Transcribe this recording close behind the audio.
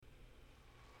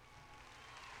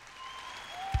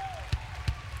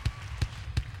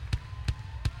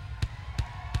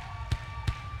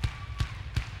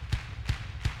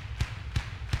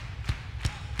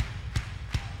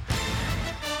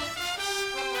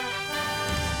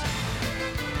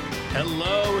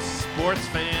Hello, sports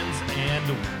fans and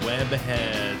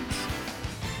webheads.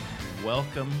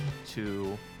 Welcome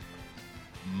to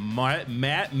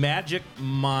Magic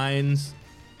Minds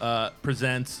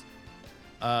presents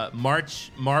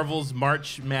Marvel's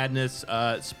March Madness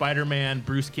Spider-Man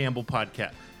Bruce Campbell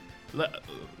podcast.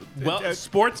 Well,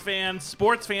 sports fans,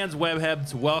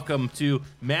 webheads, welcome to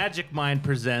Magic Mind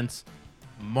presents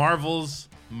Marvel's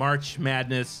March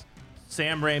Madness,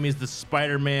 Sam Raimi's The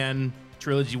Spider-Man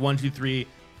Trilogy 1, 2, 3,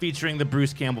 featuring the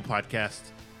Bruce Campbell podcast.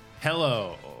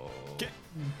 Hello.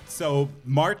 So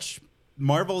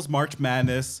Marvel's March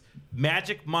Madness.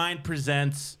 Magic Mind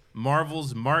presents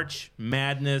Marvel's March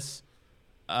Madness,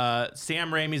 Sam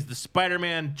Raimi's The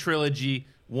Spider-Man Trilogy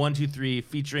 1, 2, 3,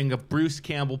 featuring a Bruce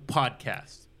Campbell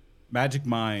podcast. Magic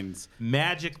Minds.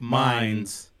 Marvel's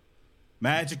March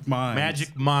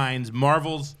Madness. Marvel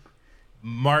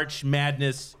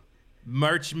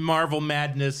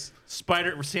Madness.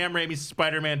 Sam Raimi's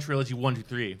Spider-Man Trilogy 1, 2,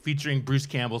 3, featuring Bruce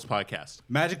Campbell's podcast.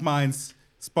 Magic Minds,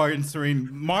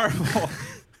 sponsoring Marvel,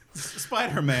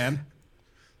 Spider-Man,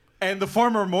 and the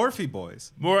former Morphe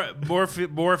boys. Animorphs.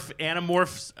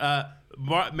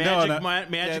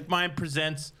 Magic Mind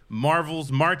presents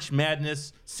Marvel's March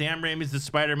Madness, Sam Raimi's The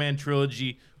Spider-Man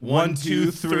Trilogy 1,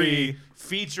 2, 3,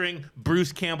 featuring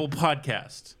Bruce Campbell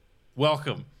podcast.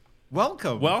 Welcome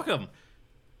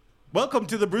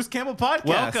to the Bruce Campbell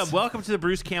podcast. Welcome to the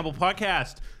Bruce Campbell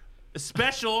podcast. A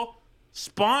special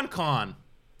SpawnCon,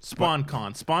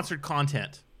 sponsored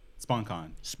content.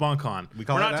 SpawnCon.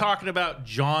 We're not talking about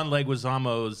John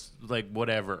Leguizamo's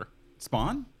whatever.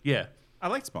 Spawn? Yeah. I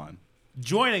like Spawn.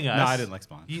 Joining us. No, I didn't like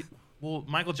Spawn.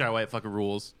 Michael Jai White fucking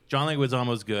rules. John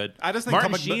Leguizamo's good. I just think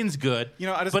Martin Sheen's good.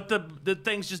 But the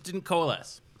things just didn't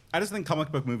coalesce. I just think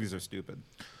comic book movies are stupid.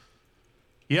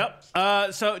 Yep.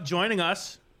 So joining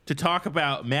us to talk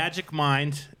about Magic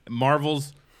Mind,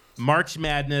 Marvel's March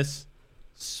Madness,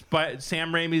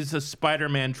 Sam Raimi's The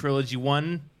Spider-Man Trilogy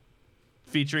 1,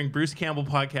 featuring Bruce Campbell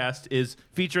podcast, is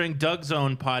featuring Doug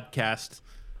Zone podcast.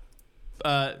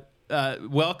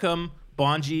 Welcome,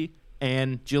 Bonji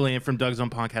and Jillian from Doug Zone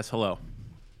podcast. Hello.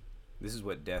 This is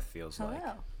what death feels like.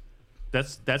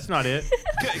 That's not it.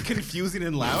 Confusing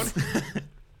and loud.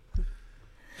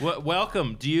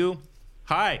 Welcome.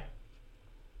 Hi.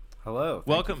 Hello.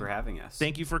 Welcome. Thank you for having us.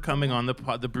 Thank you for coming on the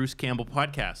Bruce Campbell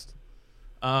podcast.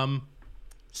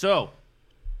 So,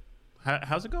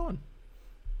 how's it going?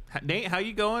 Nate, how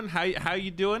you going? How you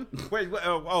doing? Wait.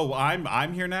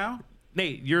 I'm here now.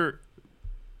 Nate, yeah.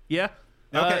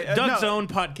 Okay. Doug Zone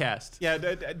podcast. Yeah,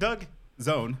 Doug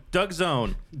Zone. Doug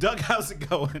Zone. Doug, how's it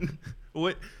going?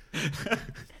 What?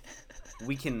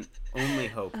 We can only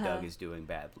hope Doug is doing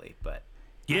badly, but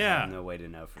I have no way to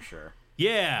know for sure.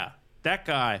 Yeah. That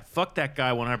guy. Fuck that guy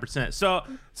 100%. So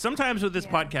sometimes with this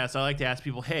podcast, I like to ask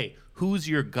people, hey, who's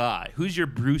your guy? Who's your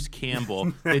Bruce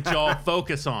Campbell that y'all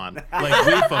focus on, like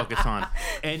we focus on?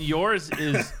 And yours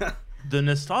is the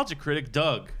nostalgia critic,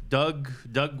 Doug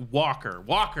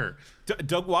Walker.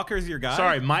 Doug Walker is your guy?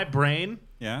 Sorry, my brain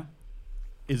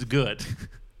is good.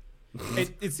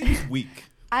 It seems weak.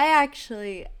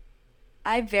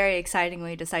 I very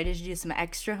excitingly decided to do some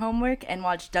extra homework and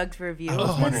watch Doug's review of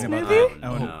this wondering movie.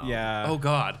 about that. Yeah. Oh,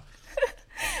 God.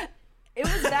 It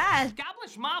was bad. Goblin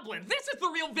Schmoblin, this is the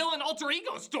real villain alter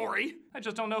ego story. I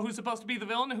just don't know who's supposed to be the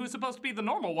villain and who's supposed to be the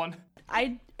normal one.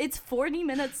 It's 40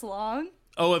 minutes long.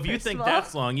 Oh, if you think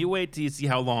that's long, you wait till you see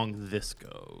how long this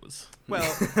goes.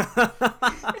 Well,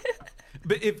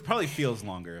 but it probably feels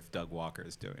longer if Doug Walker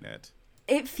is doing it.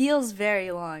 It feels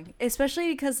very long, especially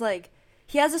because,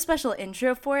 he has a special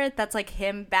intro for it that's,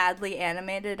 him badly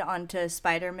animated onto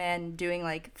Spider-Man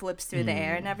doing, flips through the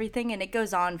air and everything, and it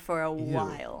goes on for a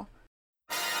while.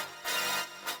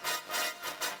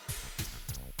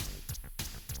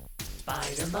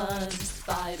 Spider-Man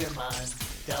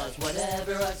does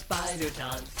whatever a spider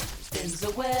does. Spins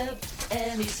a web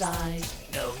any size.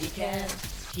 No, he can't.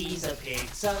 He's a pig,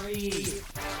 sorry.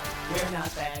 We're not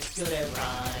that good at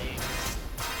rhymes.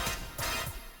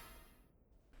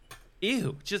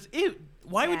 Ew.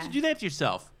 Why would you do that to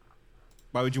yourself?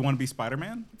 Why would you want to be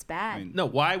Spider-Man? It's bad. No,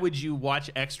 why would you watch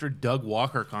extra Doug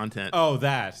Walker content? Oh,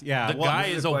 that. Yeah. The guy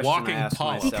is a walking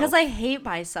polyp. Because I hate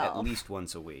myself. At least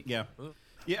once a week. Yeah.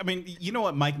 Yeah, I mean, you know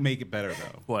what might make it better,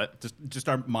 though? What? Just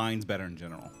our minds better in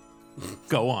general.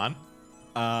 Go on.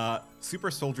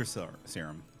 Super soldier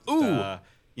serum. Ooh.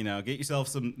 Get yourself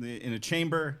some in a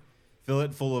chamber, fill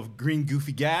it full of green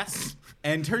goofy gas,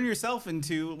 and turn yourself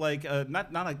into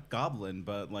not a goblin,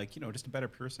 but just a better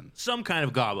person. Some kind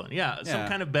of goblin, some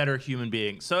kind of better human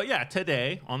being. So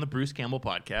today on the Bruce Campbell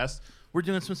podcast, we're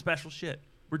doing some special shit.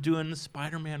 we're doing the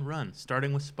Spider-Man run,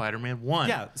 starting with Spider-Man 1.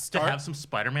 Yeah, to have some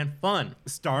Spider-Man fun.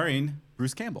 Starring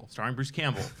Bruce Campbell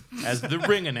as the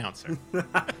ring announcer.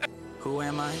 Who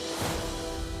am I?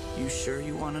 You sure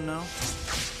you want to know?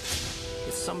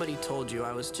 If somebody told you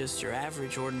I was just your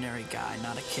average, ordinary guy,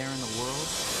 not a care in the world,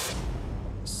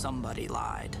 somebody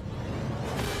lied.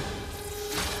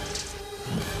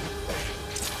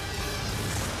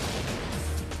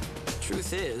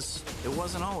 Truth is, it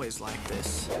wasn't always like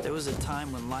this. There was a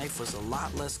time when life was a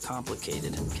lot less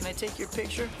complicated. Can I take your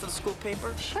picture for the school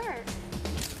paper? Sure.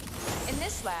 In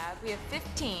this lab, we have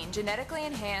 15 genetically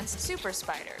enhanced super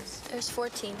spiders. There's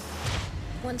 14.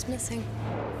 One's missing.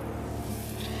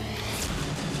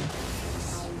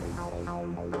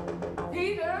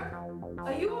 Peter,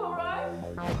 are you all right?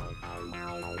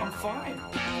 I'm fine.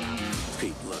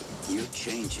 Pete, look, you're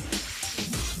changing.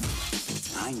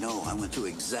 I know I went through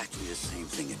exactly the same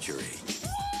thing at your age.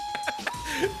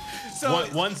 So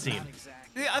one scene.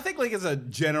 Yeah, I think like as a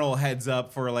general heads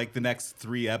up for like the next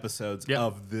 3 episodes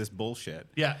of this bullshit.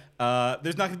 Yeah.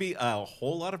 There's not gonna be a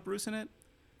whole lot of Bruce in it.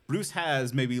 Bruce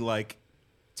has maybe like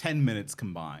 10 minutes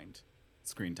combined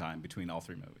screen time between all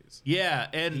 3 movies. Yeah,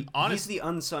 and honestly, he's the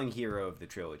unsung hero of the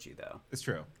trilogy, though. It's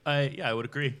true. Yeah, I would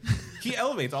agree. He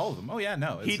elevates all of them. Oh yeah,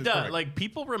 no, He does. correct. Like,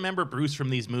 people remember Bruce from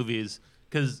these movies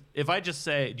because if I just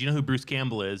say, "Do you know who Bruce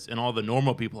Campbell is?" and all the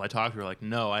normal people I talk to are like,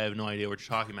 "No, I have no idea what you're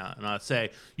talking about," and I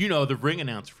say, "You know, the ring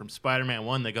announcer from Spider-Man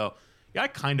 1," they go, "Yeah, I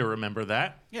kind of remember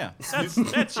that." Yeah,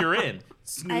 that's you're in.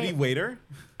 Snooty waiter.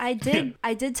 I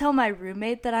did tell my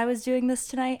roommate that I was doing this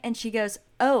tonight, and she goes,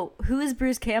 "Oh, who is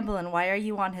Bruce Campbell, and why are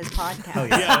you on his podcast?"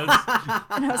 Yeah,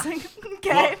 and I was like,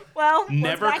 "Okay, well,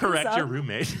 never correct your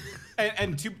roommate."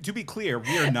 And to be clear,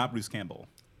 we are not Bruce Campbell.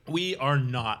 We are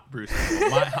not Bruce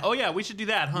Campbell. Oh yeah, we should do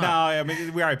that, huh? No, I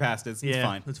mean we already passed it. It's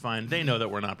fine. It's fine. They know that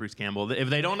we're not Bruce Campbell. If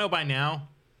they don't know by now,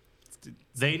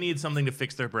 they need something to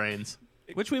fix their brains,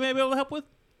 which we may be able to help with.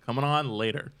 Coming on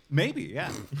later. Maybe,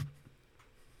 yeah.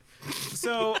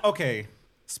 So, okay.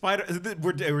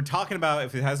 We're talking about,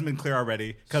 if it hasn't been clear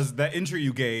already, because the intro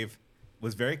you gave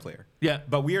was very clear. Yeah.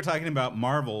 But we are talking about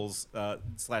Marvel's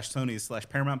 /Sony's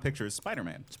 /Paramount Pictures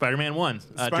Spider-Man. Spider-Man 1,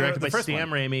 directed by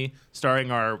Sam Raimi, starring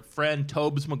our friend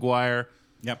Tobes Maguire.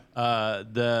 Yep.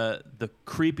 The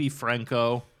creepy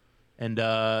Franco, and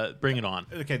bring it on.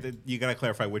 Okay, you got to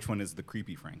clarify which one is the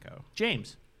creepy Franco.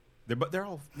 James. They're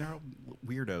all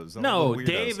weirdos. No, weirdos.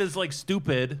 Dave is like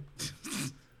stupid.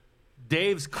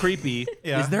 Dave's creepy.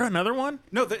 Yeah. Is there another one?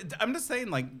 No, I'm just saying,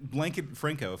 like, blanket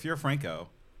Franco. If you're a Franco,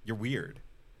 you're weird.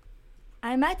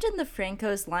 I imagine the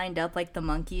Francos lined up like the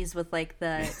monkeys with like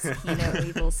the see no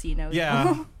evil, see no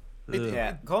Yeah. evil.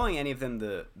 Yeah, calling any of them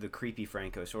the creepy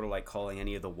Franco, sort of like calling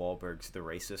any of the Wahlbergs the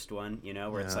racist one, you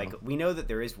know, where it's like, we know that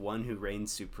there is one who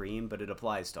reigns supreme, but it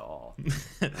applies to all.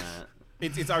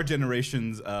 It's our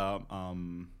generation's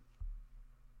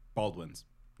Baldwins.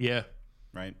 Yeah.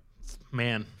 Right?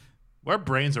 Man, our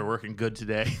brains are working good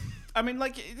today. I mean,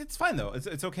 like, it's fine, though.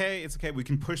 It's okay. It's okay. We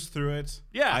can push through it.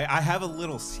 Yeah. I have a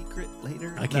little secret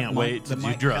later. I can't wait to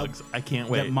do drugs. I can't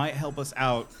wait. That might help us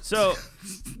out. So,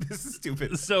 this is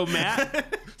stupid. So Matt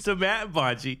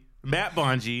Bonji,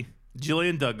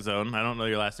 Jillian Dugzone. I don't know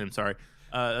your last name. Sorry.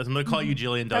 I'm going to call you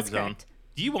Jillian That's Dugzone. correct.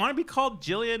 Do you want to be called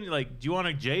Jillian? Like, do you want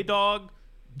a J-Dog?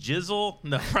 Jizzle?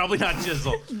 No, probably not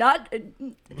Jizzle.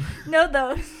 No,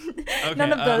 those. Okay,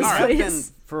 None of those, all right.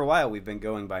 please. For a while, we've been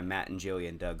going by Matt and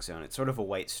Jillian Dugzone. It's sort of a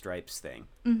White Stripes thing.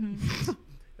 Mm-hmm.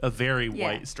 A very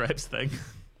white stripes thing.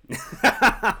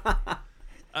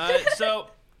 So,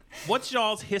 what's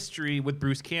y'all's history with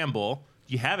Bruce Campbell?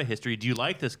 Do you have a history? Do you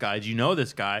like this guy? Do you know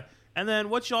this guy? And then,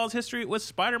 what's y'all's history with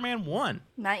Spider-Man 1?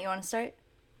 Matt, you want to start?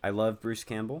 I love Bruce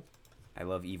Campbell. I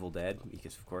love Evil Dead,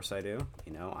 because of course I do.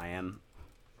 You know, I am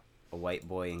a white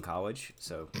boy in college,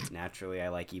 so naturally I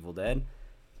like Evil Dead.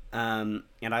 And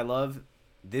I love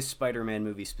this Spider-Man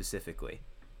movie specifically.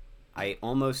 I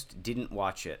almost didn't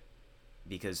watch it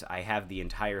because I have the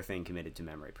entire thing committed to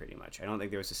memory pretty much. I don't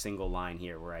think there was a single line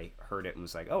here where I heard it and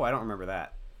was like, oh, I don't remember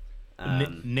that.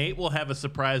 Nate will have a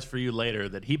surprise for you later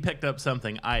that he picked up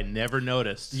something I never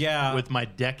noticed with my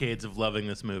decades of loving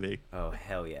this movie. Oh,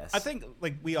 hell yes. I think,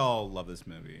 like, we all love this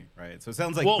movie, right? So it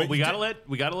sounds like... Well, we gotta let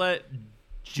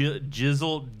Jillian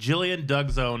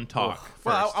Dugzone talk first.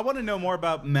 Well, I want to know more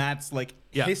about Matt's, like,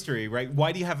 history, right?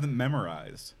 Why do you have them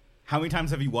memorized? How many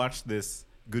times have you watched this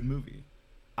good movie?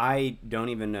 I don't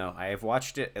even know. I have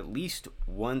watched it at least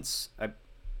once.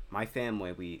 My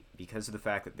family, because of the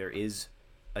fact that there is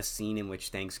a scene in which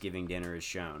Thanksgiving dinner is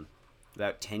shown.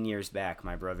 About 10 years back,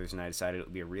 my brothers and I decided it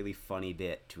would be a really funny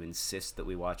bit to insist that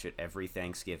we watch it every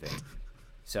Thanksgiving.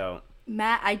 So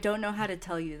Matt, I don't know how to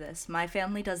tell you this. My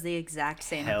family does the exact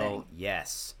same thing. Hell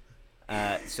yes.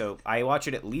 So I watch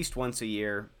it at least once a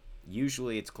year.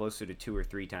 Usually it's closer to 2 or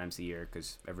 3 times a year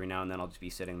because every now and then I'll just be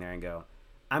sitting there and go,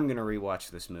 I'm going to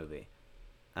rewatch this movie.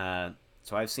 So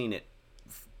I've seen it.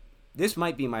 This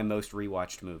might be my most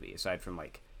rewatched movie, aside from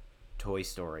like Toy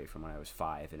Story from when I was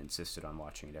 5 and insisted on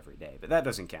watching it every day. But that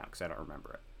doesn't count because I don't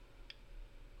remember it.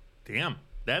 Damn.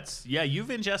 You've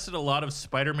ingested a lot of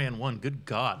Spider-Man 1. Good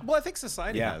God. Well, I think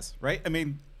society has, right? I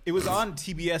mean, it was on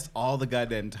TBS all the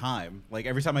goddamn time. Like,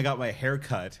 every time I got my hair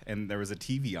cut and there was a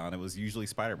TV on, it was usually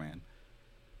Spider-Man.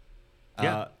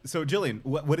 Yeah. So, Jillian,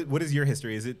 what is your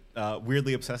history? Is it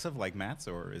weirdly obsessive like Matt's,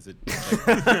 or is it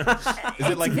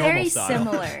like normal style?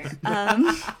 Very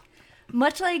similar.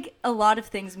 Much like a lot of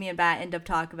things me and Matt end up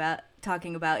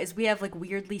talking about is we have like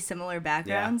weirdly similar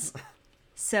backgrounds. Yeah.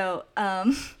 So,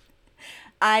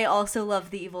 I also love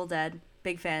The Evil Dead,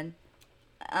 big fan.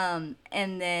 And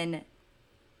then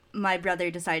my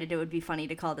brother decided it would be funny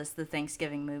to call this the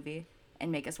Thanksgiving movie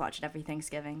and make us watch it every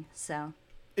Thanksgiving. So,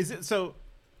 is it so?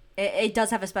 It does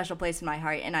have a special place in my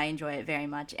heart, and I enjoy it very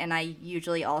much. And I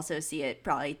usually also see it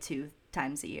probably 2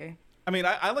 times a year. I mean,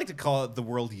 I like to call it the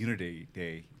World Unity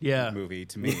Day movie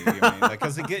to me.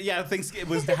 Because it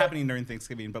was happening during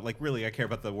Thanksgiving, but like really, I care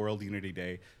about the World Unity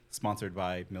Day sponsored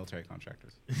by military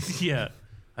contractors. Yeah,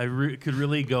 I could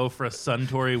really go for a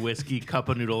Suntory whiskey cup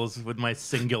of noodles with my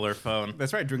singular phone.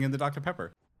 That's right, drinking the Dr.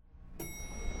 Pepper.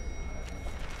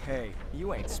 Hey,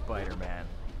 you ain't Spider-Man.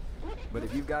 But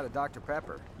if you've got a Dr.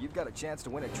 Pepper, you've got a chance to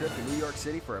win a trip to New York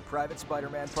City for a private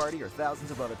Spider-Man party or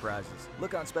thousands of other prizes.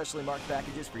 Look on specially marked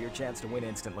packages for your chance to win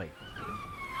instantly.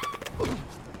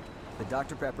 The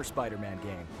Dr. Pepper Spider-Man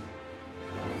game.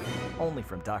 Only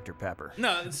from Dr. Pepper.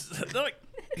 No,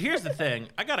 here's the thing.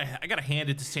 I gotta hand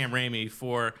it to Sam Raimi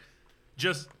for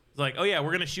just like, oh yeah,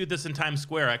 we're gonna shoot this in Times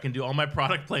Square. I can do all my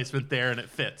product placement there, and it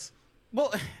fits.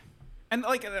 Well. And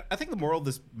like, I think the moral of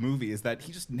this movie is that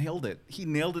he just nailed it. He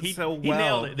nailed it so well. He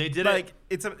nailed it. They did it.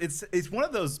 It's one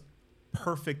of those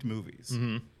perfect movies.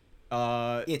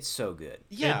 Mm-hmm. It's so good.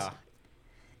 Yeah.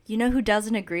 You know who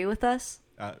doesn't agree with us?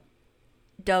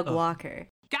 Doug Walker.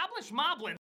 Goblin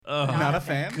schmoblin. Not a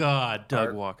fan. God,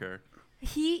 Doug Walker.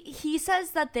 He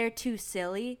says that they're too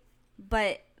silly,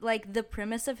 but like the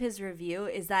premise of his review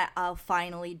is that I'll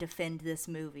finally defend this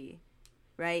movie.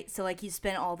 Right? So, like, he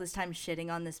spent all this time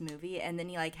shitting on this movie, and then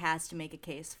he, like, has to make a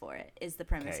case for it, is the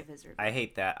premise of his review. I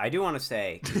hate that. I do want to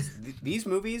say, these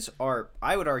movies are,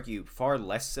 I would argue, far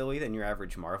less silly than your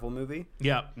average Marvel movie.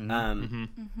 Yeah.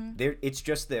 It's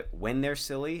just that when they're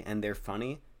silly and they're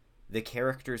funny, the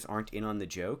characters aren't in on the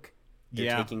joke.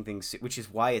 They're taking things, which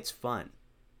is why it's fun.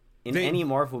 In any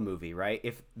Marvel movie, right?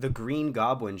 If the Green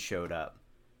Goblin showed up,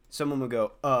 someone would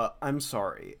go, I'm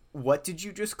sorry, what did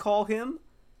you just call him?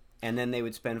 And then they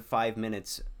would spend 5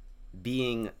 minutes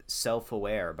being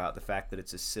self-aware about the fact that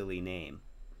it's a silly name.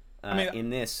 In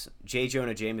this, J.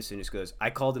 Jonah Jameson just goes, I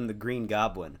called him the Green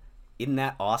Goblin. Isn't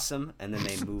that awesome? And then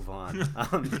they move on.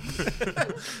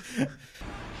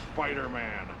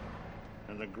 Spider-Man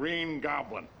and the Green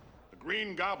Goblin. The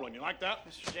Green Goblin, you like that?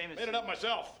 Mr. Jameson. Made it up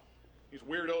myself. These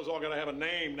weirdos all gotta have a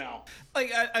name now.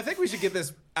 Like, I think we should get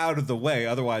this out of the way,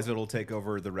 otherwise it'll take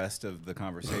over the rest of the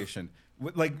conversation.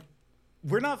 Like,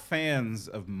 we're not fans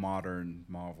of modern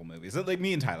Marvel movies. Like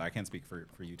me and Tyler, I can't speak for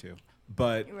you two,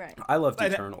 but right. I loved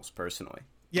Eternals personally.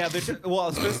 Yeah, well,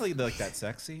 especially like that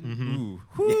sex scene.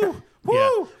 Mm-hmm. Ooh,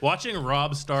 yeah. Watching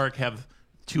Rob Stark have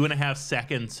 2.5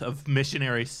 seconds of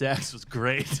missionary sex was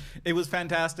great. It was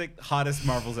fantastic. Hottest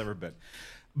Marvel's ever been.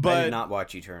 But I did not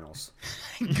watch Eternals.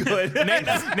 Good.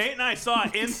 Nate and I saw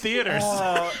it in theaters.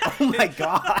 Oh my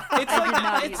god!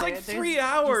 It's like 3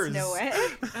 hours. No way.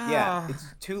 Yeah, it's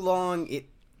too long.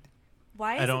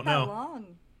 Why is I don't it that know. long?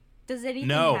 Does anything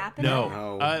happen?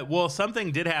 No. Well,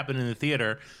 something did happen in the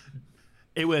theater.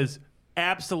 It was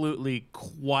absolutely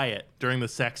quiet during the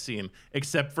sex scene,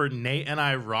 except for Nate and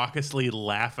I raucously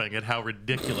laughing at how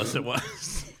ridiculous it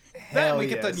was. Then we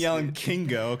get done yelling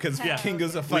Kingo, because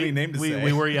Kingo's a funny name to say.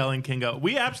 We were yelling Kingo.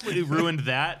 We absolutely ruined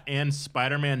that and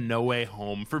Spider-Man No Way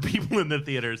Home for people in the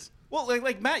theaters. Well,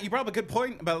 like Matt, you brought up a good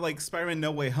point about like Spider-Man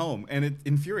No Way Home, and it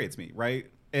infuriates me, right?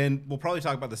 And we'll probably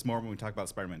talk about this more when we talk about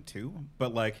Spider-Man 2,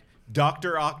 but like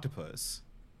Dr. Octopus,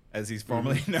 as he's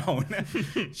formerly known,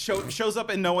 shows up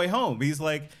in No Way Home. He's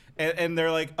like, and they're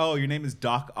like, oh, your name is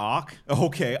Doc Ock?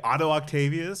 Okay, Otto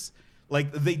Octavius?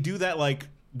 Like, they do that like,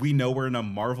 we know we're in a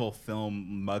Marvel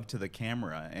film mug to the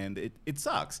camera, and it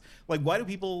sucks. Like, why do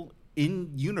people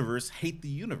in universe hate the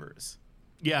universe?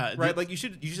 Yeah. Right? Like, you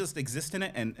just exist in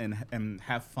it and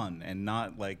have fun and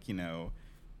not, like, you know,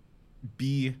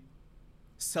 be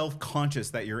self-conscious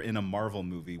that you're in a Marvel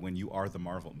movie when you are the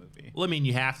Marvel movie. Well, I mean,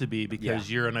 you have to be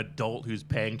because you're an adult who's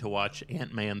paying to watch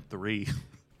Ant-Man 3.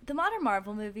 The modern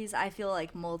Marvel movies, I feel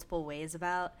like multiple ways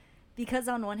about, because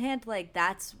on one hand, like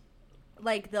that's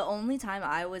like the only time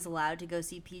I was allowed to go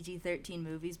see PG-13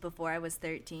 movies before I was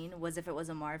 13 was if it was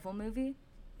a Marvel movie.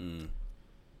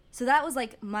 So that was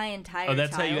like my entire Oh,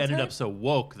 that's how you ended childhood. up so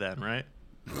woke then, right?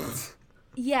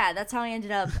 Yeah, that's how I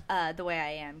ended up the way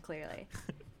I am, clearly.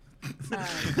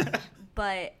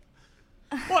 But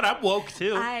What? I'm woke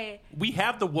too. I- We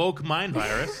have the woke mind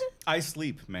virus. I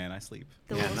sleep, man. I sleep.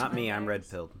 Yeah, not me. I'm red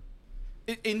pilled.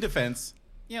 In defense,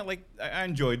 yeah, like I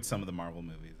enjoyed some of the Marvel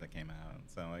movies that came out.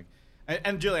 So like,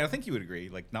 and Julian, I think you would agree.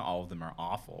 Like, not all of them are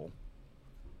awful,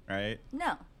 right?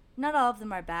 no, not all of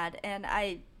them are bad, and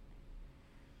I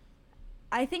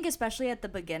think especially at the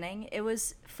beginning it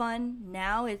was fun.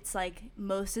 Now it's like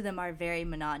most of them are very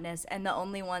monotonous, and the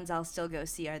only ones I'll still go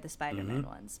see are the Spider-Man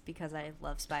ones because I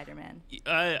love Spider-Man.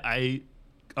 I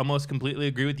almost completely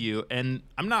agree with you, and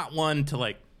I'm not one to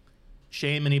like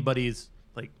shame anybody's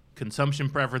like consumption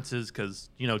preferences because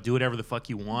do whatever the fuck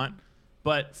you want.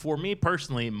 But for me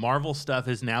personally, Marvel stuff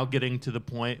is now getting to the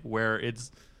point where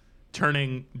it's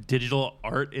turning digital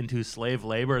art into slave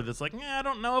labor. That's like, I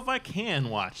don't know if I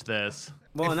can watch this.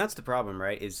 Well, and that's the problem,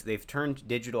 right? Is they've turned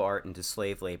digital art into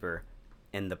slave labor,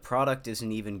 and the product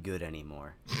isn't even good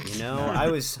anymore.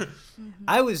 I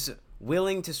was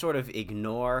willing to sort of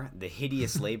ignore the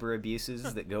hideous labor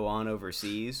abuses that go on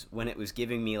overseas when it was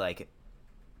giving me like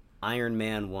Iron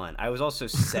Man 1. I was also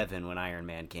 7 when Iron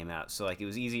Man came out, so like it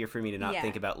was easier for me to not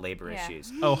think about labor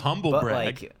issues. Oh, humble But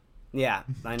brag. like, yeah,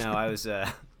 I know. I was.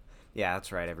 Yeah,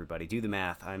 that's right. Everybody, do the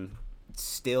math. I'm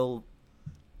still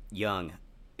young.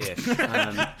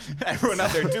 Everyone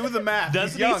out there, do the math.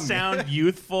 Doesn't he sound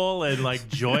youthful and like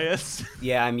joyous?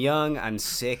 Yeah, I'm young. I'm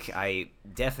sick. I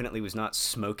definitely was not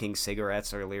smoking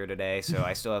cigarettes earlier today, so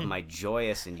I still have my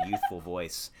joyous and youthful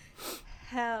voice.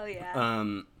 Hell yeah.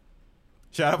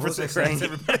 Shout out for What was I cigarettes,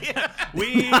 saying?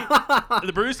 everybody.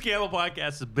 The Bruce Campbell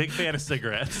podcast is a big fan of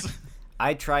cigarettes.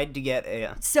 I tried to get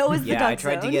a. So is the Yeah, Dog I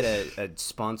tried Zone. to get a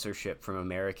sponsorship from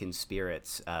American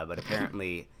Spirits, but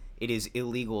apparently it is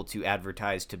illegal to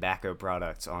advertise tobacco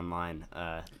products online.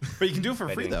 But you can do it for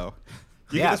free, though.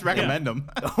 You Yeah, can just recommend them.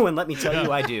 Oh, and let me tell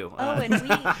you, I do. And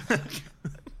we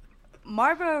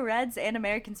Marlboro Reds and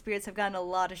American Spirits have gotten a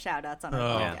lot of shout outs on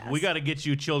our podcast. We got to get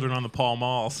you children on the Pall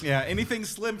Malls. Yeah, anything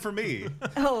slim for me.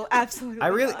 Oh, absolutely. I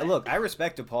really not. look. I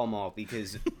respect a Pall Mall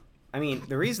because, I mean,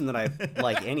 the reason that I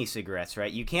like any cigarettes,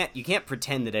 right? You can't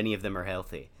pretend that any of them are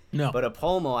healthy. No. But a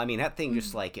Pall Mall, I mean, that thing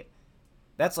just like,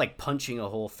 that's like punching a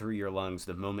hole through your lungs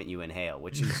the moment you inhale,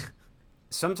 which is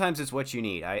sometimes it's what you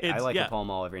need. I like a Pall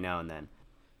Mall every now and then.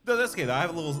 No, that's okay, though. I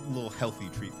have a little healthy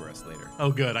treat for us later.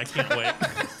 Oh, good. I can't wait.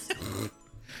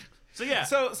 So yeah.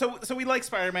 So we like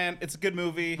Spider-Man. It's a good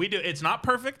movie. We do. It's not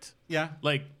perfect. Yeah.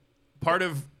 Like, part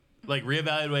of like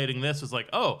reevaluating this was like,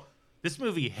 oh, this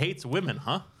movie hates women,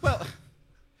 huh? Well,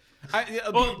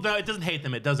 well, no, it doesn't hate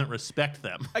them. It doesn't respect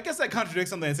them. I guess that contradicts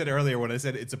something I said earlier when I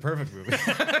said it's a perfect movie.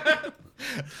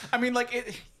 I mean, like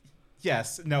it.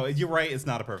 Yes. No, you're right. It's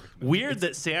not a perfect movie. Weird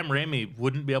that Sam Raimi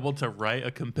wouldn't be able to write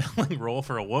a compelling role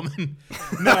for a woman.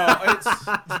 No, it's.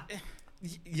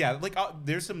 Yeah, like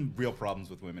there's some real problems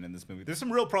with women in this movie. There's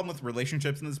some real problem with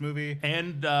relationships in this movie.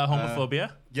 And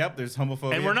homophobia. Yep, there's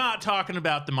homophobia. And we're not talking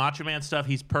about the Macho Man stuff.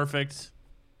 He's perfect.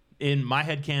 In my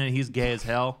headcanon, he's gay as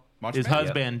hell. Macho His Man?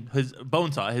 husband, his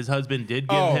Bonesaw, his husband did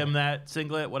give him that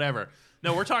singlet, whatever.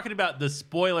 No, we're talking about the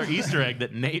spoiler Easter egg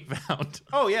that Nate found.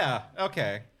 Oh, yeah.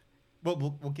 Okay. Well,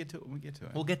 we'll get to it when we get to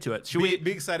it. We'll get to it. Should be, we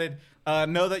be excited?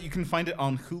 Know that you can find it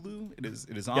on Hulu. It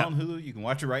is on Hulu. You can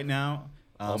watch it right now.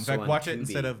 In fact, on watch it Tubi.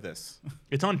 instead of this.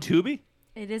 It's on Tubi?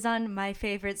 It is on my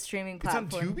favorite streaming It's on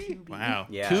platform. Tubi? Wow.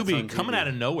 Yeah, it's Tubi on coming Tubi. out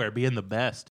of nowhere, being the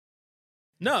best.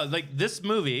 No, like this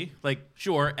movie, like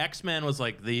sure, X-Men was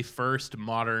like the first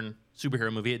modern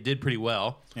superhero movie. It did pretty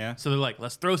well. Yeah. So they're like,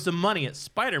 let's throw some money at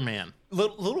Spider-Man.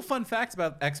 Little fun facts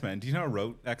about X-Men. Do you know who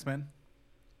wrote X-Men?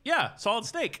 Yeah, Solid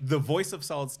Snake. The voice of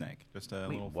Solid Snake. Just a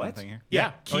little fun what? thing here.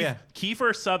 Yeah.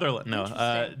 Kiefer Sutherland.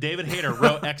 No, David Hayter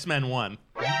wrote X-Men 1.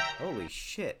 Holy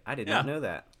shit! I did Yeah. not know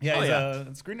that. Yeah, Oh, he's yeah. a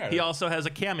screenwriter. He also has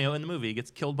a cameo in the movie. He gets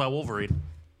killed by Wolverine.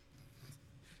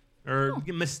 Or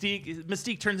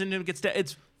Mystique turns into him, gets dead.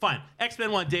 It's fine.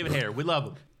 X-Men 1, David Hayter. We love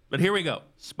him. But here we go.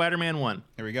 Spider-Man 1.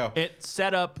 Here we go. It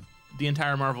set up the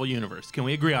entire Marvel Universe. Can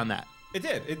we agree on that? It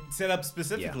did. It set up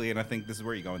specifically, and I think this is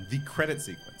where you're going, the credit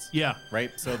sequence. Yeah.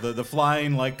 Right? So the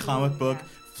flying, like, comic book,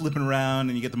 flipping around,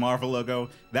 and you get the Marvel logo.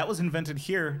 That was invented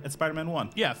here at Spider-Man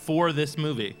 1. Yeah, for this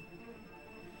movie.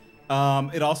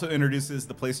 It also introduces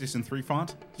the PlayStation 3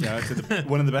 font. Yeah, to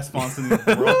one of the best fonts in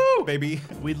the world, baby.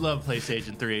 We love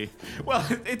PlayStation 3. Well,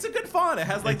 it's a good font. It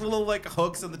has like little like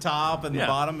hooks on the top and the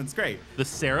bottom. It's great. The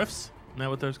serifs? Isn't that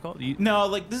what they're called? No,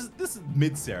 like this is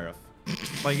mid serif.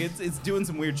 Like it's doing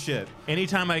some weird shit.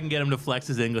 Anytime I can get him to flex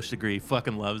his English degree,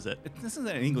 fucking loves it. This isn't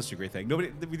an English degree thing.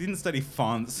 We didn't study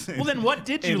fonts. Well, then what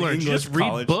did you learn? English You just read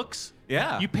college. books?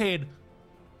 Yeah. You paid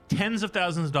tens of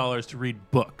thousands of dollars to read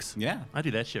books. Yeah. I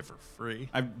do that shit for free.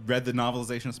 I read the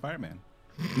novelization of Spider-Man.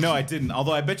 No, I didn't.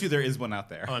 Although I bet you there is one out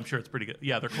there. Oh, I'm sure it's pretty good.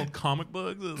 Yeah, they're called comic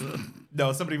books.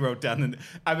 No, somebody wrote down.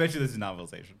 I bet you this is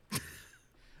novelization.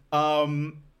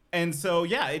 And so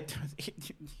yeah,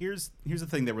 here's the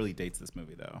thing that really dates this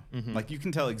movie though. Mm-hmm. Like you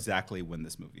can tell exactly when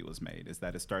this movie was made. Is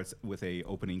that it starts with a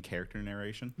opening character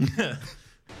narration.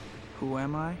 Who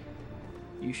am I?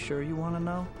 You sure you want to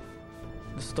know?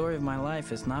 The story of my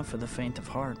life is not for the faint of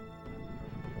heart.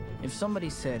 If somebody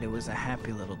said it was a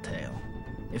happy little tale,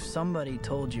 if somebody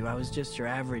told you I was just your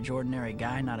average, ordinary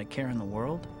guy, not a care in the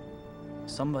world,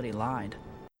 somebody lied.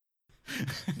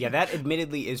 Yeah, that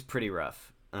admittedly is pretty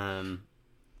rough.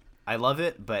 I love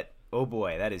it, but oh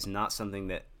boy, that is not something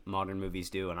that modern movies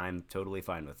do, and I'm totally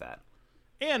fine with that.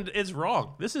 And it's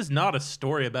wrong. This is not a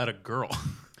story about a girl.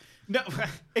 No,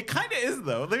 it kind of is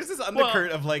though. There's this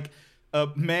undercurrent of like a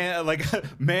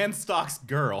man stalks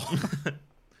girl.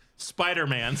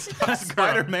 Spider-Man stalks girl.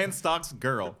 Spider-Man stalks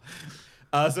girl.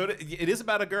 So it is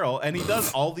about a girl, and he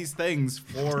does all these things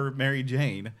for Mary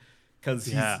Jane because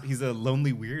he's a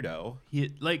lonely weirdo.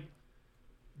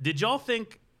 Did y'all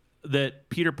think that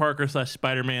Peter Parker /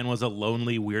 Spider-Man was a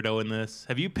lonely weirdo in this?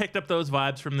 Have you picked up those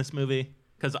vibes from this movie?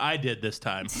 Because I did this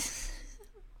time.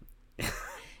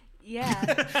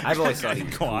 Yeah. I've always thought he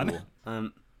was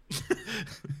cool.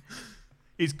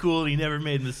 He's cool and he never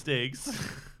made mistakes.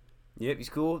 Yep, he's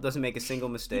cool. Doesn't make a single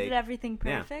mistake. He did everything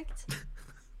perfect.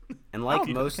 Yeah. And like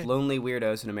most lonely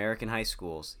weirdos in American high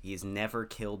schools, he's never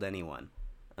killed anyone.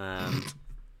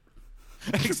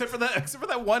 Except for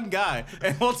that one guy,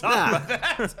 and we'll talk about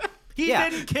that. He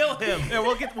didn't kill him. Yeah,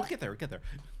 we'll get there. We'll get there.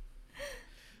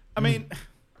 I mean,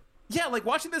 yeah, like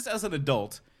watching this as an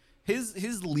adult,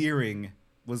 his leering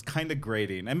was kind of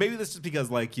grating, and maybe this is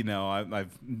because, like, you know,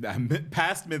 I'm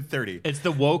past mid-30. It's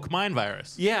the woke mind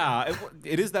virus. Yeah,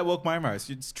 it is that woke mind virus.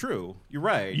 It's true. You're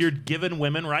right. You're giving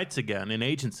women rights again in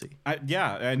agency. I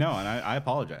know, and I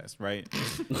apologize. Right?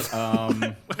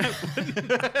 I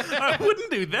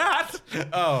wouldn't do that.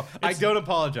 Oh, I don't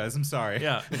apologize. I'm sorry.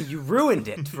 Yeah, you ruined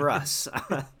it for us.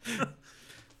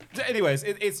 Anyways,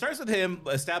 it starts with him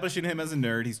establishing him as a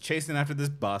nerd. He's chasing after this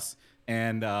bus.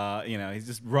 And, you know, he's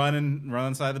just running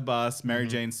inside the bus. Mary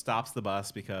Jane stops the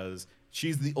bus because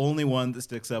she's the only one that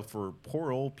sticks up for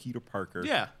poor old Peter Parker.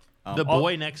 Yeah. The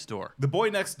boy next door. The boy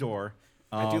next door.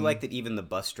 I do like that even the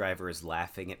bus driver is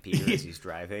laughing at Peter as he's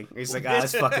driving. He's like,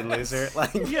 this fucking loser.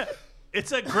 Like, yeah.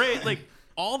 It's a great, like,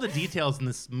 all the details in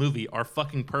this movie are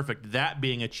fucking perfect. That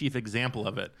being a chief example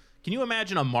of it. Can you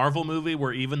imagine a Marvel movie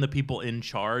where even the people in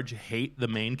charge hate the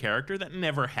main character? That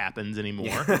never happens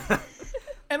anymore.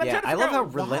 And I love how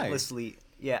relentlessly.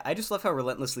 Yeah, I just love how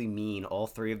relentlessly mean all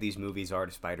three of these movies are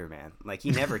to Spider-Man. Like,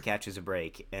 he never catches a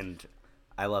break, and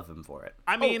I love him for it.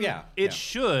 I mean, it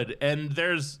should. And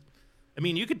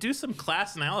you could do some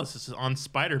class analysis on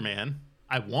Spider-Man.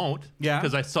 I won't. Yeah.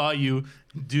 Because I saw you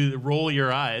roll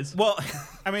your eyes. Well,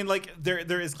 I mean, like,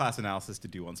 there is class analysis to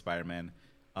do on Spider-Man.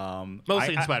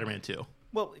 Mostly in Spider-Man 2.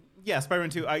 Well, yeah, Spider-Man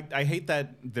 2. I hate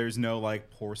that there's no, like,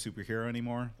 poor superhero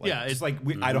anymore. Like, yeah, it's like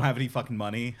I don't have any fucking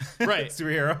money. Right.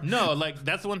 Superhero. No, like,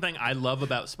 that's the one thing I love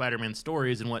about Spider-Man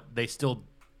stories and what they still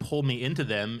pull me into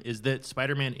them is that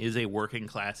Spider-Man is a working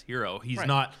class hero. He's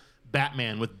not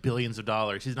Batman with billions of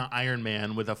dollars. He's not Iron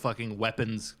Man with a fucking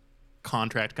weapons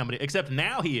contract company. Except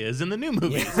now he is in the new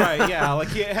movie. Yeah. Right, yeah. Like,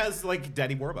 he has, like,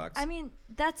 Daddy Warbucks. I mean,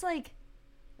 that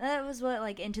was what,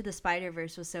 like, Into the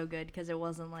Spider-Verse was so good because it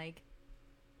wasn't, like,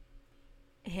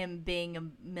 him being a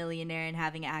millionaire and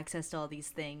having access to all these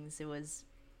things. It was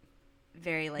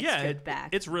very, like, stripped back.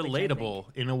 It's relatable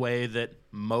in a way that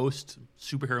most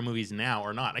superhero movies now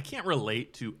are not. I can't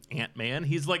relate to Ant-Man.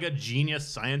 He's like a genius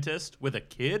scientist with a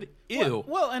kid. Ew.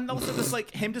 Well, and also just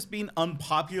like him just being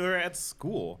unpopular at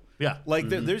school. Yeah. Like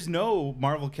there's no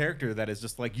Marvel character that is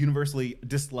just like universally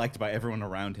disliked by everyone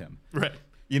around him. Right.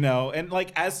 You know, and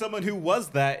like as someone who was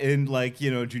that in like,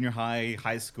 you know, junior high,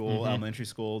 high school, elementary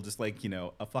school, just like, you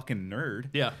know, a fucking nerd.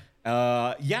 Yeah.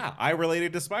 I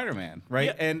related to Spider-Man,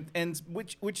 right? Yeah. And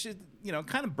which is, you know,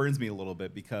 kind of burns me a little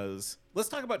bit because let's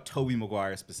talk about Tobey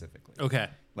Maguire specifically. Okay.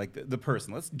 Like the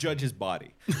person. Let's judge his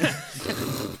body.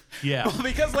 Yeah. Well,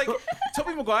 because like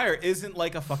Tobey Maguire isn't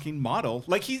like a fucking model.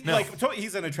 Like he's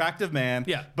he's an attractive man.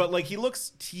 Yeah. But like he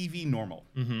looks TV normal,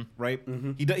 right?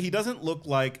 He doesn't look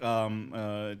like Tommy.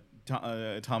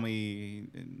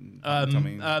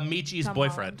 Michi's Tom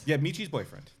boyfriend. Holland. Yeah, Michi's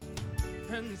boyfriend.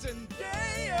 And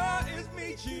Zendaya is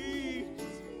Michi.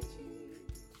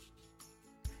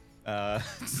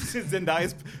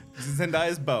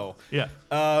 Zendaya's beau. Yeah.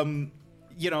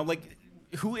 You know, like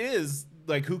who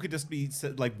could just be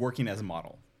like working as a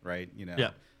model, right? You know.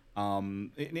 Yeah.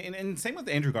 And same with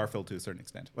Andrew Garfield to a certain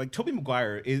extent. Like Tobey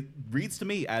Maguire, it reads to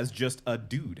me as just a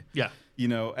dude. Yeah. You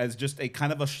know, as just a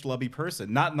kind of a schlubby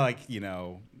person, not like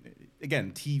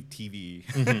again TV.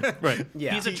 Right.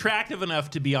 Yeah. He's attractive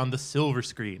enough to be on the silver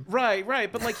screen. Right.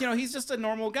 But like he's just a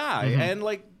normal guy, and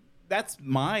like. That's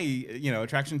my,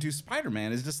 attraction to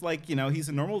Spider-Man is just like, he's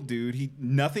a normal dude.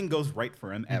 Nothing goes right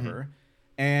for him ever.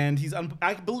 And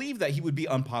I believe that he would be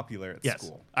unpopular at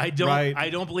school. I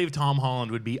don't believe Tom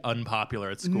Holland would be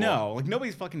unpopular at school. No, like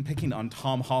nobody's fucking picking on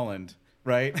Tom Holland,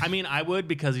 right? I mean, I would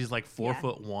because he's like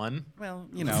 4'1". Well,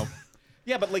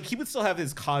 yeah, but like he would still have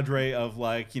his cadre of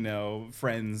like,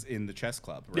 friends in the chess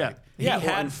club, right? Yeah. He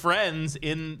had friends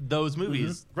in those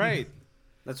movies. Right.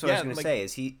 That's what I was going to say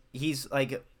is he's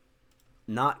like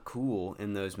not cool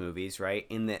in those movies, right?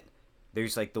 In that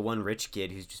there's like the one rich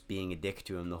kid who's just being a dick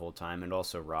to him the whole time and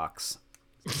also rocks.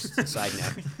 Side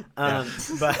note.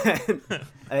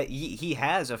 But he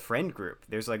has a friend group.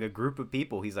 There's like a group of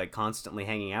people he's like constantly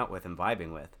hanging out with and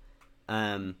vibing with,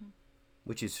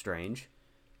 which is strange.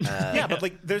 Yeah, but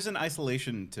like there's an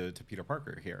isolation to Peter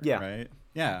Parker here, right?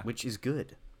 Yeah. Which is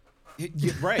good.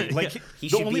 Right. Like he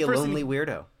should be a lonely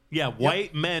weirdo. Yeah,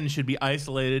 white men should be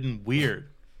isolated and weird.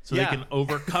 So they can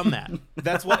overcome that.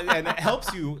 That's what, and it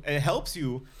helps you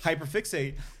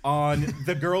hyperfixate on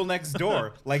the girl next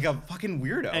door like a fucking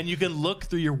weirdo. And you can look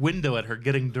through your window at her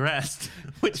getting dressed,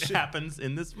 which happens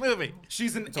in this movie.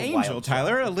 She's an angel,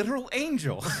 Tyler, a literal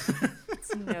angel.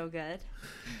 It's no good.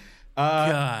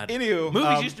 God. Anywho,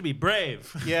 movies used to be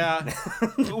brave. Yeah,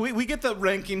 we get the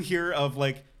ranking here of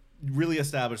like really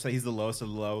established that he's the lowest of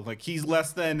the low. Like he's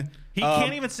less than. He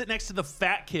can't even sit next to the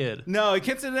fat kid. No, he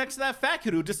can't sit next to that fat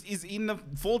kid who just is eating a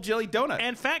full jelly donut.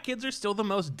 And fat kids are still the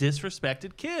most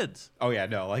disrespected kids. Oh yeah,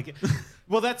 no, like,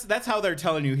 well that's how they're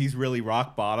telling you he's really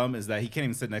rock bottom is that he can't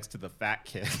even sit next to the fat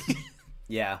kid.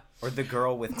 Yeah, or the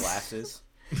girl with glasses.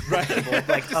 Right.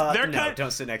 Like,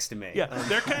 don't sit next to me. Yeah,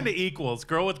 they're kind of equals.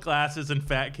 Girl with glasses and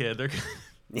fat kid. They're.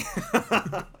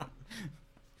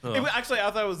 Actually,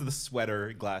 I thought it was the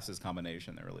sweater glasses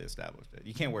combination that really established it.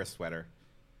 You can't wear a sweater.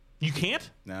 You can't?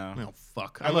 No. Oh,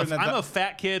 fuck. I'm a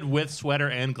fat kid with sweater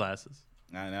and glasses.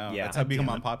 I know. Yeah, that's how I become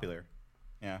unpopular.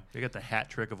 Yeah. They got the hat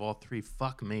trick of all three.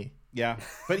 Fuck me. Yeah.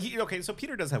 But so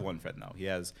Peter does have one friend, though. He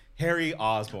has Harry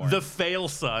Osborn. The fail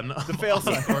son. The fail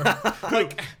son.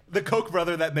 Like, the Koch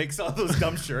brother that makes all those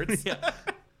dumb shirts. Yeah.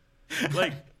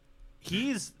 Like,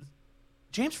 James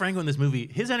Franco in this movie,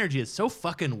 his energy is so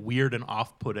fucking weird and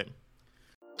off-putting.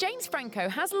 James Franco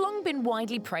has long been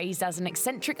widely praised as an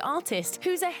eccentric artist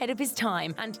who's ahead of his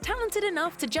time and talented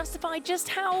enough to justify just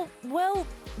how, well,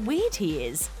 weird he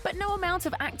is. But no amount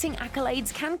of acting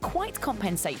accolades can quite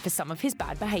compensate for some of his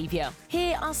bad behavior.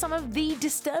 Here are some of the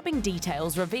disturbing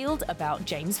details revealed about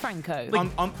James Franco.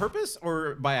 On purpose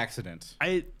or by accident?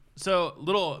 So,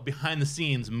 little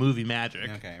behind-the-scenes movie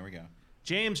magic. Okay, here we go.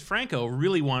 James Franco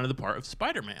really wanted the part of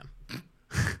Spider-Man.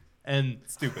 And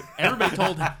stupid.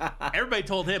 Everybody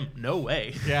told him, no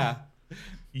way. Yeah.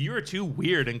 You're too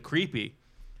weird and creepy.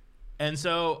 And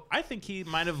so I think he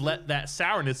might have let that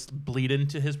sourness bleed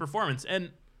into his performance.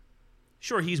 And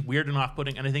sure, he's weird and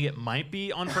off-putting, and I think it might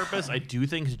be on purpose. I do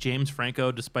think James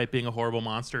Franco, despite being a horrible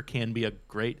monster, can be a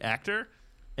great actor.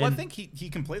 Well, I think he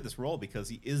can play this role because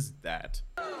he is that.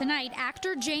 Tonight,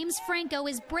 actor James Franco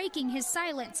is breaking his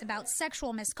silence about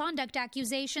sexual misconduct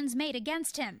accusations made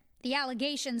against him. The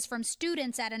allegations from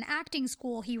students at an acting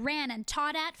school he ran and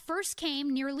taught at first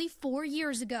came nearly 4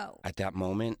 years ago. At that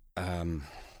moment,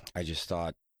 I just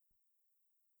thought,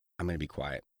 I'm going to be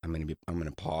quiet. I'm going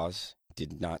to pause.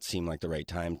 Did not seem like the right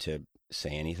time to say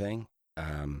anything.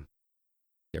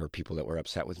 There were people that were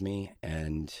upset with me,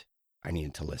 and I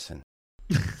needed to listen.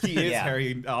 He is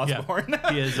Harry Osborn.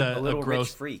 Yeah. He is a little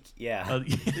gross rich freak. Yeah.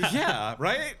 Yeah,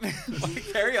 right? Like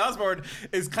Harry Osborn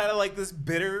is kind of like this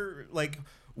bitter, like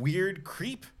weird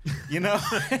creep, and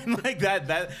like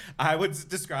that I would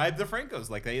describe the Francos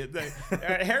like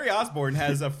Harry Osborn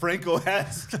has a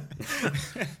Franco-esque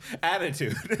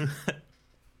attitude.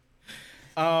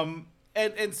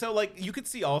 And so like you could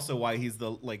see also why he's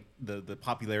the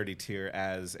popularity tier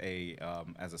as a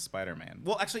Spider-Man.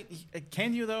 Well, actually,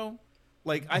 can you though?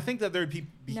 Like, I think that there'd be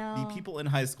No. people in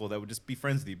high school that would just be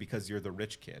friends with you because you're the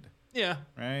rich kid. Yeah.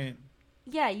 Right?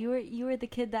 Yeah, you were the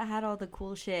kid that had all the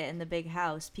cool shit in the big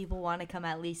house. People want to come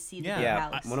at least see the big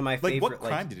house. One of my favorite. What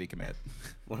crime did he commit?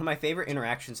 One of my favorite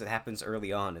interactions that happens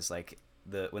early on is like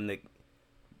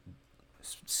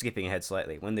skipping ahead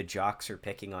slightly, when the jocks are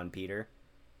picking on Peter,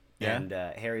 and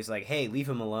Harry's like, "Hey, leave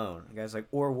him alone." The guy's like,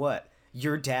 "Or what?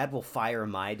 Your dad will fire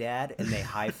my dad," and they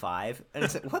high five, and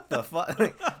it's like, "What the fuck?"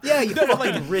 Like, yeah, you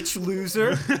fucking rich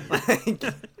loser.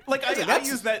 I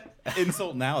use that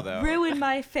insult now though. Ruin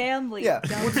my family. Yeah,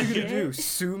 dumb what's he gonna shit. do?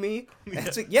 Sue me?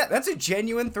 That's that's a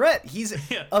genuine threat. He's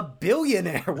a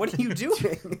billionaire. What are you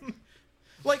doing?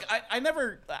 Like, I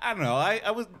don't know.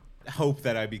 I would hope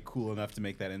that I'd be cool enough to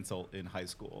make that insult in high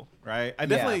school, right? I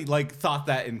definitely like thought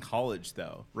that in college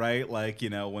though, right? Like, you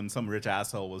know, when some rich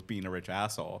asshole was being a rich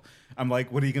asshole, I'm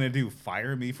like, what are you gonna do?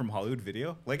 Fire me from Hollywood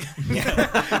Video? Like,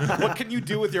 what can you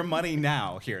do with your money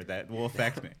now here that will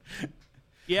affect me?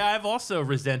 Yeah, I've also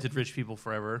resented rich people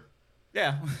forever.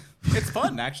 Yeah, it's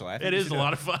fun actually. I think it is a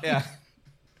lot of fun. Yeah,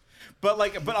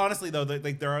 but honestly though,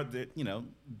 like there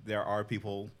are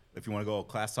people. If you want to go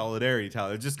class solidarity, Tyler,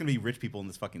 there's just gonna be rich people in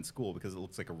this fucking school because it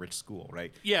looks like a rich school,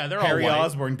 right? Yeah, they're Harry all white.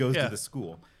 Osborn goes to the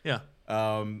school. Yeah.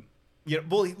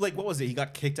 Well, like, what was it? He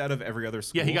got kicked out of every other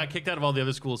school. Yeah, he got kicked out of all the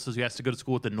other schools, so he has to go to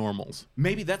school with the normals.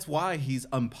 Maybe that's why he's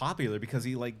unpopular, because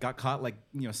he like got caught like,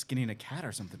 you know, skinning a cat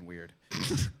or something weird.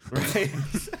 Right?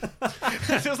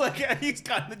 It's just like, yeah, he's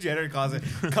got in the janitor closet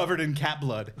covered in cat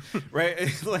blood. Right?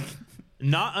 It's like,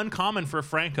 not uncommon for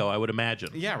Franco, I would imagine.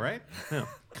 Yeah, right? Yeah.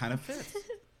 Kind of fits.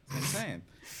 I'm saying.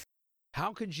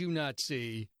 How could you not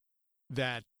see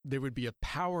that there would be a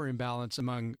power imbalance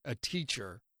among a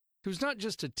teacher who's not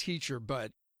just a teacher,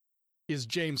 but is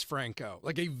James Franco,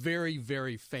 like a very,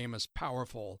 very famous,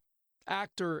 powerful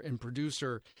actor and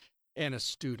producer and a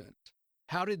student?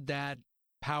 How did that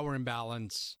power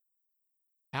imbalance,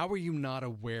 how were you not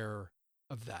aware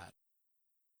of that?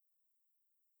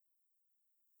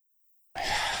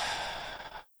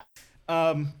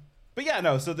 But yeah,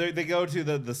 no, so they go to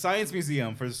the science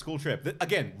museum for the school trip.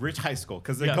 Again, rich high school,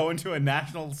 because they're going to a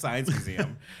national science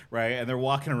museum, right? And they're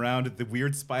walking around at the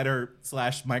weird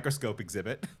spider/microscope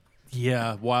exhibit.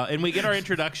 Yeah, wow. And we get our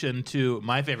introduction to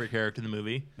my favorite character in the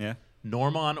movie. Yeah.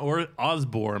 Norman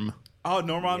Osborn. Oh,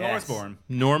 Norman Osborn.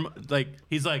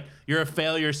 He's like, "You're a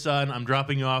failure, son. I'm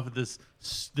dropping you off at this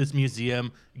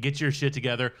museum. Get your shit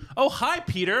together." Oh, hi,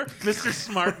 Peter, Mr.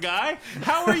 Smart Guy.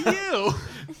 How are you?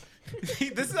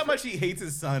 This is how much he hates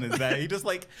his son, is that he just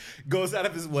like goes out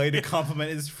of his way to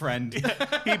compliment his friend.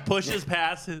 He pushes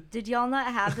past his... Did y'all not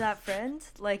have that friend?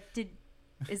 Like,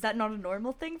 is that not a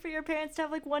normal thing for your parents to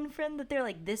have like one friend that they're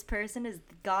like, this person is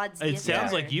God's gift? It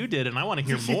sounds like you did, and I want to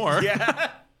hear more.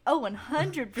 Yeah. Oh,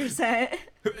 100%.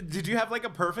 Did you have like a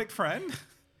perfect friend?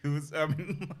 I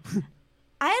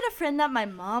had a friend that my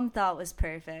mom thought was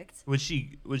perfect. Was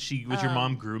your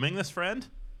mom grooming this friend?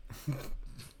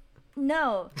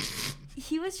 No,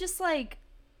 he was just like,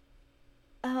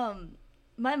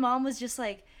 my mom was just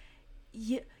like,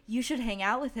 you should hang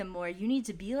out with him more. You need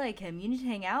to be like him. You need to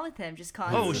hang out with him just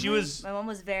constantly. My mom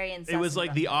was very incessant. It was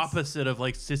like the opposite of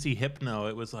like sissy hypno.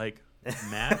 It was like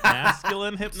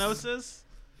masculine hypnosis.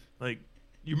 Like,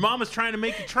 your mom was trying to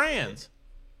make you trans.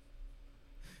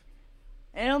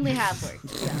 It only half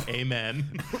worked. Yeah.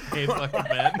 Amen. Hey, fucking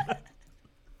man.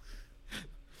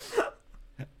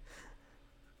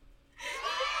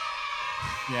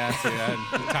 Yeah, see that.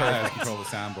 Tyler has control of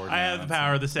the soundboard. I have the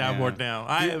power of the soundboard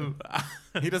now.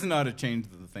 He doesn't know how to change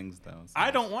the things though. So.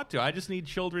 I don't want to. I just need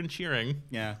children cheering.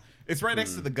 Yeah, it's right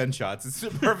next to the gunshots. It's a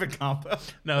perfect combo.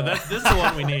 No, this is the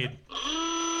one we need.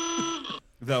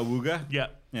 The Wooga. Yeah.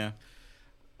 Yeah.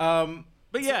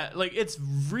 But yeah, like, it's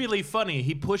really funny.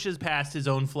 He pushes past his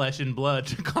own flesh and blood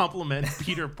to compliment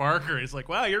Peter Parker. He's like,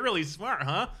 "Wow, you're really smart,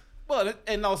 huh?" Well,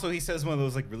 and also he says one of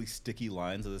those like really sticky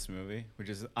lines of this movie, which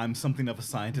is, "I'm something of a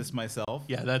scientist myself."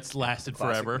 Yeah, that's lasted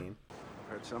forever. I've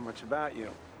heard so much about you.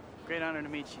 Great honor to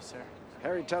meet you, sir.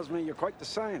 Harry tells me you're quite the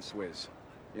science whiz.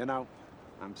 You know,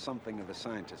 I'm something of a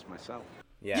scientist myself.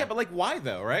 Yeah, but like, why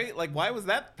though, right? Like, why was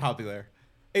that popular?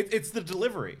 It's the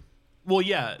delivery. Well,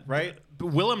 yeah, right. But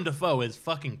Willem Dafoe is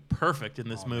fucking perfect in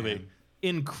this movie. Man.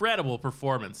 Incredible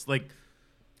performance. Like,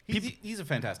 he's a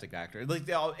fantastic actor. Like,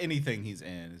 anything he's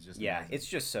in is just amazing. It's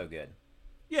just so good.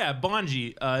 Yeah,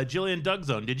 Bonji, Jillian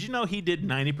Dugzone. Did you know he did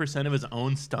 90% of his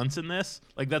own stunts in this?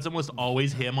 Like, that's almost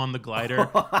always him on the glider.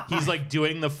 He's like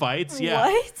doing the fights. Yeah.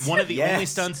 What? One of the only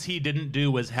stunts he didn't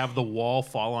do was have the wall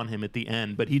fall on him at the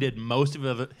end, but he did most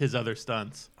of his other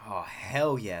stunts. Oh,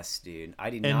 hell yes, dude.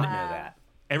 I did not know that.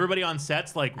 everybody on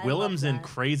set's like, Willem's in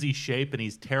crazy shape and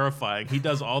he's terrifying. He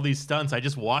does all these stunts. I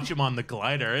just watch him on the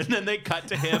glider, and then they cut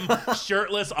to him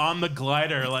shirtless on the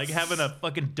glider, like having a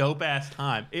fucking dope ass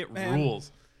time. It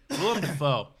rules. Willem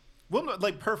Dafoe,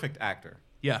 like perfect actor.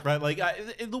 Yeah, right. Like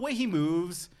the way he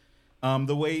moves.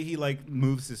 The way he like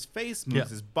moves his face,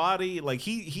 moves his body, like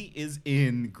he is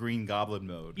in Green Goblin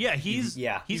mode. Yeah, he's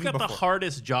got the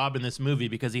hardest job in this movie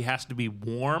because he has to be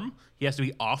warm, he has to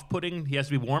be off-putting, he has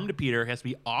to be warm to Peter, he has to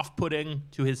be off-putting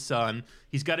to his son.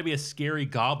 He's got to be a scary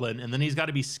goblin, and then he's got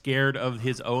to be scared of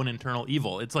his own internal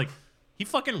evil. It's like he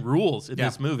fucking rules in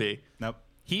this movie. Nope.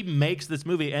 He makes this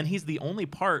movie, and he's the only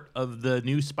part of the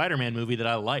new Spider-Man movie that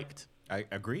I liked. I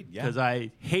agreed, yeah. Because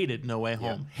I hated No Way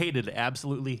Home. Hated it.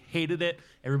 Absolutely hated it.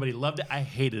 Everybody loved it. I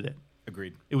hated it.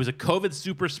 Agreed. It was a COVID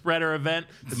super spreader event.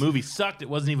 The movie sucked. It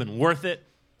wasn't even worth it.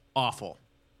 Awful.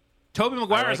 Tobey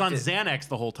Maguire's on Xanax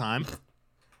the whole time.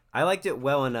 I liked it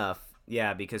well enough,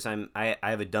 yeah, because I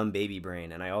have a dumb baby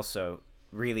brain, and I also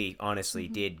really honestly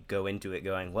did go into it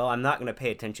going, well, I'm not going to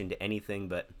pay attention to anything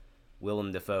but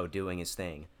Willem Dafoe doing his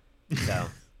thing. So...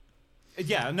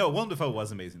 Yeah, no, Willem Dafoe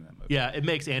was amazing in that movie. Yeah, it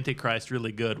makes Antichrist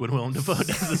really good when Willem Dafoe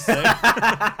does this thing.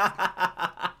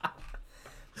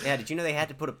 Yeah, did you know they had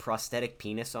to put a prosthetic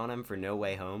penis on him for No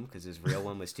Way Home because his real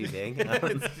one was too big?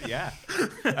 Yeah,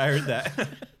 I heard that.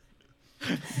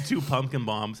 2 pumpkin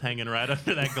bombs hanging right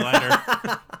under that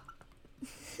glider.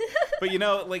 But you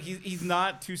know, like he's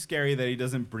not too scary that he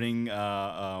doesn't bring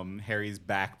Harry's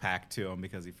backpack to him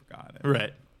because he forgot it.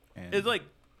 Right. And it's like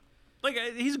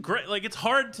he's great. Like it's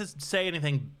hard to say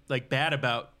anything like bad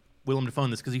about Willem Dafoe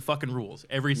in this because he fucking rules.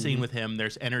 Every scene with him,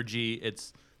 there's energy.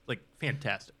 It's like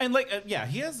fantastic. And like yeah,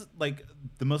 he has like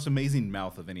the most amazing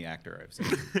mouth of any actor I've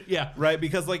seen. Yeah. Right,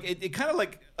 because like it kind of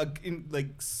like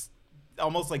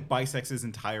almost like bisects his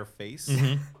entire face.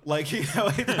 Like you know,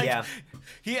 like,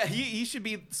 he should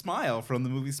be Smile from the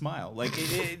movie Smile. Like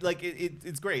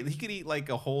it's great. He could eat like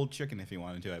a whole chicken if he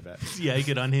wanted to. I bet. Yeah, he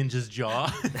could unhinge his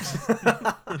jaw.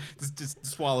 just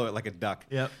swallow it like a duck.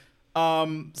 Yep.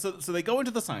 So they go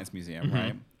into the Science Museum,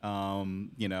 right?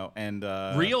 You know, and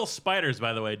real spiders,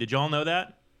 by the way. Did y'all know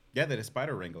that? Yeah, they had a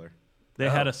spider wrangler. They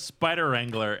had a spider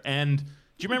wrangler, and.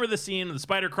 Do you remember the scene? The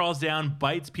spider crawls down,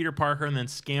 bites Peter Parker, and then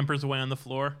scampers away on the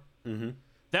floor?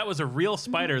 That was a real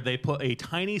spider. They put a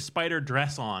tiny spider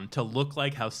dress on to look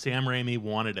like how Sam Raimi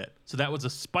wanted it. So that was a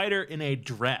spider in a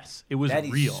dress. It was real.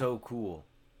 That is so cool.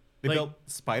 They built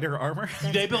spider armor?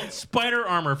 They built spider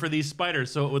armor for these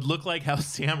spiders so it would look like how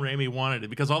Sam Raimi wanted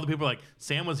it. Because all the people were like,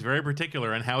 Sam was very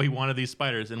particular on how he wanted these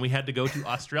spiders. And we had to go to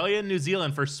Australia and New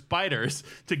Zealand for spiders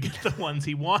to get the ones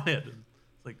he wanted.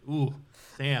 It's like, ooh.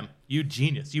 Sam, you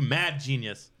genius. You mad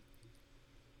genius.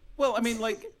 Well, I mean,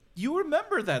 like, you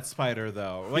remember that spider,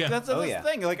 though. Like, that's the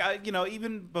thing. Like,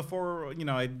 even before,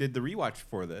 I did the rewatch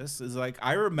for this, is like,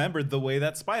 I remembered the way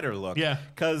that spider looked. Yeah.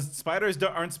 Because spiders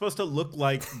aren't supposed to look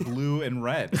like blue and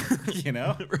red, you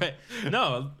know? Right.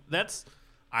 No,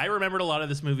 I remembered a lot of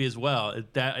this movie as well.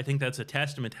 I think that's a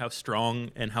testament to how strong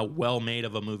and how well made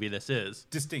of a movie this is.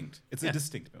 Distinct. It's a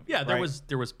distinct movie. Yeah, there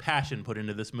was passion put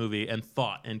into this movie and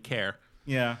thought and care.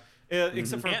 Yeah.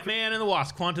 Except for Ant-Man and the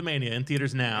Wasp: Quantumania in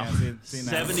theaters now.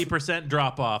 70%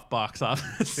 drop off box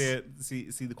office. See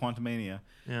the Quantumania.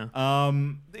 Yeah.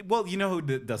 Well, you know who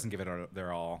doesn't give it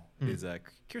their all is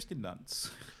Kirsten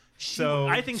Dunst. So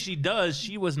I think she does.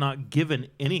 She was not given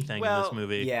anything in this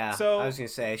movie. Yeah. So I was gonna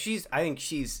say I think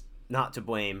she's not to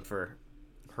blame for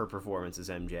her performance as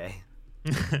MJ.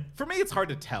 For me, it's hard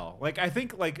to tell. Like, I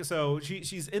think, so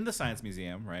she's in the Science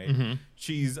Museum, right?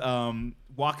 She's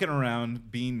walking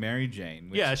around being Mary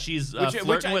Jane. She's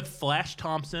flirting with Flash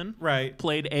Thompson, right?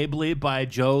 Played ably by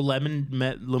Joe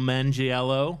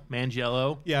Manganiello.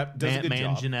 Yeah, does a good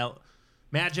job.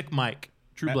 Magic Mike,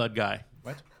 True Blood guy.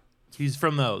 What? He's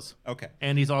from those. Okay.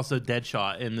 And he's also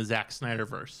Deadshot in the Zack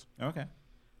Snyderverse. Okay.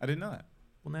 I didn't know that.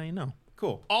 Well, now you know.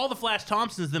 Cool. All the Flash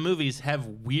Thompsons in the movies have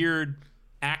weird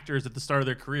actors at the start of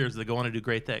their careers that go on to do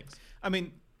great things. I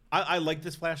mean, I like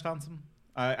this Flash Thompson.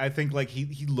 I think like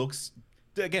he looks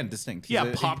again distinct. He's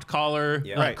popped collar,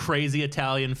 crazy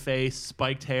Italian face,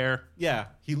 spiked hair. Yeah,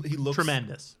 he looks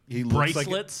tremendous. He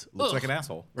bracelets looks like an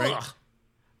asshole, right? Ugh.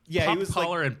 Yeah, pop he was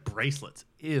collar and bracelets.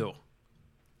 Ew.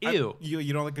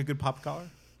 You don't like a good pop collar?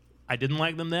 I didn't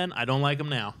like them then. I don't like them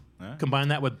now. Combine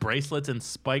that with bracelets and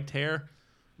spiked hair,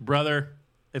 brother.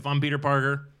 If I'm Peter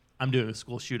Parker, I'm doing a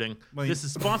school shooting. Well, this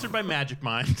is sponsored by Magic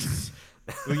Mind.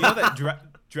 Well, you know that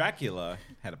Dracula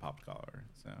had a popped collar,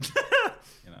 so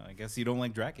I guess you don't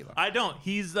like Dracula. I don't.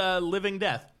 He's living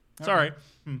death. Sorry.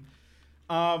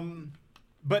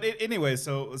 But anyway,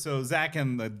 so Zach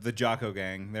and the Jocko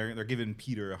gang, they're giving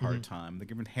Peter a hard time. They're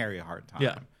giving Harry a hard time.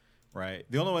 Yeah. Right.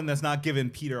 The only one that's not giving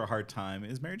Peter a hard time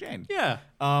is Mary Jane. Yeah.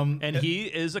 And he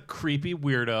is a creepy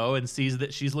weirdo and sees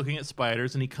that she's looking at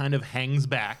spiders, and he kind of hangs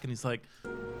back, and he's like,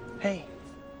 Hey.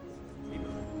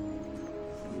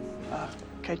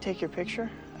 Can I take your picture?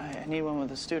 I need one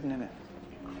with a student in it.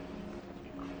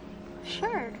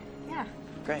 Sure, yeah.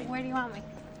 Great. Where do you want me?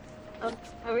 Oh,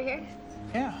 over here?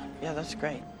 Yeah, that's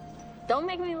great. Don't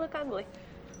make me look ugly.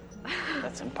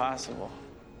 That's impossible.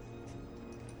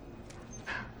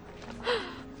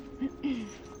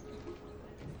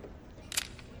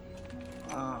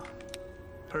 Ah,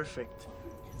 perfect.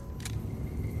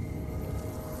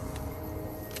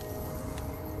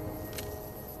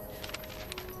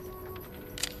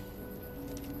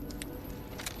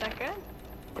 Is that good?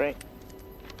 Great.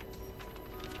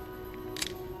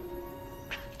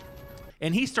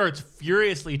 and he starts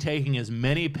furiously taking as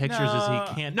many pictures as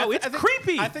he can. No, it's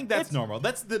creepy. I think that's normal.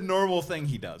 That's the normal thing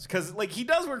he does. Because, like, he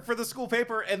does work for the school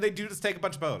paper, and they do just take a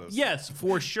bunch of photos. Yes,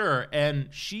 for sure. And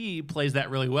she plays that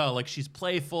really well. Like, she's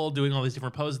playful, doing all these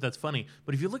different poses. That's funny.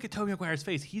 But if you look at Tobey Maguire's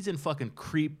face, he's in fucking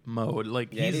creep mode.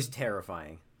 Like, yeah, it is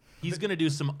terrifying. He's gonna do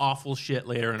some awful shit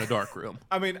later in a dark room.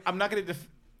 I mean, I'm not gonna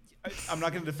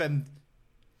defend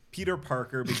Peter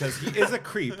Parker because he is a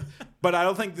creep, but I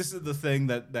don't think this is the thing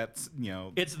that's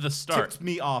it's the start. Tips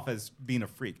me off as being a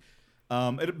freak.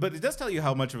 But it does tell you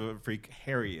how much of a freak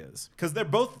Harry is, because they're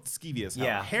both skeevy as hell.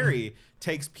 Yeah. Harry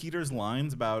takes Peter's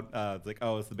lines about like,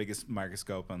 oh, it's the biggest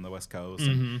microscope on the West Coast,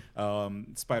 and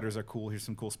spiders are cool. Here's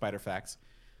some cool spider facts,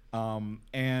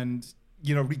 and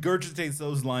regurgitates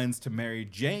those lines to Mary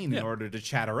Jane in order to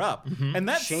chat her up, and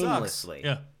that shamelessly.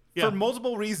 sucks. For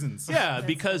multiple reasons. Yeah,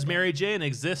 because Mary Jane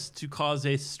exists to cause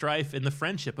a strife in the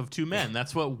friendship of two men.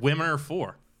 That's what women are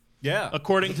for. Yeah.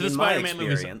 According to the In my Spider-Man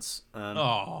movies. experience,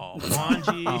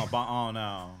 Bonji. Oh,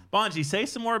 no. Bonji, say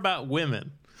some more about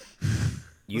women. You Let's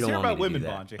don't hear want about me to women, do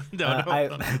that. Bonji. No,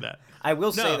 don't do that. I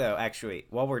will say, though, actually,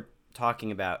 while we're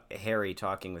talking about Harry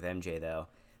talking with MJ, though,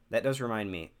 that does remind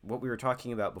me, what we were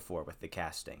talking about before with the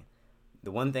casting. The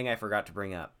one thing I forgot to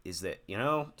bring up is that,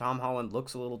 Tom Holland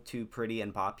looks a little too pretty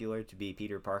and popular to be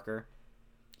Peter Parker.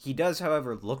 He does,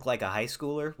 however, look like a high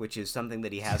schooler, which is something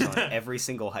that he has on every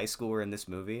single high schooler in this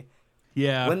movie.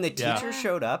 Yeah. When the teacher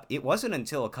showed up, it wasn't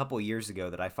until a couple years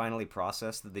ago that I finally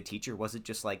processed that the teacher wasn't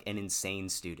just like an insane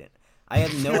student. I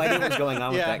had no idea what was going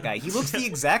on with that guy. He looks the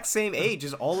exact same age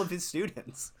as all of his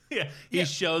students. Yeah, he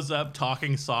shows up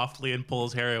talking softly and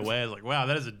pulls Harry away. Like, wow,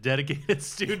 that is a dedicated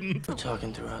student. We're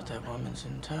talking throughout that woman's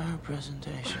entire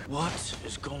presentation. What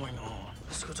is going on?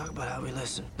 Let's go talk about how we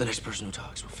listen. The next person who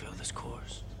talks will fail this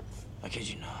course. I kid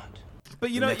you not.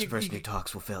 But the next person who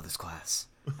talks will fail this class.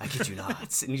 I kid you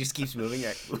not. And he just keeps moving.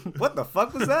 What the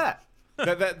fuck was that?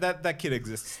 That kid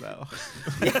exists though.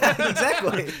 Yeah,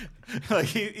 exactly. Like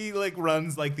he like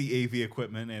runs like the AV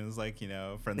equipment and is like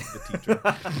friends with the teacher,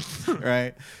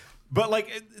 right? But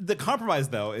like the compromise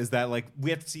though is that like we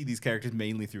have to see these characters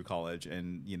mainly through college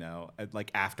and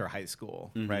like after high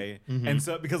school, right? And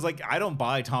so because like I don't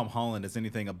buy Tom Holland as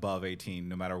anything above 18,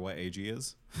 no matter what age he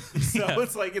is. So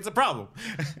it's like it's a problem.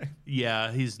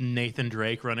 Yeah, he's Nathan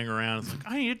Drake running around. It's like,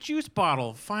 I need a juice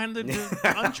bottle. Find the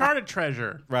Uncharted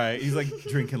treasure. Right. He's like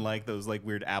drinking like those like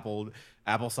weird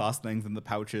applesauce things in the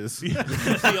pouches.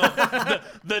 the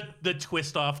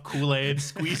twist off Kool-Aid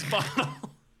squeeze bottle.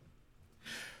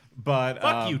 But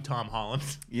fuck you, Tom Holland.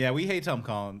 Yeah, we hate Tom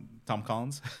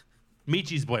Collins.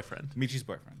 Michi's boyfriend.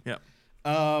 Yeah.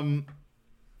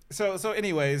 So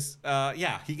anyways,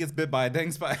 he gets bit by a dang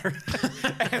spider,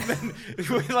 and then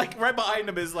like right behind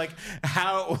him is like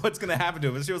what's gonna happen to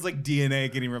him? It shows like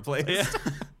DNA getting replaced. Yeah.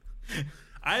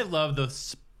 I love the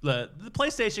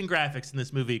PlayStation graphics in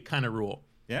this movie. Kind of rule.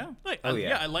 Yeah.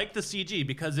 I like the CG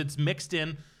because it's mixed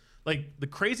in. Like the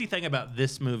crazy thing about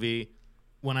this movie,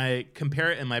 when I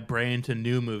compare it in my brain to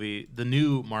the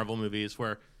new Marvel movies,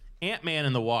 where Ant-Man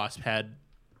and the Wasp had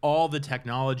all the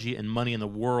technology and money in the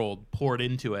world poured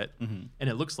into it, and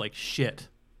it looks like shit.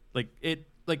 Like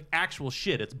actual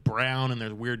shit. It's brown and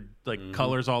there's weird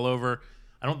colors all over.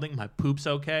 I don't think my poop's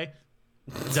okay.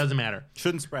 It doesn't matter.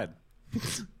 Shouldn't spread.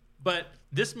 But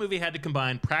this movie had to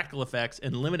combine practical effects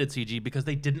and limited CG because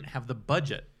they didn't have the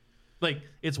budget. Like,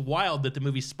 it's wild that the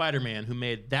movie Spider-Man, who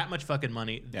made that much fucking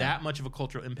money, that much of a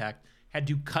cultural impact, had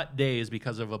to cut days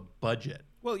because of a budget.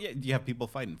 Well, yeah, you have people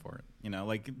fighting for it.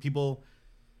 Like people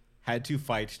had to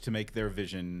fight to make their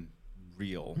vision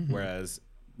real. Whereas,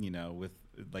 with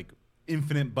like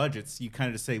infinite budgets, you kind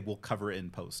of just say, we'll cover it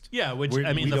in post. Yeah,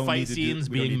 the fight scenes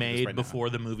being made before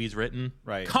the movie's written.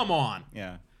 Right. Come on.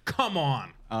 Yeah. Come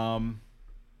on.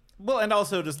 Well, and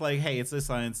also just like, hey, it's a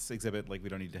science exhibit. Like, we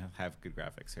don't need to have good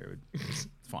graphics here. It's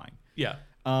fine. Yeah.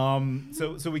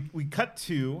 So we cut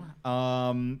to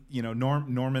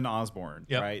Norman Osborn,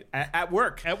 right? At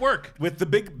work. With the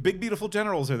big beautiful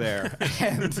generals are there.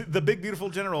 And the big beautiful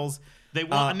generals, they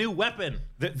want a new weapon.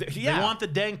 They want the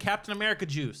dang Captain America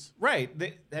juice. Right.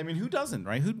 Who doesn't,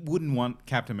 right? Who wouldn't want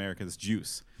Captain America's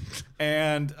juice?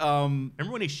 And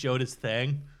remember when he showed his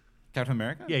thing? Captain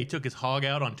America? Yeah, he took his hog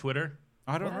out on Twitter.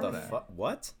 I don't know that.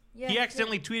 What? Yeah, he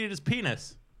accidentally tweeted his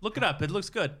penis. Look it up. It looks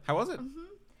good. How was it?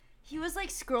 He was like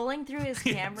scrolling through his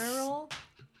camera roll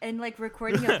and like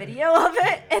recording a video of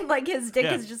it, and like his dick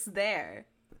is just there.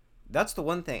 That's the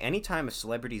one thing. Anytime a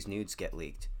celebrity's nudes get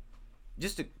leaked,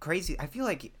 just a crazy. I feel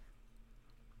like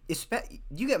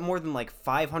you get more than like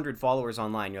 500 followers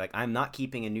online. You're like, I'm not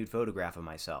keeping a nude photograph of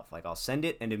myself. Like, I'll send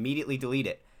it and immediately delete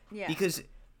it. Yeah. Because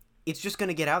it's just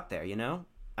gonna get out there.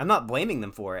 I'm not blaming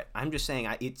them for it. I'm just saying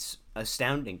it's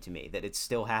astounding to me that it's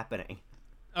still happening.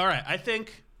 All right, I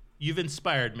think you've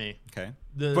inspired me. Okay.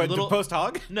 But little post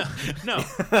hog? No.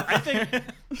 I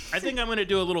think I'm gonna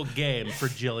do a little game for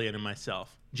Jillian and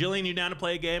myself. Jillian, you down to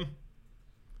play a game?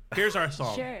 Here's our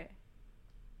song. Sure.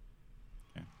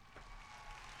 Okay.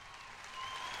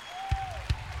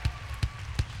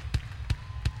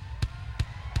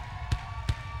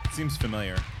 Seems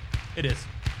familiar. It is.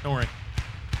 Don't worry.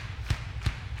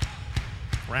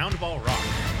 Round ball rock.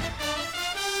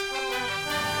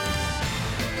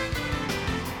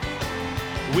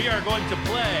 We are going to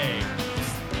play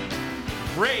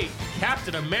Rate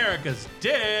Captain America's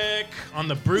Dick on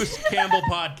the Bruce Campbell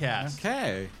podcast.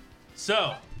 Okay.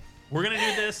 So, we're going to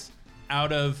do this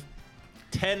out of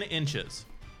 10 inches.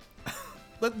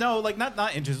 But no, like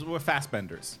not inches. We're fast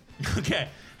benders. Okay.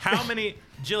 How many,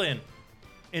 Jillian,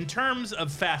 in terms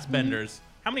of fast benders,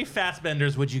 how many fast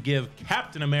benders would you give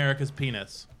Captain America's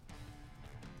penis?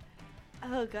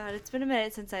 Oh god, it's been a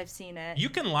minute since I've seen it. You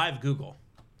can live Google.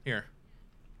 Here.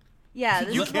 Yeah,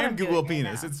 this You is what can I'm Google doing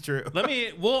right penis. now. It's true.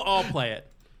 We'll all play it.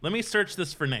 Let me search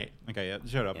this for Nate. Okay, yeah,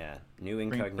 shut up. Yeah, new Bring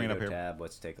it incognito up here. tab.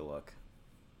 Let's take a look.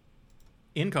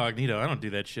 Incognito, I don't do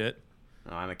that shit.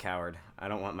 Oh, I'm a coward. I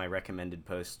don't want my recommended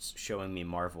posts showing me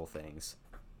Marvel things.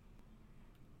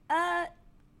 I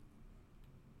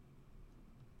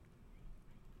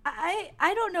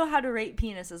don't know how to rate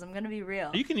penises. I'm gonna be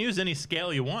real. You can use any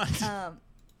scale you want. And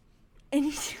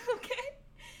okay,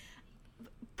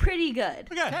 pretty good.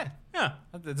 Okay. Yeah.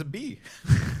 It's a B.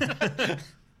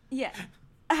 Yeah.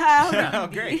 Oh,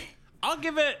 great. I'll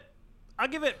give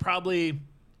it probably,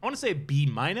 I want to say B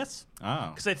minus. Oh.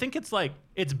 Because I think it's like,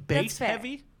 it's base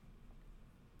heavy.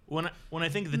 When I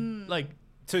think the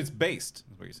So it's based,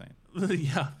 is what you're saying.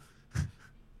 Yeah.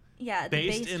 Yeah.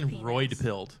 Based and roid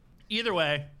pilled. Either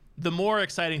way, the more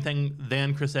exciting thing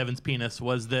than Chris Evans' penis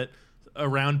was that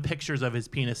around pictures of his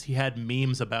penis, he had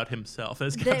memes about himself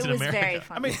as Captain America. Very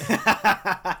funny.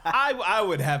 I mean, I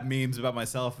would have memes about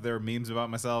myself if there were memes about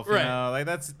myself. You Right. know? Like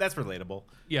that's relatable.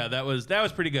 Yeah, that was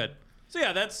pretty good. So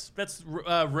yeah, that's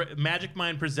Magic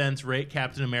Mind presents Rate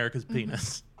Captain America's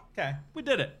Penis. Okay. We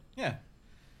did it. Yeah.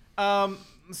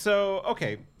 So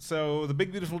the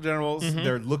big beautiful generals,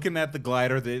 they're looking at the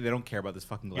glider. They don't care about this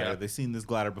fucking glider. Yeah. They've seen this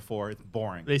glider before. It's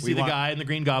boring. They see the guy in the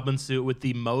Green Goblin suit with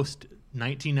the most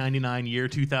 1999 year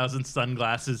 2000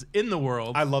 sunglasses in the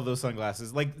world. I love those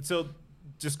sunglasses. Like, so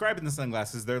describing the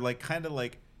sunglasses, they're like kind of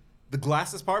like the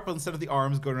glasses part, but instead of the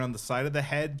arms going around the side of the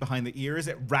head, behind the ears,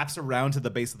 it wraps around to the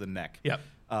base of the neck. Yep.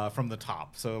 From the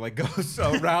top, so it like goes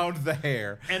around the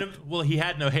hair. And well, he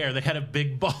had no hair. They had a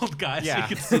big bald guy, Yeah. so you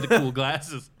could see the cool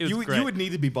glasses. It was great. You would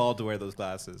need to be bald to wear those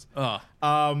glasses.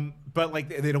 But like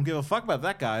they don't give a fuck about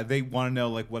that guy. They want to know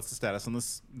like what's the status on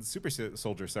this super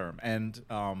soldier serum, and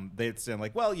they'd say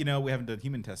like, well, you know, we haven't done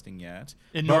human testing yet,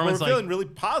 And but Norman's we're like, feeling really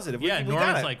positive. Yeah, we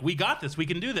Norman's got it. like, we got this. We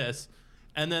can do this.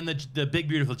 And then the big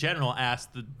beautiful general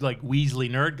asked the like Weasley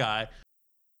nerd guy,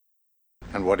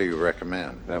 And what do you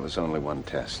recommend? That was only one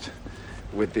test.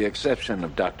 With the exception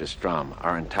of Dr. Strom,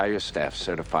 our entire staff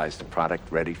certifies the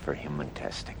product ready for human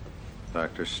testing.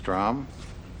 Dr. Strom?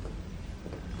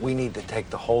 We need to take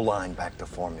the whole line back to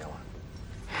formula.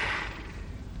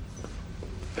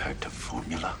 Back to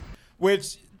formula?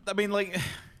 Which, I mean, like,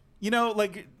 you know,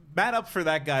 like, bad up for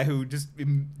that guy who just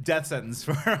death sentence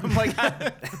for him. Like,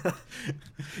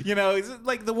 you know, he's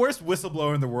like the worst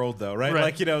whistleblower in the world, though, right?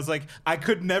 Like, you know, it's like, I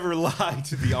could never lie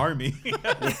to the army.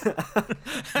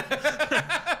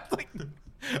 Like,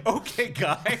 okay,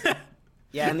 guy.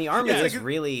 Yeah, and the army Yeah, is like-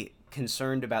 really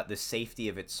concerned about the safety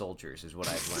of its soldiers, is what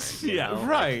I've learned. You know?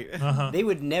 Right. They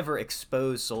would never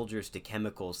expose soldiers to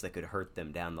chemicals that could hurt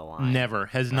them down the line. Never.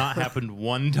 Has not happened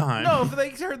one time. No, if they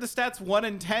heard the stats 1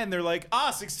 in 10, they're like,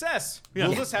 success. Yeah.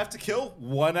 We'll just have to kill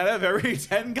 1 out of every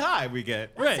 10 guy we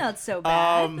get. That's not so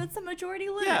bad. That's the majority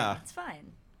limit. yeah. It's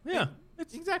fine. Yeah.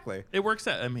 Exactly. It works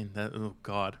out. I mean, oh,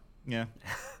 God. Yeah.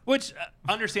 Which,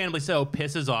 understandably so,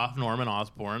 pisses off Norman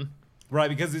Osborn. Right,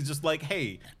 because it's just like,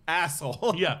 hey,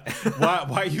 asshole. Yeah.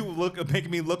 why you making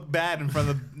me look bad in front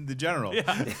of the general?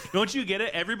 Yeah. Don't you get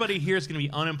it? Everybody here is going to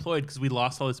be unemployed because we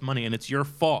lost all this money, and it's your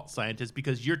fault, scientists,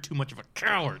 because you're too much of a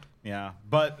coward. Yeah.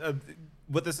 But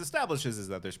what this establishes is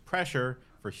that there's pressure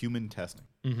for human testing.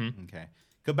 Mm-hmm. Okay.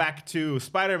 Go back to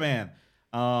Spider-Man.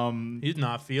 He's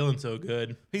not feeling so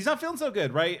good. He's not feeling so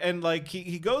good, right? And like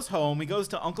he goes home. He goes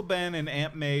to Uncle Ben and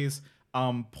Aunt May's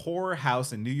poor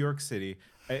house in New York City.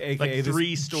 AKA Like 3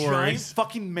 this stories. giant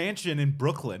fucking mansion in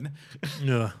Brooklyn.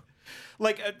 Yeah.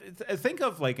 Like think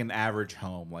of like an average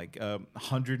home, like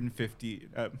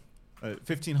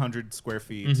 1,500 square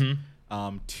feet,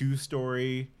 Mm-hmm.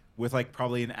 2-story with like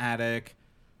probably an attic,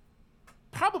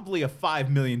 probably a $5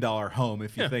 million home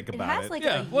if you think It about has it. like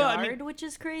a yard, which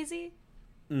is crazy.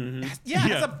 Yeah,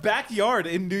 it has a backyard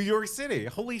in New York City.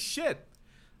 Holy shit.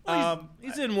 Well,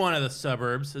 he's in one of the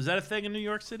suburbs. Is that a thing in New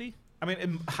York City? I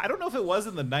mean, I don't know if it was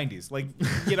in the 90s. Like,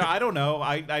 I don't know.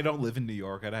 I don't live in New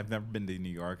York. I've never been to New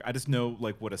York. I just know,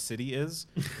 like, what a city is.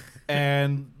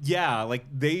 And, yeah, like,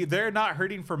 they're not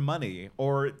hurting for money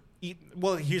or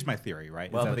well, here's my theory,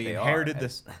 right? Well, is that but they they inherited are.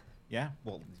 this. Yeah,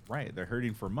 well, right. They're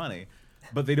hurting for money.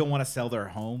 But they don't want to sell their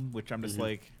home, which I'm just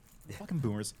like, fucking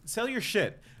boomers. Sell your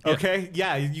shit, okay?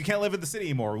 Yeah, you can't live in the city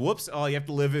anymore. Whoops. Oh, you have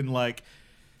to live in, like...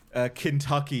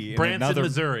 Kentucky, Branson,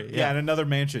 Missouri. Yeah, in another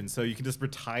mansion, so you can just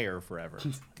retire forever.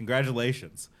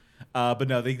 Congratulations. But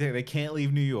no, they can't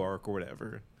leave New York or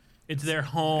whatever. It's their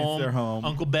home. It's their home.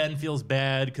 Uncle Ben feels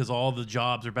bad because all the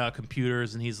jobs are about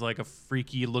computers, and he's like a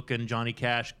freaky looking Johnny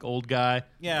Cash old guy.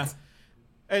 Yeah,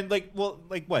 and like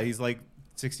what? He's like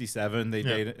 67.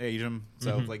 They age him,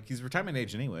 so like he's retirement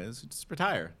age anyways. Just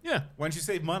retire. Yeah. Why don't you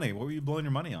save money? What were you blowing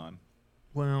your money on?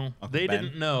 Well, Uncle they Ben?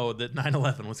 didn't know that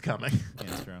 9/11 was coming. Yeah,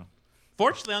 that's true.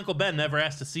 Fortunately, Uncle Ben never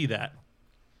asked to see that.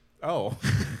 Oh.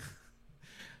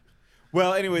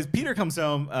 Well, anyways, Peter comes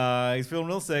home. He's feeling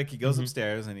real sick. He goes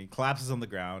upstairs and he collapses on the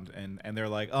ground. And they're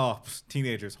like, "Oh,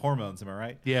 teenagers, hormones. Am I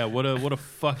right?" Yeah. What an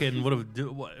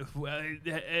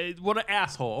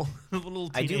asshole. A little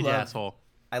teenage asshole.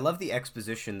 I love the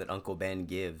exposition that Uncle Ben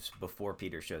gives before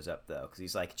Peter shows up, though, because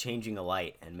he's like changing a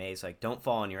light, and May's like, "Don't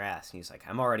fall on your ass," and he's like,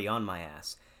 "I'm already on my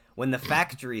ass." When the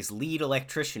factory's lead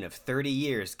electrician of 30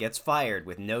 years gets fired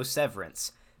with no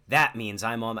severance, that means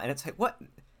I'm on my... And it's like, what?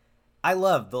 I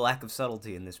love the lack of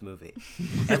subtlety in this movie.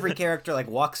 Every character like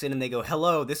walks in and they go,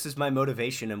 "Hello, this is my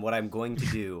motivation and what I'm going to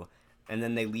do," and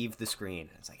then they leave the screen.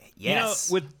 It's like, yes.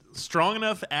 You know, with strong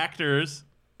enough actors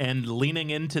and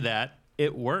leaning into that,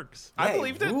 it works. I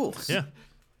believed it. Yeah.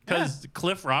 Because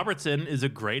Cliff Robertson is a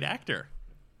great actor.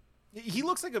 He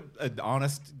looks like an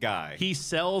honest guy. He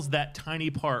sells that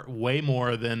tiny part way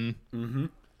more than,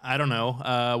 I don't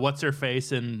know,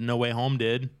 What's-Her-Face and No Way Home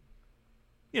did.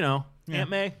 You know, Aunt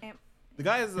May. The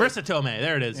guy is... Marissa Tomei,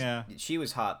 there it is. Yeah. She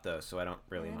was hot, though, so I don't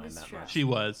really mind that much. She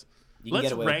was. You can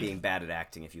get away with being bad at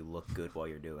acting if you look good while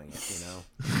you're doing it, you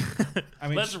know? I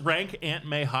mean, let's rank Aunt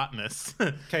May hotness.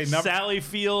 Okay, Sally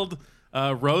Field,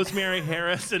 Rosemary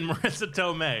Harris, and Marissa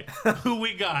Tomei. Who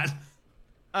we got?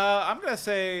 I'm going to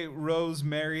say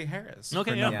Rosemary Harris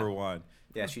for number one.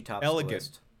 Yeah, she tops Elegant. the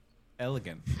list.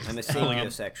 Elegant. I'm a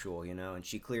sapiosexual, you know, and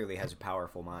she clearly has a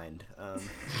powerful mind.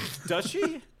 Does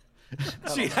she?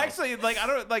 She actually, like, I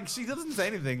don't, like, she doesn't say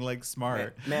anything, like,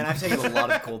 smart. Man, I've taken a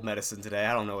lot of cold medicine today.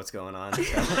 I don't know what's going on.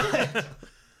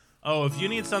 Oh, if you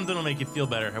need something to make you feel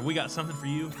better, have we got something for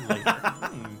you?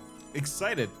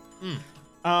 Excited.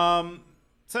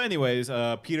 So anyways,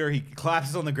 Peter, he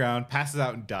collapses on the ground, passes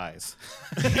out, and dies.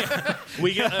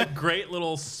 We get a great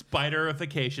little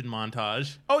spiderification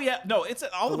montage. Oh, yeah. No, it's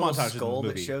all the montages skull in the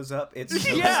movie. that shows up. It's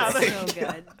so So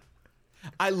good.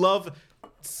 I love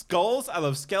skulls. I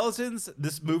love skeletons.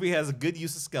 This movie has a good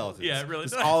use of skeletons. Yeah, it really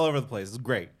It's does. all over the place. It's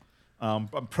great. I'm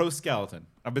pro skeleton.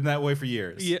 I've been that way for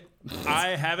years. Yeah,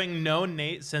 having known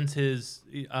Nate since his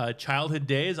childhood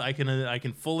days, I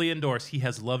can fully endorse he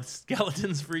has loved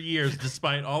skeletons for years,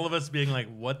 despite all of us being like,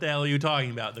 "What the hell are you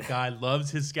talking about?" The guy loves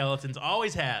his skeletons,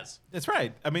 always has. That's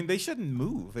right. I mean, they shouldn't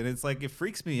move, and it's like it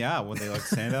freaks me out when they like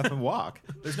stand up and walk.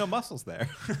 There's no muscles there.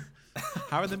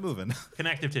 How are they moving?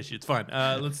 Connective tissue. It's fine.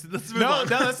 Let's move No, on.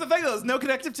 that's the thing. Though. There's no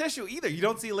connective tissue either. You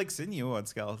don't see like sinew on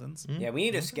skeletons. Yeah, we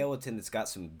need a skeleton that's got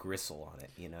some gristle on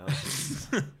it, you know?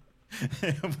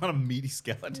 What a meaty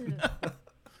skeleton.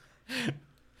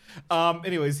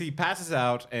 Anyways, he passes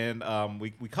out, and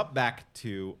we cut back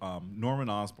to Norman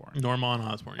Osborn. Norman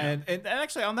Osborn, yeah. And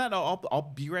actually, on that note,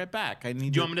 I'll be right back. I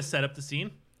need. Do you want me to set up the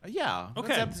scene? Yeah. Okay.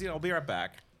 Let's set up the scene. I'll be right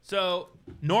back. So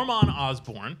Norman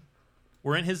Osborn,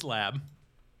 we're in his lab.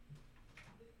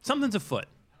 Something's afoot.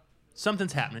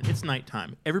 Something's happening. It's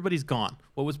nighttime. Everybody's gone.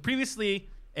 What was previously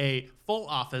a full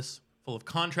office full of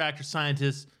contractor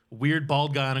scientists, weird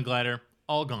bald guy on a glider,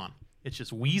 all gone. It's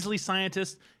just Weasley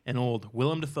scientists and old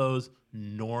Willem Dafoe's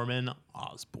Norman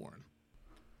Osborn.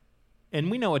 And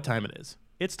we know what time it is.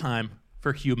 It's time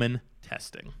for human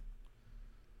testing.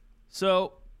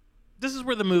 So this is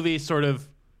where the movie sort of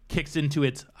kicks into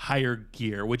its higher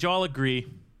gear. Would you all agree?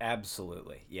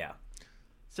 Absolutely, yeah.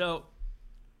 So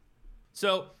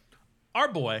our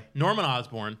boy, Norman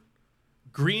Osborn,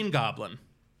 Green Goblin,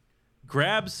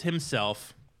 grabs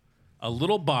himself a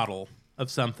little bottle of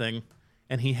something,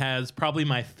 and he has probably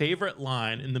my favorite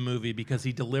line in the movie because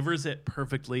he delivers it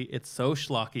perfectly. It's so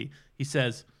schlocky. He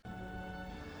says,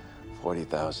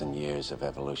 40,000 years of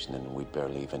evolution, and we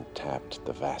barely even tapped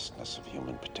the vastness of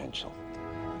human potential.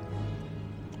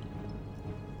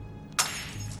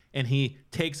 And he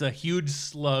takes a huge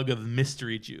slug of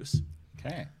mystery juice.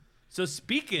 Okay. So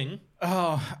speaking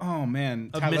oh man,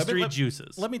 of Tyler, mystery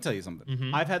juices. Let me tell you something.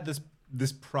 Mhm. I've had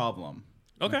this problem.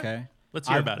 Okay. Let's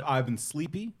hear about it. I've been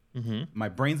sleepy. Mm-hmm. My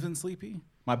brain's been sleepy.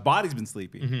 My body's been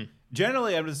sleepy. Mhm.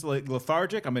 Generally, I'm just like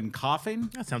lethargic. I've been coughing.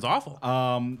 That sounds awful.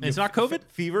 It's know, not COVID?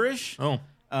 Feverish. Oh.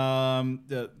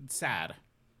 Sad.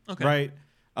 Okay. Right.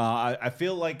 I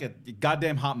feel like a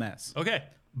goddamn hot mess. Okay.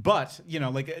 But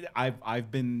like I've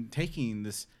been taking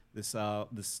this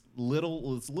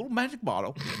little magic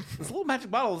bottle,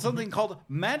 of something called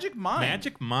Magic Mind.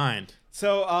 Magic Mind.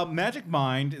 So Magic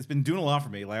Mind has been doing a lot for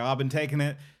me. Like I've been taking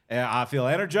it. I feel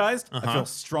energized. I feel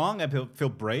strong. I feel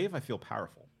brave. I feel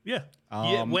powerful. Yeah.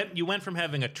 You went from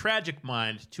having a tragic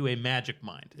mind to a magic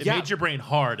mind. It Yeah. made your brain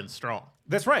hard and strong.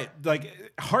 That's right.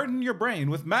 Like harden your brain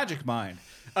with Magic Mind.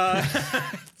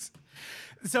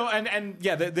 So and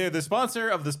yeah, they're the sponsor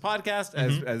of this podcast,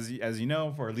 as you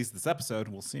know, for at least this episode.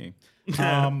 We'll see. It's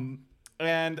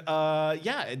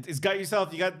got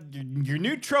yourself. You got your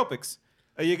nootropics.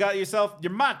 You got yourself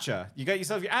your matcha. You got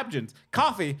yourself your absinthe.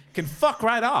 Coffee can fuck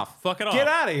right off. Fuck it off. Get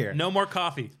out of here. No more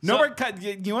coffee. No more.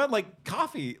 You know what? Like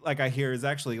coffee, like I hear, is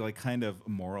actually like kind of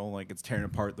immoral. Like it's tearing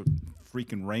apart the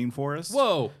freaking rainforest.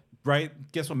 Whoa. Right?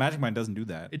 Guess what? Magic Mind doesn't do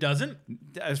that. It doesn't?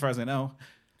 As far as I know.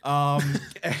 Yeah,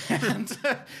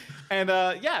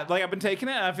 like I've been taking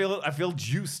it. And I feel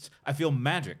juiced. I feel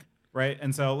magic. Right?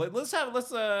 And so let's have a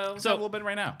little bit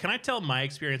right now. Can I tell my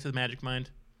experience with Magic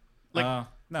Mind? Like,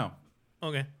 no.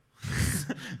 Okay.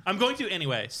 I'm going to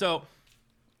anyway. So,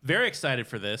 very excited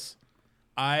for this.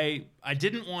 I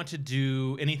didn't want to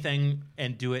do anything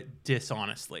and do it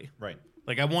dishonestly. Right.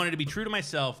 Like I wanted to be true to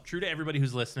myself, true to everybody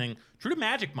who's listening, true to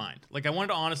Magic Mind. Like I wanted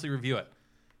to honestly review it.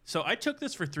 So I took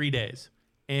this for 3 days,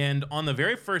 and on the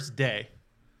very first day,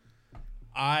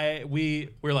 we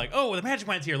were like, oh, the Magic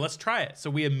Mind's here. Let's try it.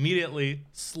 So we immediately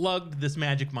slugged this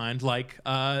Magic Mind like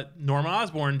Norman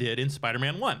Osborn did in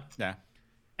Spider-Man 1. Yeah.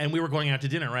 And we were going out to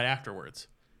dinner right afterwards.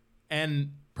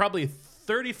 And probably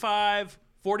 35,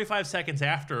 45 seconds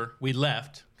after we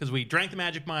left, because we drank the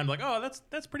Magic Mind, like, oh,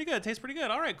 that's pretty good. It tastes pretty good.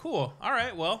 All right, cool. All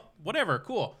right, well, whatever,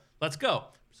 cool. Let's go.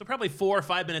 So probably 4 or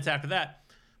 5 minutes after that,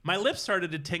 my lips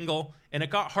started to tingle, and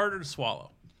it got harder to swallow.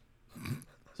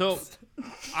 So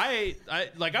I'm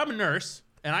a nurse,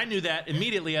 and I knew that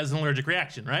immediately as an allergic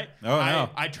reaction, right? Oh,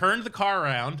 no. I turned the car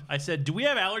around. I said, do we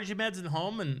have allergy meds at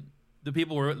home? And the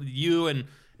people were, you and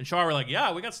Shaw were like,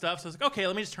 yeah, we got stuff. So I was like, okay,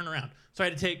 let me just turn around. So I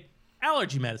had to take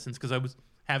allergy medicines because I was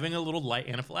having a little light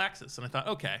anaphylaxis. And I thought,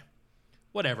 okay,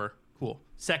 whatever, cool.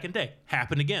 Second day,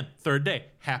 happened again. Third day,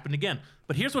 happened again.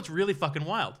 But here's what's really fucking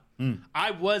wild. I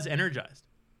was energized,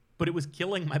 but it was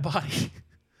killing my body.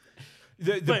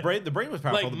 The brain was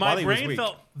powerful. Like the my body was brain weak.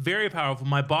 felt very powerful.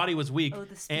 My body was weak. Oh,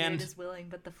 the spirit and is willing,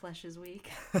 but the flesh is weak.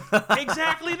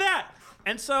 exactly that.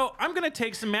 And so I'm going to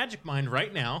take some Magic Mind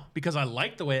right now because I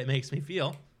like the way it makes me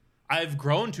feel. I've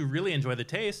grown to really enjoy the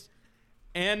taste.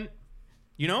 And,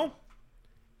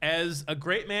 as a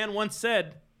great man once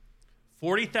said,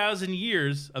 40,000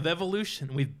 years of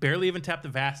evolution, we've barely even tapped the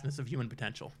vastness of human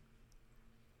potential.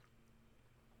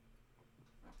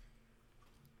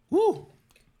 Woo!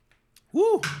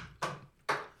 Woo!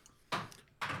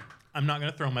 I'm not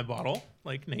going to throw my bottle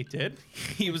like Nate did.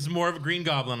 He was more of a Green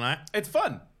Goblin than I. It's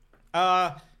fun.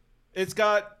 It's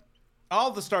got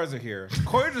all the stars are here.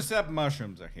 Cordyceps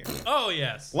mushrooms are here. Oh,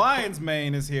 yes. Lion's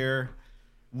mane is here.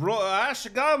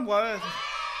 Ashigamba.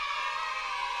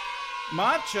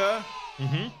 matcha.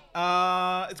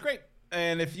 Mm-hmm. It's great.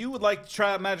 And if you would like to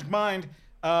try out Magic Mind,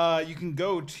 you can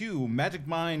go to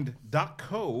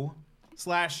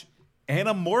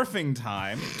magicmind.co/anamorphing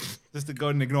time. Just to go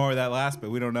and ignore that last bit.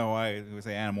 We don't know why we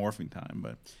say anamorphing time,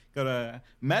 but go to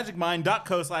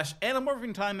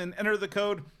magicmind.co/anamorphing time and enter the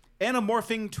code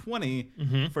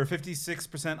anamorphing20 for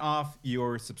 56% off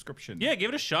your subscription. Yeah, give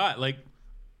it a shot. Like,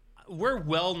 we're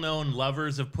well-known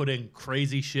lovers of putting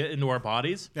crazy shit into our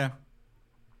bodies. Yeah.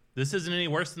 This isn't any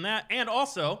worse than that. And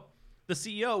also, the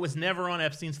CEO was never on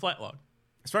Epstein's flight log.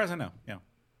 As far as I know, yeah.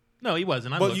 No, he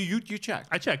wasn't. Well, you checked.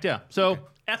 I checked, yeah. So,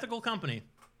 ethical company.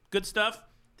 Good stuff.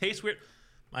 Tastes weird.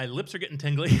 My lips are getting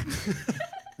tingly.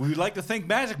 We would like to thank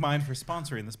Magic Mind for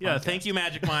sponsoring this podcast. Yeah, thank you,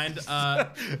 Magic Mind.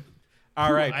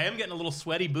 All right. I am getting a little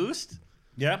sweaty boost.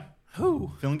 Yeah.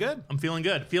 Whew. Feeling good? I'm feeling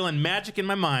good. Feeling magic in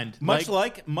my mind. Much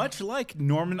like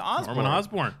Norman Osborn. Norman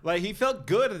Osborn. Like, he felt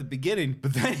good at the beginning,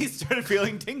 but then he started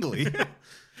feeling tingly.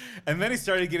 And then he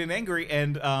started getting angry.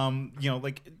 And,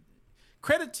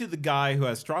 credit to the guy who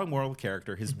has strong moral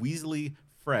character, his Weasley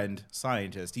friend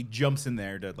scientist. He jumps in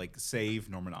there to, save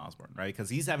Norman Osborn, right? Because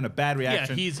he's having a bad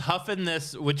reaction. Yeah, he's huffing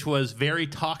this, which was very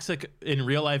toxic in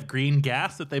real life green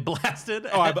gas that they blasted.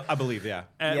 I believe, yeah.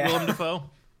 At Willem Dafoe.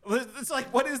 It's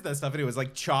like, what is that stuff? And it was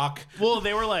like chalk. Well,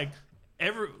 they were like,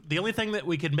 the only thing that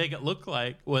we could make it look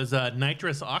like was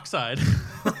nitrous oxide.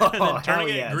 And then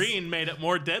turning it green made it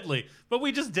more deadly. But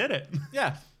we just did it.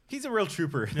 Yeah, he's a real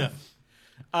trooper. Yeah.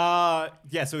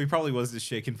 So he probably was just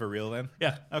shaking for real then?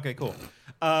 Yeah. Okay, cool.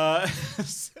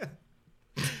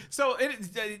 So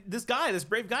this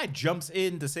brave guy jumps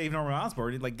in to save Norman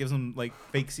Osborn. He gives him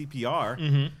fake CPR.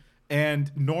 Mm-hmm.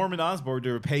 And Norman Osborn,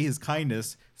 to repay his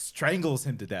kindness, strangles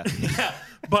him to death. Yeah,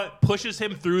 but pushes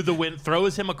him through the wind,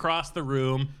 throws him across the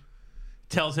room,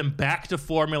 tells him back to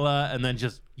formula, and then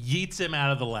just yeets him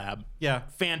out of the lab. Yeah.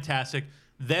 Fantastic.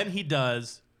 Then he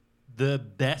does the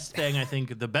best thing, I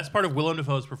think, the best part of Willem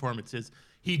Dafoe's performance is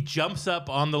he jumps up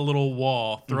on the little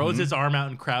wall, throws his arm out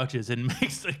and crouches, and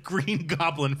makes a green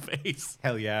goblin face.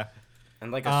 Hell yeah.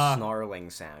 And a snarling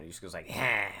sound. He just goes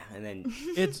and then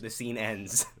the scene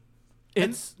ends.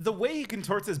 It's the way he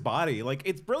contorts his body.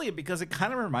 It's brilliant because it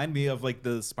kind of reminded me of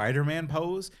the Spider-Man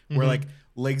pose where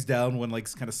legs down, one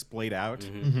leg's kind of splayed out.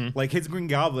 His Green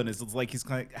Goblin is he's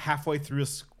kind of halfway through a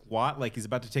squat, he's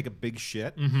about to take a big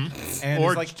shit. And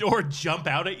or jump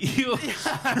out at you.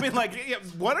 Yeah, I mean,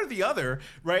 one or the other,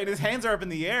 right? And his hands are up in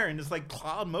the air and just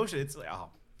cloud motion. It's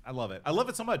I love it. I love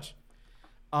it so much.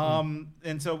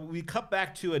 And so we cut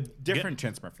back to a different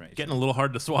transformation. Getting a little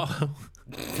hard to swallow.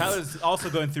 Tyler's also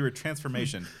going through a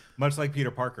transformation, much like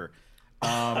Peter Parker.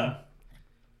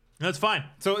 That's fine.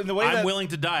 So in the way I'm willing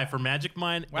to die for Magic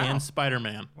Mind and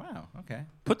Spider-Man. Wow. Okay.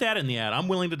 Put that in the ad. I'm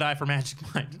willing to die for Magic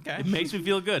Mind. Okay. It makes me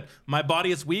feel good. My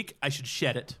body is weak. I should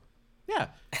shed it. Yeah.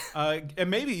 And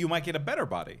maybe you might get a better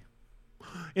body.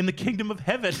 In the kingdom of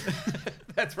heaven.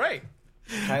 That's right.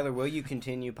 Tyler, will you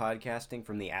continue podcasting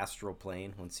from the astral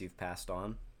plane once you've passed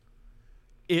on?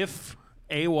 If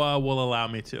Awa will allow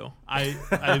me to.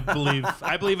 I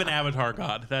believe in Avatar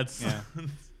God. That's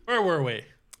where were we?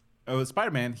 Oh,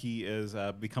 Spider-Man, he is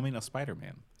becoming a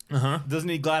Spider-Man. Uh-huh. Doesn't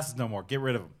need glasses no more. Get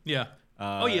rid of him. Yeah.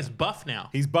 He is buff now.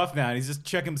 He's buff now, and he's just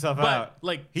checking himself out.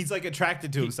 He's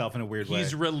attracted to himself in a weird way.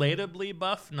 He's relatably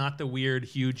buff, not the weird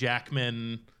Hugh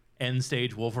Jackman end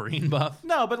stage Wolverine buff.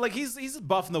 No, but he's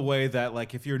buff in the way that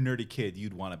if you're a nerdy kid,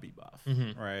 you'd want to be buff,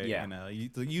 right? Yeah.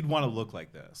 You'd want to look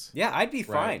like this. Yeah, I'd be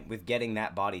fine with getting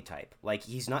that body type.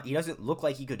 He doesn't look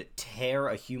like he could tear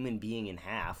a human being in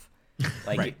half,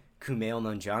 right. Kumail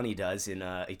Nanjiani does in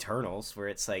Eternals, where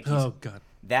it's he's oh god,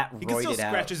 that he can still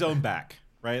scratch his own back,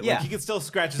 right? Yeah. He can still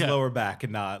scratch his lower back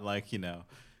and not He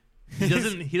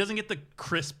doesn't get the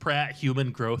Chris Pratt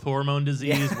human growth hormone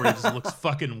disease where he just looks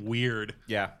fucking weird.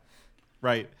 Yeah.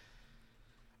 Right.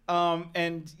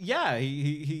 And yeah,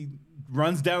 he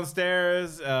runs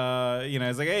downstairs.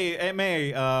 He's like, hey,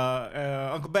 May,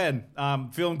 Uncle Ben,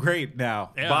 I'm feeling great now.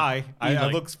 Yeah. Bye.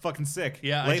 I look fucking sick.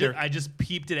 Yeah. Later. I just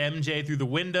peeped at MJ through the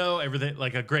window. Everything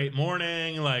a great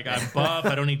morning. I'm buff.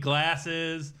 I don't need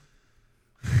glasses.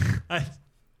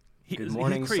 Good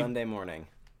morning, Sunday morning.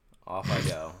 Off I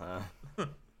go.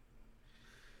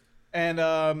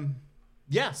 And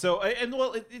yeah, so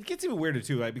it gets even weirder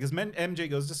too, right? Because MJ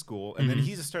goes to school and then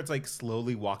he just starts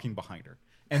slowly walking behind her,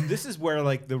 and this is where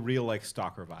the real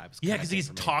stalker vibes. Yeah, because he's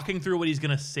talking through what he's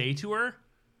gonna say to her.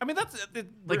 I mean, that's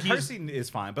rehearsing is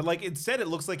fine, but instead it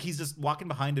looks like he's just walking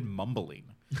behind and mumbling.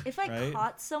 If I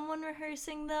caught someone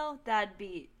rehearsing though,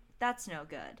 that's no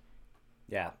good.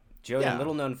 Yeah, Jody.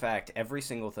 Little known fact: every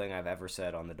single thing I've ever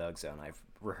said on the Doug Zone, I've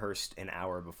rehearsed an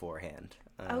hour beforehand.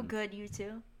 Oh, good, you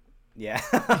too. Yeah.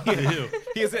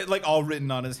 He has it like all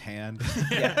written on his hand.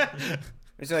 Yeah.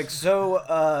 It's like,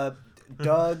 so,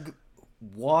 Doug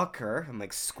Walker. I'm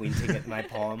like squinting at my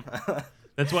palm.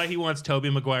 That's why he wants Tobey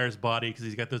Maguire's body, because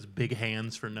he's got those big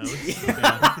hands for notes. It's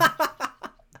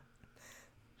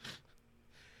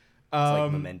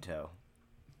like Memento.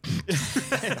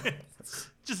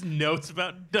 Just notes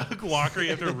about Doug Walker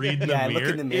you have to read in the mirror. Yeah, I look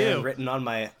in the mirror. Ew. Written on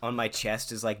my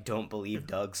chest is like, "Don't believe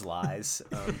Doug's lies."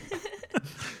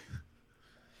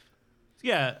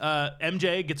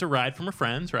 MJ gets a ride from her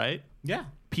friends, right? Yeah.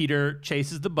 Peter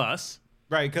chases the bus.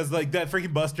 Right, because like that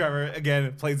freaking bus driver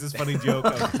again plays this funny joke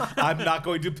of, I'm not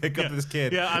going to pick up this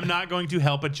kid. Yeah, I'm not going to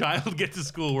help a child get to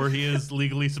school where he is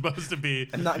legally supposed to be.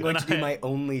 I'm not going to do my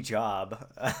only job.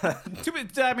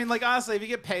 I mean, like, honestly, if you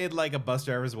get paid like a bus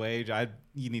driver's wage,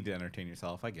 you need to entertain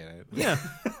yourself. I get it. Yeah.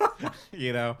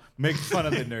 You know, make fun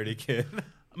of the nerdy kid.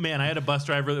 Man, I had a bus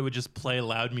driver that would just play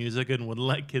loud music and wouldn't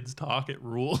let kids talk. It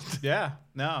ruled. Yeah.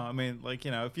 No, I mean, like,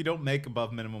 you know, if you don't make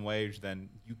above minimum wage, then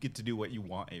you get to do what you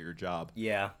want at your job.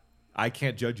 Yeah. I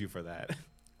can't judge you for that.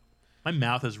 My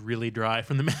mouth is really dry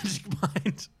from the magic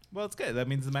mind. Well, it's good. That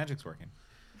means the magic's working.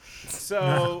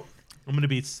 So I'm going to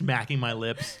be smacking my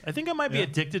lips. I think I might be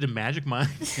addicted to magic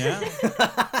minds. Yeah.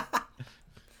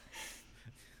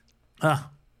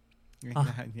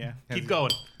 Yeah. Keep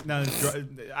going. No,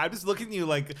 I'm just looking at you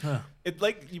like it.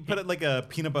 Like you put it like a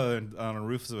peanut butter on a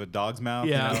roof of a dog's mouth.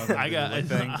 Yeah, you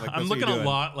know, I'm looking a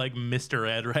lot like Mr.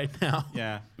 Ed right now.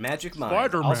 Yeah, Magic Mind.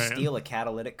 Spider-Man. I'll steal a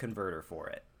catalytic converter for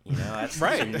it. You know, that's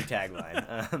right. the new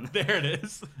tagline. There it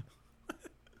is.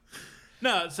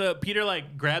 No, so Peter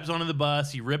like grabs onto the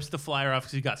bus. He rips the flyer off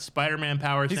because he's got Spider-Man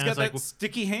powers. He's now. got Like,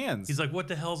 sticky hands. He's like, "What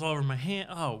the hell's all over my hand?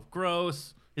 Oh,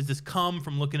 gross." Is this cum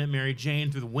from looking at Mary Jane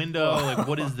through the window? Like,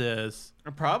 what is this?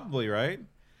 Probably, right?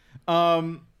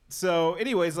 So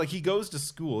anyways, like he goes to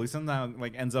school. He somehow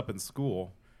like ends up in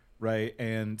school, right?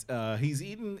 And he's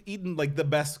eating like the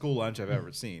best school lunch I've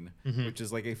ever seen, which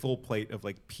is like a full plate of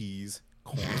like peas,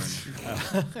 corn.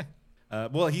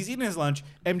 Well, he's eating his lunch.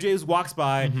 MJ walks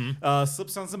by,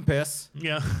 slips on some piss.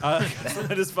 Yeah.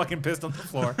 Someone is fucking pissed on the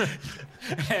floor.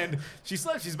 And she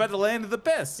slips. She's about to land in the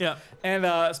piss. Yeah. And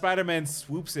Spider-Man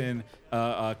swoops in,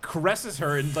 caresses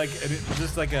her in like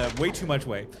just like a way too much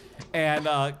way, and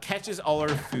catches all her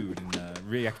food in a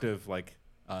reactive like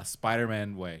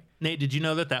Spider-Man way. Nate, did you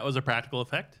know that was a practical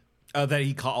effect? That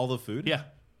he caught all the food? Yeah.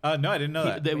 No, I didn't know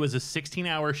that. It was a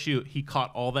 16-hour shoot. He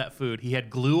caught all that food. He had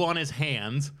glue on his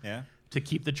hands. Yeah. To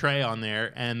keep the tray on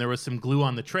there, and there was some glue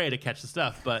on the tray to catch the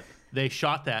stuff, but they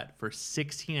shot that for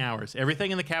 16 hours.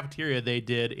 Everything in the cafeteria they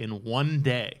did in one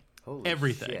day. Holy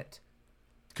Everything. shit.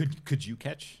 Could you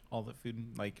catch all the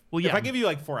food? Like, well, yeah. If I give you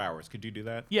like 4 hours, could you do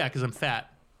that? Yeah, because I'm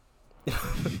fat.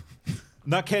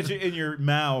 Not catch it in your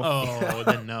mouth. Oh,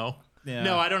 then no. Yeah.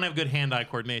 No, I don't have good hand-eye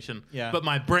coordination. Yeah. But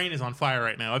my brain is on fire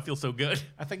right now. I feel so good.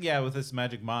 I think, with this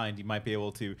magic mind, you might be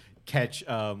able to catch,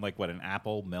 like, an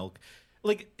apple, milk.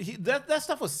 Like, that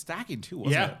stuff was stacking, too,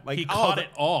 wasn't it? Like, he caught it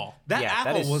all. That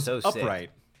apple was so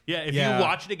upright. Yeah, if you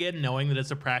watch it again, knowing that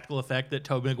it's a practical effect that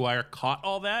Tobey Maguire caught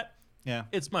all that,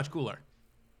 it's much cooler.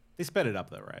 They sped it up,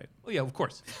 though, right? Well, yeah, of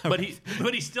course. But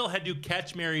he still had to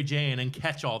catch Mary Jane and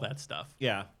catch all that stuff.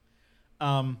 Yeah.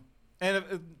 And,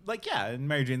 and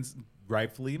Mary Jane's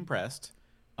rightfully impressed,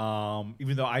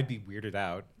 even though I'd be weirded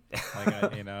out.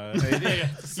 Like,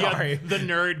 sorry. Yeah, the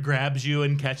nerd grabs you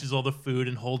and catches all the food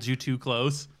and holds you too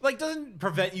close. Like, doesn't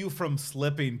prevent you from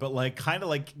slipping, but like kind of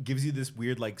like gives you this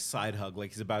weird like side hug,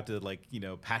 like he's about to like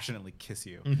passionately kiss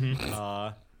you.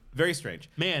 Very strange.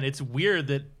 Man, it's weird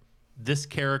that this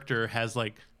character has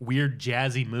like weird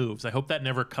jazzy moves. I hope that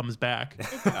never comes back.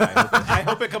 I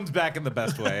hope it comes back in the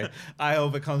best way. I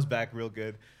hope it comes back real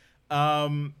good.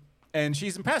 And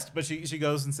she's impressed, but she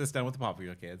goes and sits down with the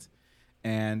popular kids.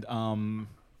 And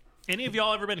any of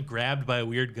y'all ever been grabbed by a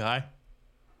weird guy?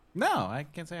 No, I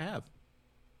can't say I have.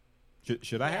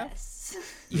 Should I have?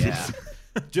 Yeah.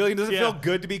 Julian, does it feel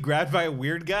good to be grabbed by a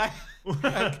weird guy?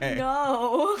 Okay.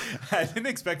 No. I didn't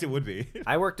expect it would be.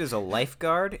 I worked as a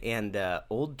lifeguard, and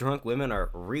old drunk women are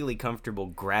really comfortable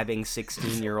grabbing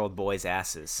 16-year-old boys'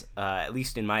 asses, at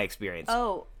least in my experience.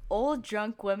 Oh, old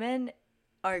drunk women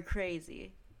are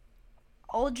crazy.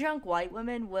 Old drunk white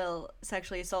women will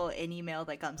sexually assault any male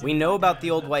that comes. We know about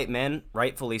the old white men,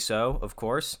 rightfully so, of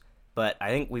course. But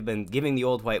I think we've been giving the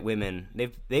old white women,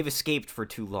 they've escaped for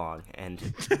too long, and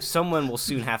someone will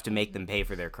soon have to make them pay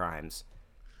for their crimes.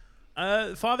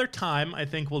 Father Time, I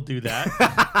think, will do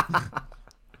that.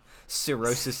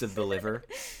 Cirrhosis of the liver.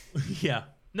 Yeah.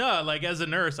 No, like as a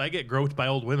nurse, I get groped by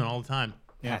old women all the time.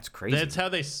 Yeah, that's crazy. That's how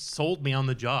they sold me on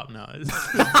the job. No.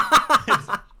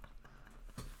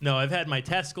 No, I've had my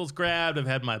testicles grabbed. I've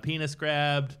had my penis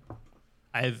grabbed.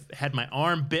 I've had my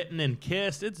arm bitten and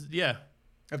kissed. It's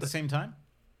At the same time,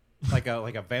 like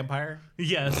a vampire.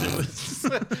 Yes, it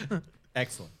was.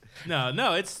 Excellent.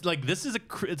 No, it's like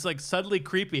it's like subtly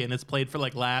creepy and it's played for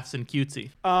like laughs and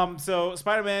cutesy. So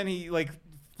Spider-Man, he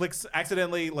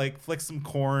accidentally flicks some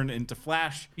corn into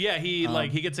Flash. Yeah,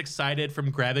 he gets excited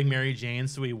from grabbing Mary Jane,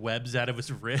 so he webs out of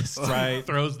his wrist. Right.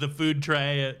 Throws the food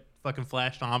tray at fucking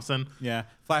Flash Thompson. Yeah,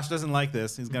 Flash doesn't like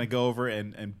this. He's gonna go over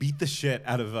and beat the shit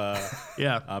out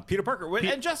of Peter Parker,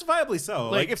 and justifiably so.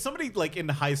 Like if somebody in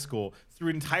high school threw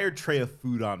an entire tray of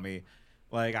food on me,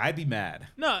 I'd be mad.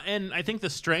 No, and I think the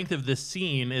strength of this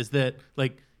scene is that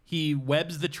he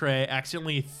webs the tray,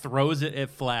 accidentally throws it at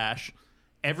Flash.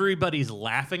 Everybody's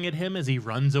laughing at him as he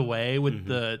runs away with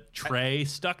the tray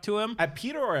stuck to him. At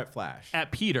Peter or at Flash?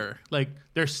 At Peter.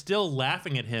 They're still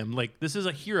laughing at him. This is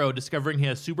a hero discovering he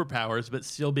has superpowers, but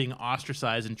still being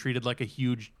ostracized and treated like a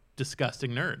huge,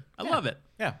 disgusting nerd. I love it.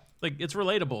 Yeah. It's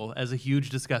relatable as a huge,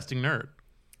 disgusting nerd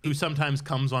who sometimes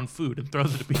comes on food and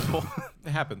throws it at people. It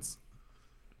happens.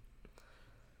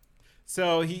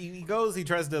 So he goes, he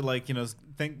tries to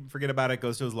forget about it,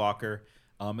 goes to his locker,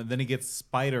 and then he gets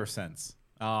spider sense.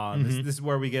 This is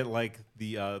where we get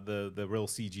the real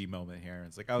CG moment here.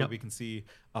 It's we can see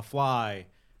a fly,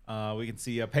 we can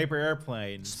see a paper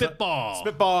airplane,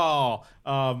 spitball,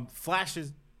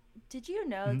 flashes. Did you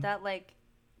know that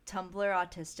Tumblr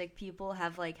autistic people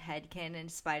have headcanon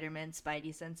Spider-Man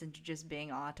Spidey sense into just being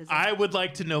autism? I would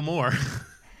like to know more.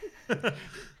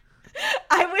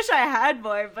 I wish I had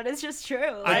more, but it's just true.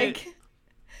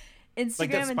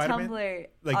 Instagram and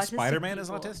Tumblr. Spider-Man is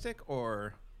autistic,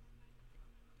 or?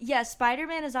 Yeah,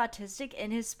 Spider-Man is autistic,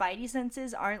 and his Spidey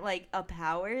senses aren't a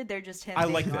power. They're just him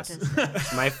being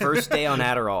autistic. My first day on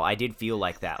Adderall, I did feel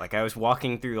like that. I was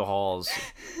walking through the halls,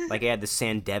 I had the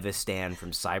Sandevistan from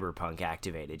Cyberpunk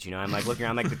activated. I'm looking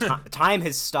around, the time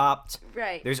has stopped.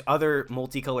 Right. There's other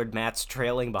multicolored mats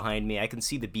trailing behind me. I can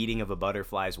see the beating of a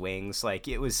butterfly's wings.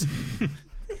 It was.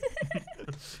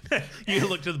 You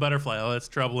look to the butterfly. Oh, it's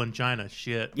trouble in China.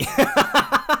 Shit.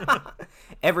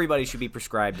 Everybody should be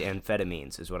prescribed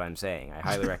amphetamines, is what I'm saying. I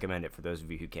highly recommend it for those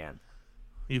of you who can.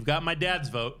 You've got my dad's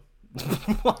vote.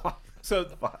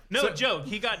 Joke.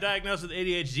 He got diagnosed with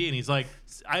ADHD, and he's like,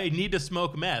 I need to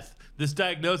smoke meth. This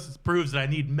diagnosis proves that I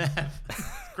need meth.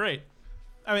 It's great.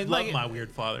 I mean, love my weird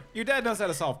father. Your dad knows how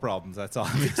to solve problems. That's all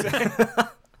I'm saying.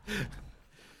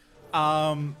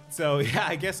 So yeah,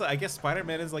 I guess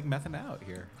Spider-Man is mething out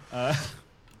here,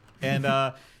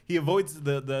 and he avoids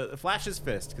the Flash's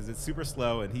fist because it's super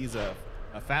slow, and he's a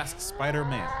fast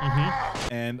Spider-Man.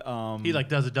 And he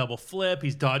does a double flip.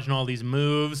 He's dodging all these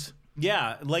moves.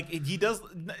 Yeah, he does.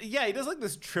 Yeah, he does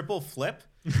this triple flip,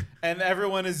 and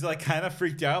everyone is kind of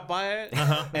freaked out by it.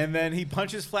 And then he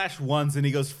punches Flash once, and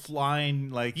he goes flying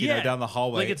down the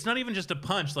hallway. It's not even just a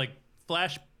punch.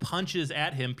 Flash punches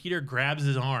at him. Peter grabs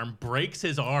his arm, breaks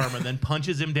his arm, and then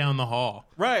punches him down the hall.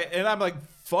 Right, and I'm like,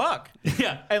 fuck.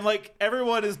 Yeah. And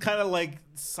everyone is kind of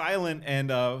silent, and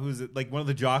who's it? One of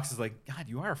the jocks is like, God,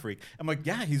 you are a freak. I'm like,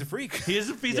 yeah, he's a freak. He's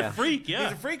a freak, yeah.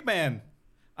 He's a freak, man.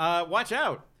 Watch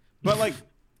out. But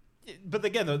but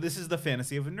again, though, this is the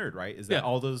fantasy of a nerd, right? Is that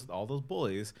all those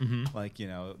bullies,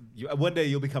 one day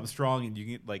you'll become strong and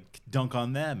you can dunk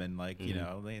on them, and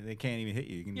they can't even hit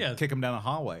you. You can kick them down the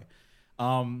hallway.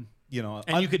 And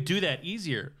you could do that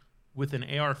easier with an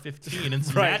AR-15 and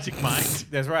some magic mind.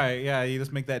 That's right. Yeah, you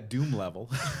just make that Doom level.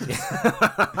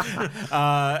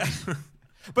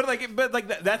 But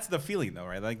that's the feeling, though,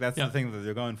 right? That's the thing that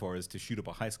they're going for, is to shoot up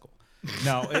a high school.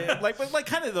 No,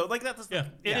 kind of though. That's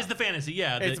it is the fantasy.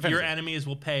 Yeah, that your enemies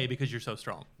will pay because you're so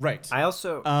strong. Right. I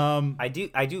also I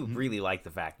do really like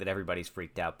the fact that everybody's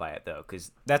freaked out by it, though,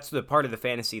 because that's the part of the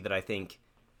fantasy that I think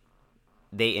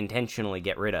they intentionally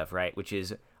get rid of, right? Which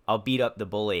is, I'll beat up the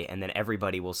bully and then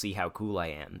everybody will see how cool I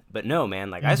am. But no,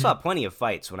 man, I saw plenty of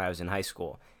fights when I was in high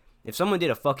school. If someone did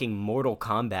a fucking Mortal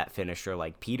Kombat finisher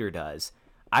like Peter does,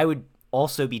 I would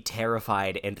also be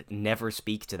terrified and never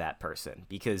speak to that person,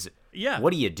 because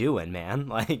what are you doing,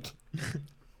 man?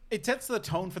 It sets the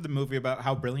tone for the movie about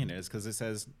how brilliant it is, because it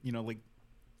says,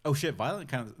 oh shit,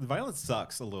 violence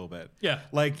sucks a little bit. Yeah.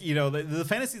 The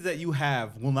fantasies that you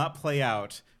have will not play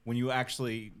out when you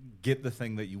actually get the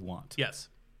thing that you want. Yes.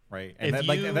 Right. And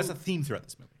that's a theme throughout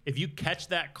this movie. If you catch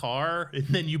that car and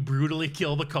then you brutally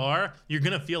kill the car, you're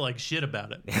going to feel like shit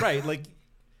about it. Right.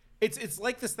 It's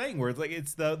like this thing where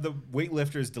it's the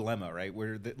weightlifter's dilemma, right?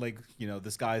 Where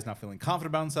this guy's not feeling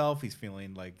confident about himself. He's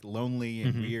feeling lonely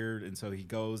and weird. And so he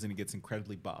goes and he gets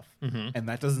incredibly buff. And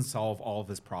that doesn't solve all of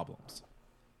his problems.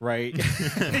 right?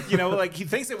 You know, like he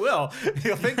thinks it will.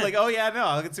 He'll think like, oh yeah, no,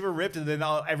 I'll get super ripped and then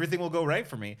everything will go right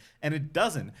for me. And it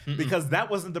doesn't because that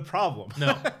wasn't the problem.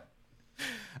 No.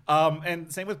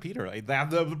 And same with Peter. Like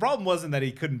the problem wasn't that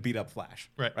he couldn't beat up Flash.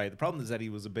 Right. The problem is that he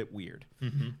was a bit weird.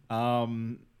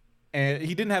 And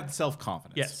he didn't have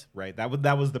self-confidence. Yes. Right.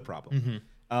 That was the problem.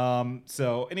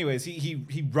 So anyways,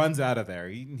 he runs out of there.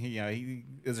 He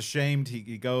is ashamed.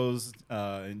 He goes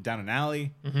down an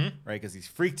alley, right? Because he's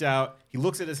freaked out. He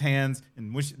looks at his hands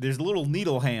and there's little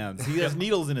needle hands. He has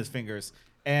needles in his fingers,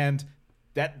 and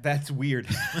that's weird.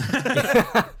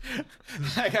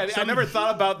 I never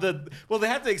thought about they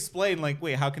have to explain like,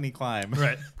 wait, how can he climb?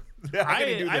 Right. How can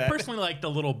he do I that? personally like the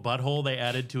little butthole they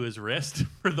added to his wrist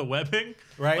for the webbing.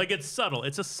 Right. Like it's subtle.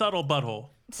 It's a subtle butthole.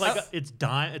 Like it's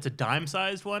a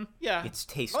dime-sized one. Yeah, it's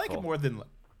tasteful. I like it more than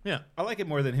Yeah. I like it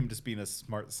more than him just being a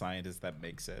smart scientist that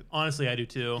makes it. Honestly, I do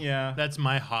too. Yeah. That's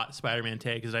my hot Spider-Man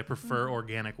take is I prefer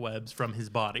organic webs from his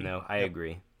body. No, I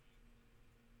agree.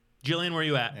 Jillian, where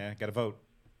you at? Yeah, gotta vote.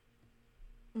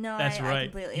 No, That's I right.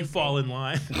 completely You agree. fall in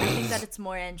line. I think that it's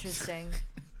more interesting.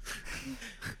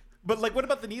 But like, what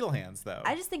about the needle hands though?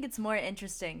 I just think it's more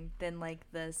interesting than like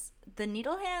this. The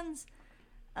needle hands,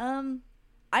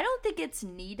 I don't think it's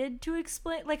needed to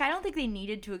explain. Like, I don't think they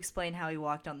needed to explain how he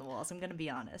walked on the walls. I'm gonna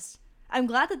be honest. I'm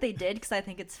glad that they did because I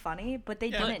think it's funny, but they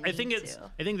didn't. I think need it's.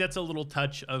 to. I think that's a little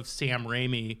touch of Sam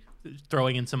Raimi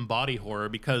throwing in some body horror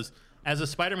because as a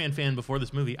Spider-Man fan before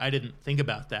this movie, I didn't think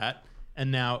about that,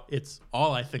 and now it's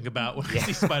all I think about when I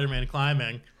see Spider-Man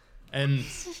climbing, and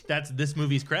that's this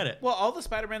movie's credit. Well, all the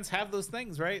Spider-Mans have those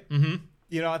things, right? Mm-hmm.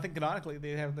 You know, I think canonically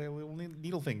they have their little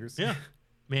needle fingers. Yeah,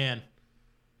 man.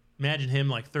 Imagine him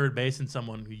like third base and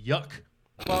someone yuck.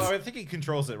 Well, I think he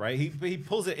controls it, right? He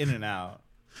pulls it in and out.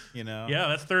 You know. Yeah,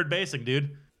 that's third basing,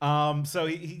 dude. So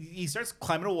he starts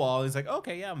climbing a wall. He's like,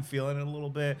 okay, yeah, I'm feeling it a little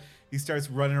bit. He starts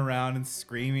running around and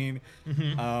screaming,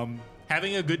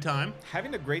 having a good time,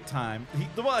 having a great time.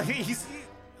 He's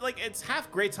like, it's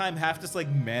half great time, half just like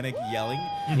manic yelling,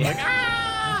 like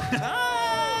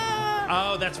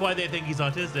Oh, that's why they think he's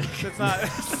autistic.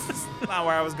 That's not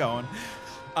where I was going.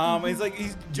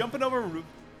 He's jumping over a roof.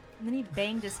 And then he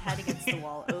banged his head against the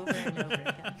wall over and over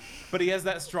again. But he has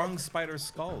that strong spider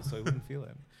skull, so he wouldn't feel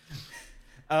it.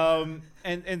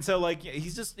 And so like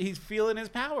he's feeling his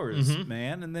powers,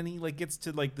 man. And then he like gets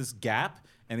to like this gap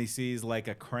and he sees like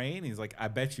a crane. He's like, I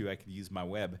bet you I could use my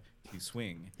web to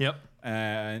swing. Yep.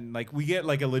 And like we get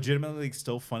like a legitimately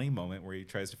still funny moment where he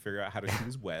tries to figure out how to shoot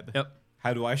his web. Yep.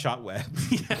 How do I shot web?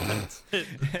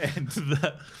 And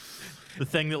the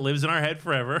thing that lives in our head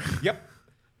forever. Yep.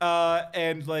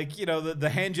 And like, you know, the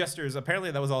hand gestures,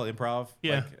 apparently that was all improv.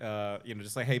 Yeah. Like, you know,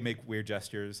 just like, hey, make weird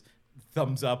gestures.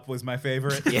 Thumbs up was my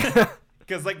favorite. Yeah.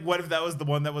 Because like, what if that was the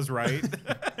one that was right?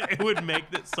 It would make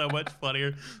it so much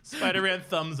funnier. Spider-Man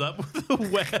thumbs up with the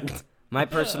web. My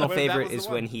personal What if that favorite was the is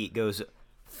one? when he goes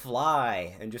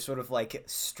fly and just sort of like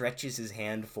stretches his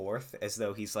hand forth as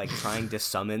though he's like trying to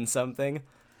summon something.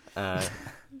 Go,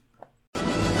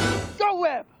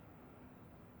 Web!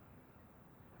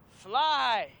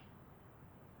 Fly!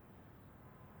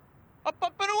 Up,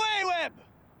 up, and away, Web!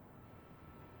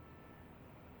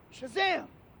 Shazam!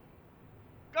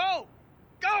 Go!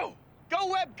 Go! Go,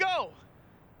 Web, go!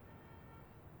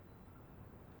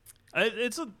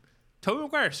 It's a Tobey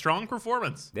Maguire strong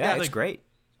performance. Yeah, it's like, great.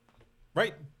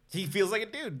 Right. He feels like a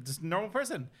dude, just a normal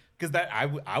person. Because that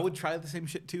I would try the same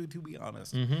shit too, to be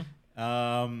honest.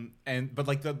 But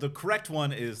like the correct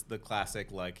one is the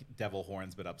classic like devil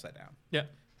horns but upside down. Yeah.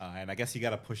 And I guess you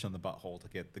got to push on the butthole to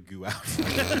get the goo out.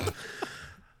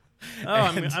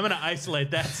 I'm gonna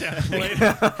isolate that sound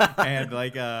later. And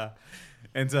like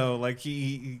and so like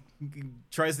he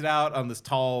tries it out on this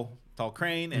tall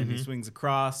crane and he swings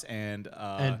across and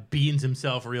beans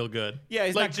himself real good. Yeah,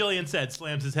 he's like not- Jillian said,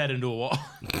 slams his head into a wall.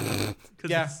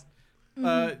 Yeah.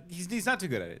 He's not too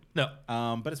good at it. No.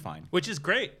 But it's fine. Which is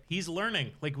great. He's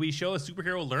learning. Like we show a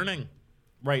superhero learning.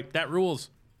 Right. That rules.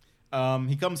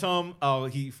 He comes home. Oh,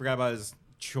 he forgot about his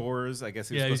chores. I guess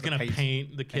he was He's supposed gonna to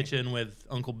paint the kitchen with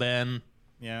Uncle Ben.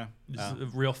 Yeah. Just a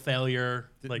real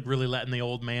failure. Like really letting the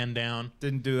old man down.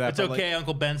 Didn't do that. It's but, okay.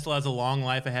 Uncle Ben still has a long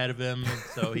life ahead of him,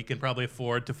 so he can probably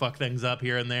afford to fuck things up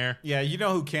here and there. Yeah, you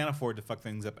know who can't afford to fuck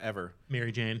things up ever?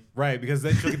 Mary Jane. Right, because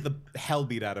then she'll get the hell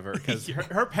beat out of her because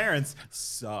her parents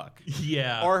suck.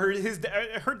 Yeah. Or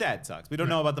her dad sucks. We don't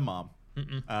know about the mom.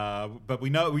 But we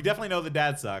definitely know the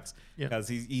dad sucks because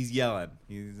he's yelling.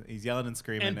 He's yelling and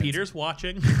screaming. And Peter's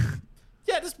watching.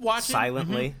 Yeah, just watching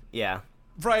Silently. Yeah.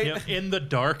 Right. Yep, in the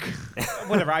dark.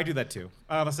 Whatever, I do that too.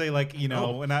 Honestly, like, you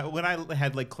know, when I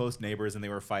had like close neighbors and they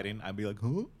were fighting, I'd be like,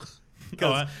 huh?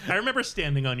 I remember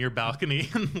standing on your balcony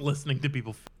and listening to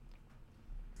people.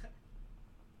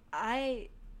 I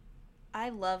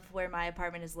love where my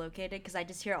apartment is located because I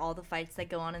just hear all the fights that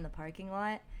go on in the parking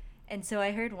lot. And so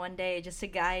I heard one day just a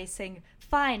guy saying,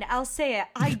 "Fine, I'll say it.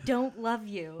 I don't love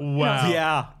you." Wow.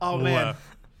 Yeah. Oh, man. Wow.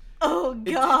 Oh,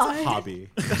 God. It's a hobby.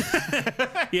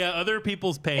 Yeah, other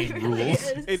people's pain It really rules.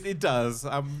 is. It does.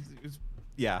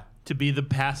 Yeah. To be the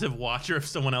passive watcher of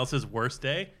someone else's worst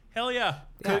day? Hell yeah.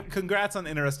 Congrats on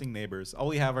interesting neighbors. All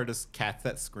we have are just cats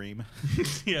that scream.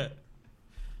 Yeah.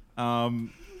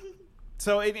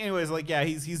 So anyways, like, yeah,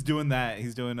 he's doing that.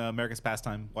 He's doing America's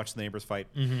Pastime, watch the neighbors fight.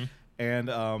 Mm-hmm. And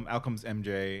out comes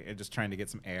MJ and just trying to get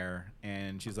some air.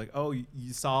 And she's like, "Oh,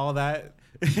 you saw that?"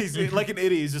 He's like an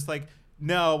idiot. He's just like,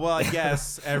 "No, well, I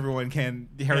guess everyone can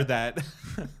heard that."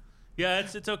 Yeah,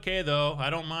 it's okay though.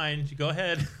 I don't mind. Go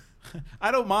ahead.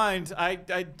 I don't mind.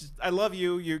 I love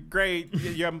you. You're great.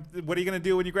 What are you gonna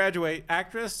do when you graduate?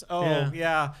 Actress? Oh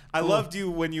yeah. I loved you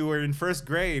when you were in first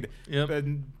grade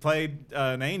and played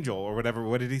an angel or whatever.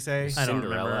 What did he say?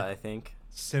 Cinderella, I think.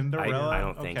 Cinderella? I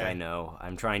don't think Okay. I know.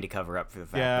 I'm trying to cover up for the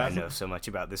fact that I know so much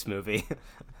about this movie.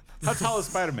 How tall is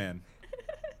Spider-Man?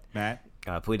 Matt?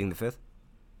 Pleading the Fifth.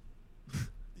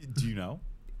 Do you know?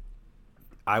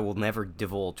 I will never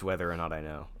divulge whether or not I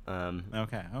know.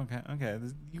 Okay.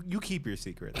 You keep your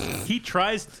secrets. He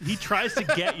tries to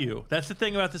get you. That's the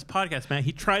thing about this podcast, man.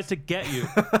 He tries to get you.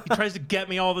 He tries to get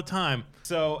me all the time.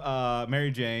 So Mary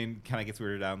Jane kind of gets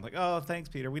weirded out. I'm like, "Oh, thanks,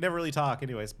 Peter. We never really talk.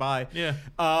 Anyways, bye." Yeah.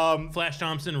 Flash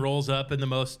Thompson rolls up in the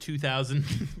most 2000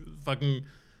 fucking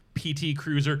PT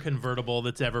Cruiser convertible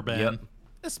that's ever been.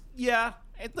 Yep. Yeah.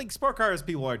 It's like sport cars,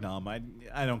 people are dumb.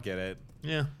 I don't get it.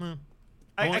 Yeah.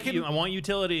 I want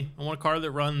utility. I want a car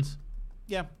that runs.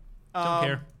 Yeah. Don't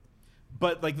care.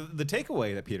 But like the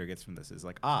takeaway that Peter gets from this is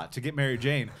like, to get Mary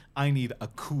Jane, I need a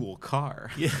cool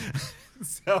car. Yeah.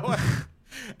 So,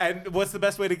 and what's the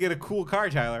best way to get a cool car,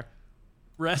 Tyler?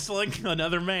 Wrestling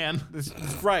another man. That's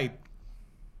right.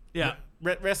 Yeah.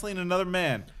 Wrestling another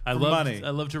man for money. money. I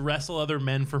love to wrestle other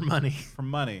men for money. For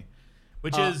money.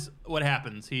 Which is what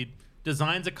happens. He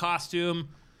designs a costume,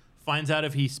 finds out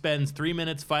if he spends 3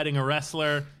 minutes fighting a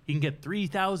wrestler, he can get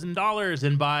 $3,000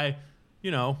 and buy,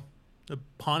 a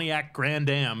Pontiac Grand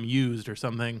Am used or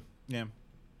something. Yeah.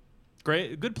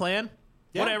 Great. Good plan.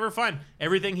 Yeah. Whatever, fine.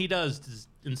 Everything he does is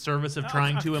in service of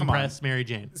trying to impress Mary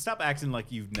Jane. Stop acting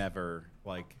like you've never,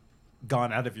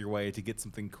 gone out of your way to get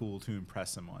something cool to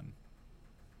impress someone.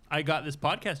 I got this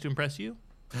podcast to impress you.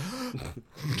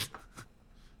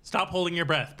 Stop holding your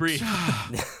breath. Breathe.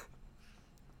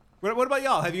 What about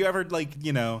y'all? Have you ever,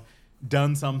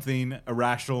 done something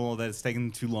irrational that's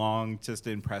taken too long just to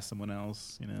impress someone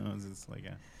else? Is this like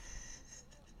a...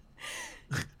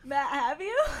 Matt, have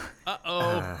you?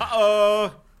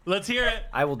 Uh-oh. Let's hear it.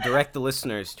 I will direct the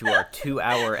listeners to our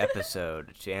 2-hour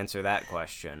episode to answer that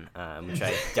question, which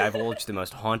I divulge the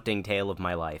most haunting tale of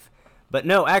my life. But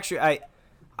no, actually,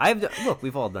 look,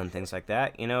 we've all done things like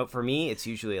that. For me, it's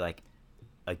usually like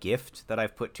a gift that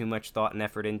I've put too much thought and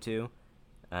effort into.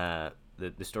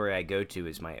 The story I go to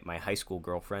is my high school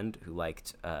girlfriend who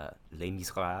liked Les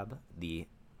Miserables, the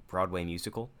Broadway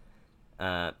musical.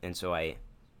 And so I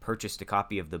purchased a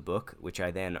copy of the book, which I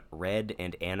then read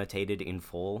and annotated in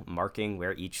full, marking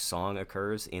where each song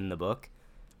occurs in the book.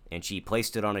 And she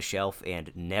placed it on a shelf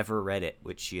and never read it,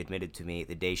 which she admitted to me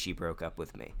the day she broke up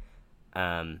with me.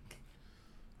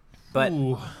 But,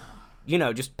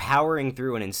 just powering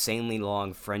through an insanely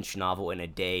long French novel in a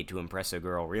day to impress a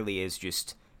girl really is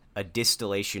just a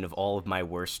distillation of all of my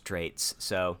worst traits.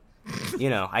 So,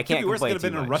 I can't complain too much. Could have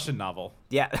been a Russian novel.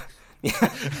 Yeah.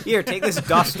 Here, take this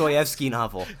Dostoevsky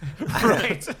novel.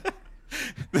 Right.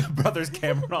 The Brothers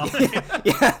Karamazov.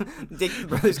 Yeah, take the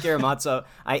Brothers Karamazov.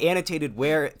 I annotated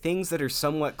where things that are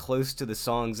somewhat close to the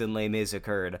songs in Les Mis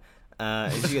occurred.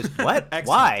 And she goes, "What?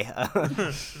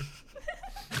 Why?"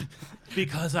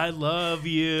 Because I love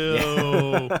you.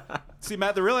 Yeah. See,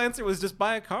 Matt, the real answer was just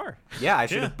buy a car. Yeah, I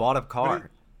should have bought a car.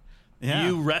 Yeah.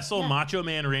 You wrestle Macho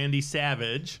Man Randy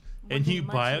Savage, and you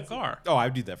buy a car. Oh, I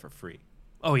would do that for free.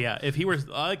 Oh, yeah. If he were...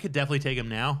 I could definitely take him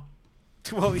now.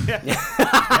 Well,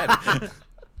 yeah.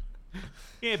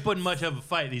 He ain't putting much of a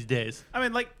fight these days. I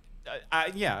mean,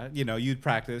 you'd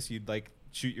practice. You'd,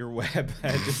 shoot your web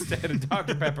at a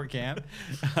Dr. Pepper can.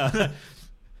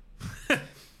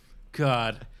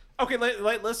 God. Okay,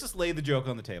 let's just lay the joke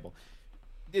on the table.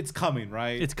 It's coming,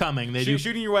 right? It's coming.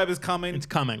 Shooting your web is coming. It's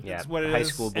coming. Yeah, that's what it high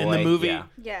is. school boy. And the movie,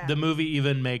 Yeah. the movie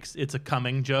even makes it's a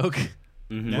coming joke.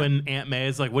 Mm-hmm. When Aunt May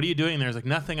is like, "What are you doing there?" He's like,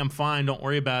 "Nothing. I'm fine. Don't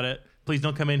worry about it. Please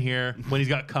don't come in here." When he's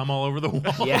got cum all over the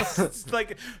wall. Yeah. It's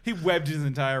like he webbed his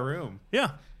entire room.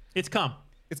 Yeah. It's cum.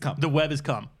 It's come. The web has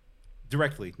come.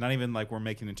 Directly. Not even like we're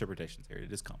making interpretations here. It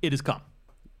has come. It has come.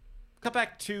 Cut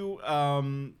back to,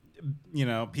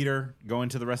 Peter going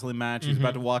to the wrestling match. He's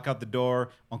about to walk out the door.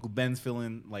 Uncle Ben's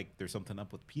feeling like there's something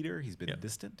up with Peter. He's been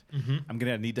distant. I'm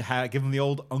going to need to give him the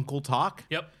old uncle talk.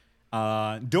 Yep.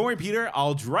 Don't worry, Peter.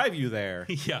 I'll drive you there.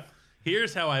 Yeah.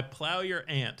 Here's how I plow your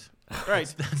aunt.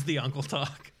 Right. That's the uncle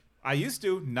talk. I used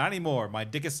to. Not anymore. My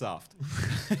dick is soft.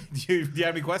 Do you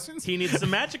have any questions? He needs some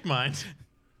magic mind.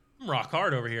 I'm rock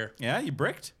hard over here. Yeah, you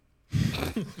bricked?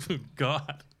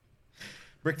 God.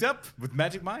 Bricked up with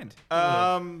magic mind.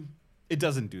 It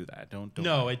doesn't do that. Don't.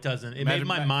 No, it doesn't. It made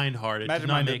my mind hard. It did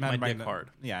not make my dick hard.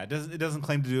 Yeah, it doesn't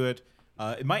claim to do it.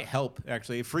 It might help,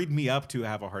 actually. It freed me up to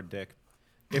have a hard dick.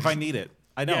 If I need it.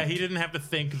 I don't. Yeah, he didn't have to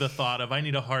think the thought of, I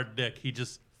need a hard dick. He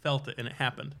just felt it, and it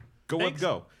happened.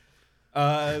 Go.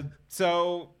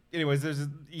 So, anyways,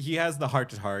 he has the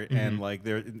heart-to-heart, and, like,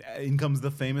 in comes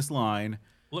the famous line.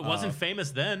 Well, it wasn't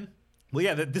famous then. Well,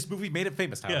 yeah, this movie made it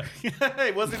famous, Howard. Yeah.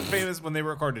 It wasn't famous when they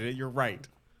recorded it. You're right.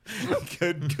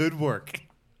 Good work.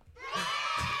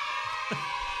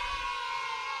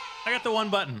 I got the one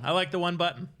button. I like the one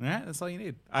button. Yeah, that's all you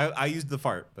need. I used the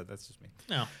fart, but that's just me.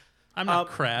 No, I'm not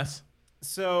crass.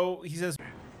 So he says,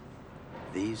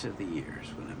 These are the years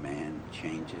when a man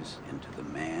changes into the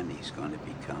man he's going to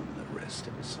become the rest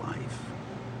of his life.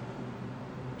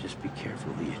 Just be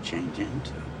careful who you change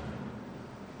into.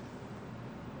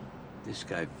 This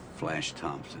guy, Flash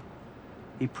Thompson,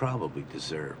 he probably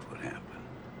deserved what happened.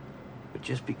 But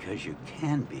just because you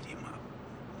can beat him up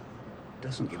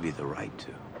doesn't give you the right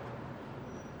to.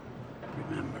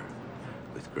 Remember,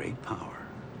 with great power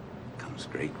comes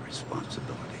great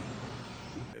responsibility.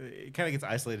 It kind of gets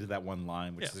isolated to that one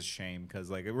line, which is a shame, because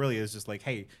like it really is just like,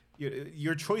 hey,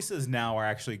 your choices now are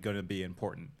actually going to be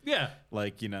important. Yeah.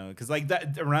 Like, because like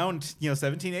that around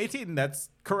 17, 18, that's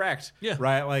correct. Yeah.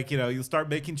 Right. Like, you'll start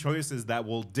making choices that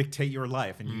will dictate your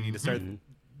life, and you need to start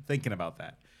thinking about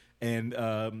that. And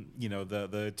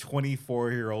the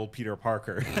 24-year-old Peter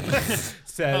Parker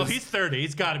says, "Oh, he's 30.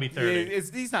 He's got to be 30.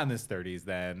 He's not in his 30s.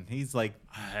 Then he's like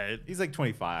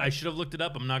 25. I should have looked it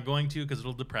up. I'm not going to because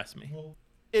it'll depress me."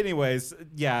 Anyways,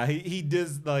 yeah, he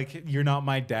does like "You're not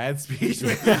my dad" speech,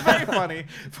 which is very funny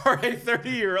for a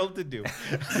 30-year-old to do.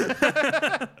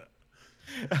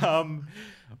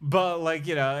 But like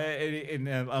and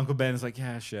Uncle Ben is like,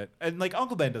 yeah, shit, and like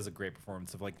Uncle Ben does a great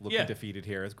performance of like looking defeated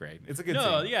here. It's great. It's a good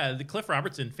scene. Yeah, the Cliff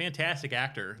Robertson, fantastic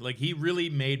actor. Like he really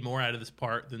made more out of this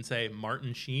part than say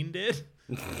Martin Sheen did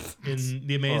in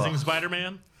The Amazing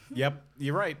Spider-Man. Yep,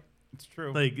 you're right. It's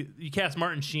true. Like you cast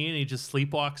Martin Sheen, and he just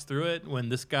sleepwalks through it. When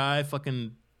this guy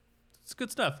fucking, it's good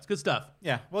stuff. It's good stuff.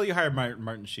 Yeah. Well, you hired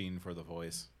Martin Sheen for the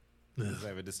voice. Because I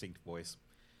have a distinct voice.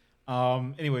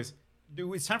 Anyways,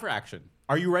 it's time for action.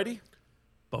 Are you ready?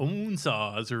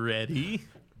 Bonesaw's ready.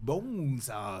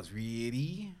 Bonesaw's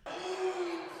ready.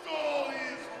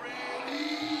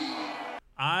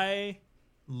 I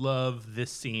love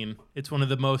this scene. It's one of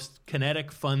the most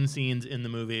kinetic, fun scenes in the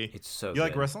movie. It's so You good.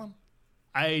 like wrestling?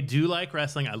 I do like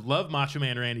wrestling. I love Macho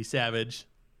Man Randy Savage.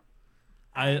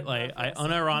 I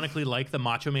unironically like the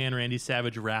Macho Man Randy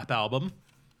Savage rap album,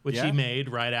 which he made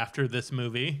right after this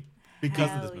movie.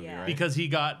 Because of this movie, right? Because he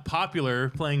got popular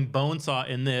playing Bonesaw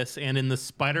in this and in the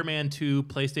Spider-Man 2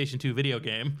 PlayStation 2 video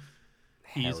game.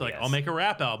 He's like, I'll make a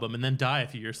rap album and then die a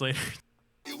few years later.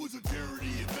 It was a charity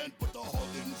event, but the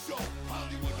Hulk didn't show.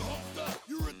 Hollywood the Hulk star,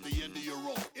 you're at the end of your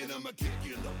rope. And I'ma kick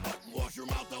you in the butt and wash your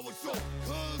mouth out with soap.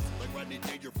 Cause, like Rodney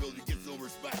Dangerfield, you get some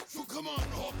respect. So come on,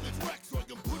 Hulk, let's wreck so I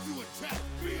can put you in check.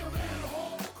 Be a man,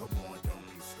 Hulk. Come on, don't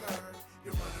be scared.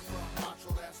 You're running from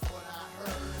macho, that's what I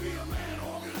heard. Be a man,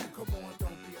 Hulk. Come on,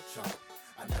 don't be a chump.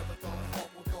 I never thought Hulk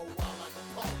would go wild like a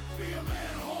punk. Be a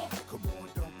man, Hulk. Come on,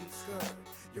 don't be scared.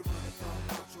 You're running from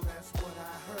macho, that's what I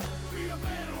heard. Be a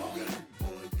man, Hulk.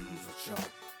 Boy, you's a chump.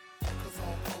 Cause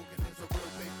Hulk Hogan is a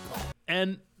real big punk.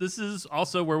 And this is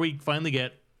also where we finally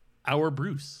get our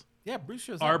Bruce. Yeah, Bruce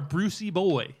shows Our up. Brucey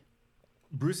boy.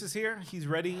 Bruce is here. He's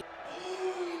ready.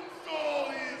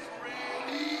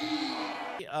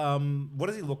 What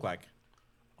does he look like?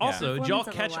 Also, did y'all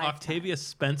catch Octavia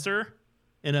Spencer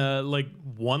in a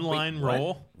one-line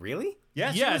role? Really?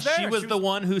 Yeah, Yeah, she was the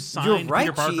one who signed You're right,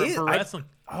 Peter Parker she is. for wrestling.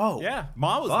 Yeah,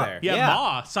 Ma was there. Yeah,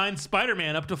 Ma signed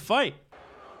Spider-Man up to fight.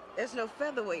 There's no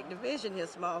featherweight division here,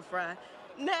 small fry.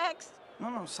 Next.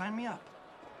 No, sign me up.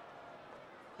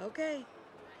 Okay.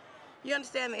 You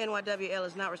understand the NYWL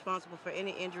is not responsible for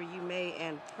any injury you may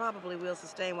and probably will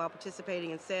sustain while participating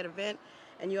in said event,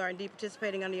 and you are indeed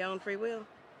participating under your own free will?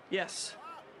 Yes.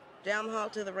 Down the hall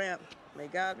to the ramp. May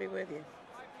God be with you.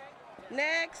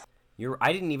 Next.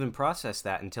 I didn't even process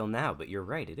that until now, but you're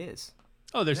right, it is.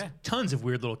 Oh, there's tons of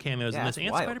weird little cameos in this,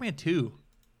 and wild. Spider-Man 2.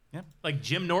 Yeah. Like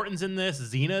Jim Norton's in this,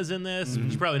 Xena's in this.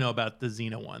 You probably know about the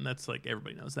Xena one. That's like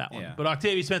everybody knows that one. Yeah. But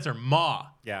Octavia Spencer, Ma.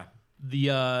 Yeah.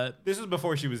 This was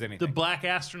before she was anything. The Black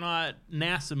Astronaut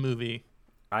NASA movie.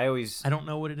 I don't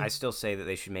know what it is. I still say that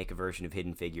they should make a version of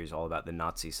Hidden Figures all about the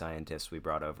Nazi scientists we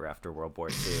brought over after World War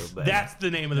II. But That's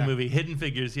the name of the movie, Hidden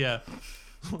Figures, yeah.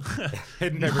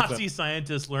 Nazi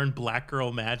scientists learn black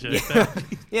girl magic.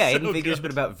 Yeah, Hidden Figures, but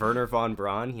about Werner von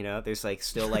Braun, you know? There's like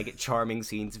still like charming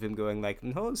scenes of him going like,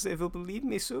 no, they will believe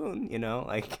me soon, you know?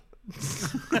 Like,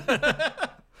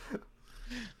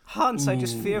 Hans, I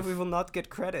just fear we will not get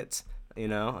credit, you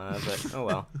know? But, oh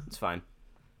well, it's fine.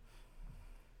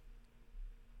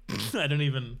 I don't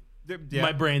even...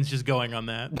 My brain's just going on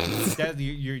that.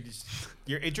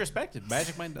 You're introspective.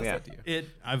 Magic Mind does that to you.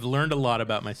 I've learned a lot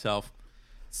about myself.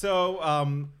 So,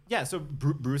 so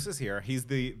Bruce is here. He's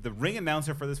the ring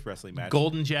announcer for this wrestling match.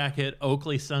 Golden jacket,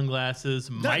 Oakley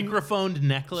sunglasses, microphoned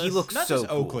necklace. He looks Not so just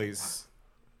cool. Oakley's.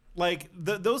 Like,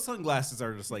 those sunglasses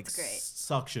are just, like,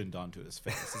 suctioned onto his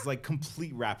face. It's like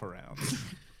complete wraparound.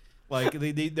 Like,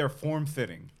 they're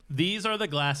form-fitting. These are the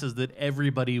glasses that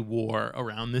everybody wore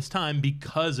around this time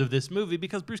because of this movie,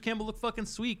 because Bruce Campbell looked fucking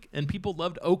sweet, and people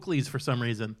loved Oakley's for some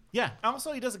reason. Yeah.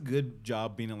 Also, he does a good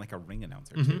job being like a ring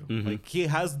announcer, too. Like, he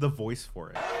has the voice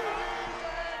for it.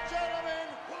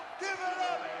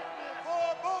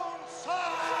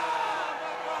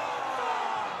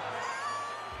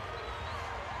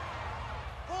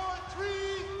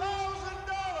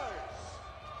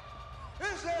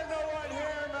 Is there no one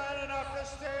here man enough to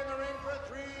stay in the ring for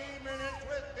 3 minutes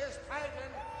with this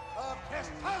titan of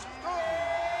testosterone?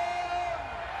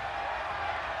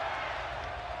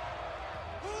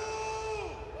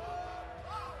 Ooh!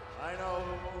 I know.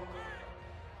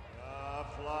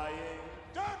 Flying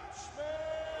Dutchman!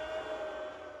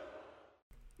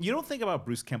 You don't think about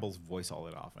Bruce Campbell's voice all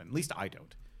that often. At least I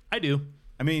don't. I do.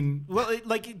 I mean, well,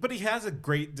 but he has a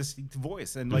great distinct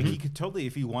voice, and like he could totally,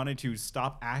 if he wanted to,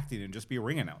 stop acting and just be a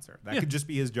ring announcer. That could just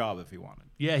be his job if he wanted.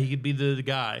 Yeah, he could be the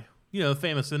guy, the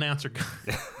famous announcer guy.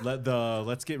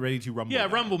 Let's get ready to rumble. Yeah,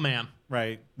 guy. Rumble Man.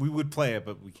 Right. We would play it,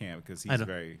 but we can't because he's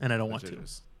very and I don't want to.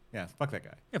 Yeah, fuck that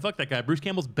guy. Yeah, fuck that guy. Bruce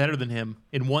Campbell's better than him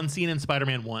in one scene in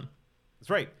Spider-Man 1.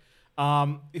 That's right.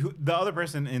 The other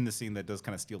person in the scene that does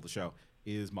kind of steal the show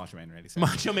is Macho Man Randy Savage.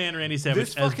 Macho Man Randy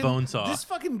Savage as Bonesaw. This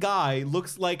fucking guy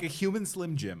looks like a human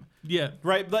Slim Jim. Yeah.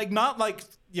 Right? Like, not like,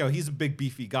 he's a big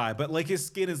beefy guy, but like his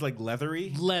skin is like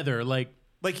leathery. Leather, like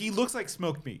he looks like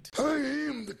smoked meat. I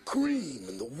am the cream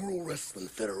in the World Wrestling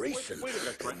Federation.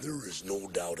 And there is no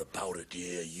doubt about it.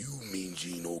 Yeah, you mean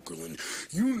Gene Okerlund.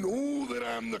 You know that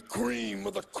I'm the cream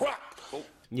of the crop.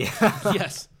 Yeah.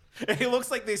 Yes. It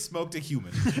looks like they smoked a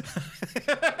human.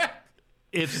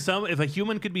 If a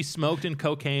human could be smoked in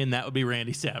cocaine, that would be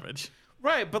Randy Savage.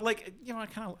 Right, but like, I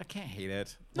can't hate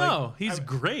it. No, he's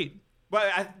great.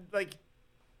 But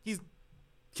he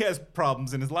has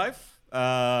problems in his life.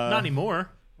 Not anymore.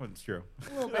 Well, it's true.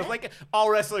 Like all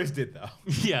wrestlers did, though.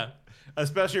 Yeah.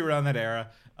 Especially around that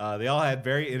era. They all had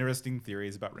very interesting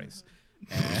theories about race.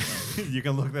 And you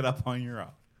can look that up on your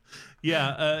own.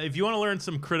 Yeah, if you want to learn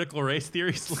some critical race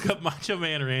theories, look up Macho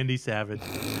Man Randy Savage.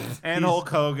 And Hulk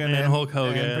Hogan. And Hulk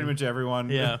Hogan. And pretty much everyone.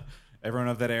 Yeah. Everyone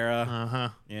of that era. Uh-huh.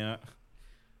 Yeah.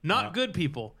 Not good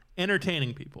people,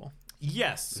 entertaining people.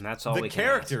 Yes. And that's all the we can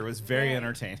character was very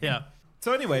entertaining. Yeah.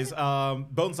 So anyways,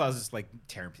 Bonesaw's just like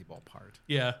tearing people apart.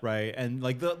 Yeah. Right? And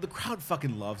like the crowd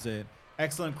fucking loves it.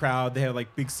 Excellent crowd. They have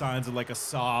like big signs of like a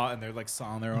saw, and they're like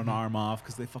sawing their own arm off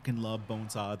because they fucking love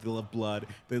Bonesaw. They love blood.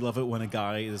 They love it when a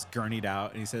guy is gurneyed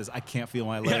out and he says, "I can't feel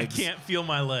my legs." I can't feel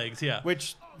my legs. Yeah,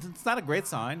 which it's not a great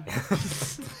sign.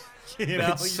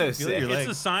 It's so sick.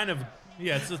 It's a sign of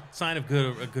it's a sign of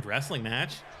a good wrestling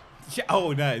match. Yeah.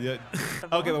 Oh no. Yeah.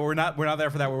 Okay, but we're not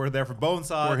there for that. We're there for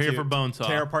Bonesaw. We're here for Bonesaw.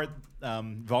 Tear apart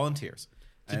volunteers.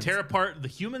 To tear apart the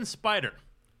human spider.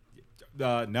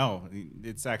 No,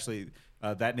 it's actually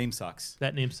that name sucks.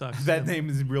 That name sucks. That name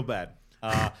is real bad.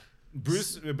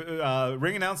 Bruce,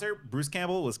 ring announcer Bruce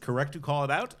Campbell was correct to call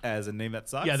it out as a name that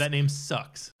sucks. Yeah, that name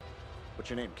sucks. What's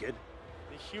your name, kid?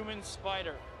 The human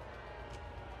spider.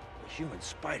 The human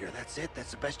spider, that's it?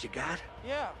 That's the best you got?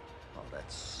 Yeah. Oh,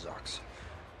 that sucks.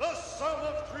 The sum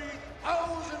of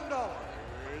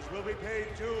 $3,000 will be paid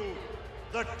to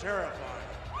the terrifying,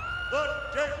 the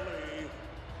deadly,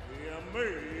 the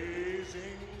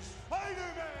amazing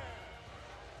Spider-Man.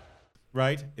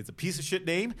 Right? It's a piece of shit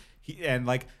name.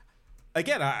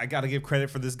 Again, I got to give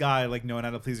credit for this guy, like, knowing how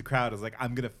to please a crowd. Is like,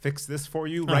 I'm going to fix this for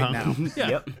you right now.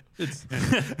 Yeah. Yep.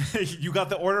 You got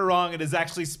the order wrong. It is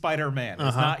actually Spider-Man.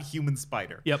 It's not human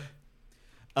spider. Yep.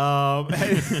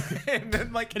 And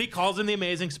then like, and he calls him the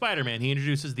Amazing Spider-Man. He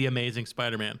introduces the Amazing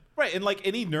Spider-Man. Right, and like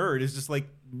any nerd is just like,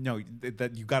 no,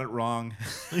 that you got it wrong.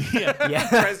 Yeah.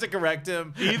 Tries to correct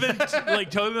him. Even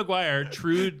like Tobey Maguire,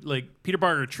 true, like Peter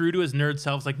Parker, true to his nerd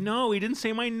self, is like, no, he didn't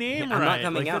say my name I'm right. not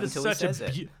coming like, out that is until he such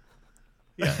says it.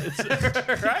 Yeah,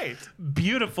 it's right.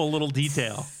 Beautiful little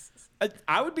detail.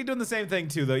 I would be doing the same thing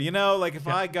too, though. You know, like if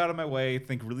I got on my way,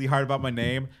 think really hard about my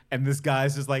name, and this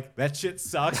guy's just like, that shit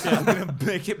sucks, and I'm gonna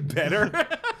make it better.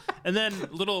 And then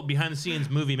little behind the scenes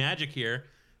movie magic here.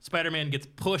 Spider-Man gets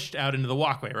pushed out into the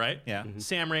walkway, right? Yeah.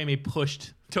 Sam Raimi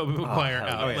pushed Tobey Maguire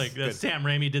out. yes. Like Good. Sam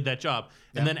Raimi did that job.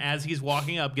 Yeah. And then as he's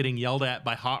walking up, getting yelled at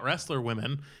by hot wrestler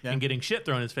women and getting shit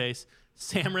thrown in his face,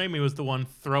 Sam Raimi was the one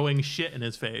throwing shit in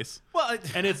his face. Well,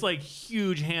 and it's like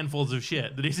huge handfuls of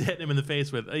shit that he's hitting him in the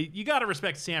face with. You got to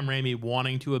respect Sam Raimi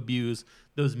wanting to abuse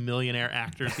those millionaire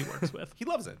actors he works with. He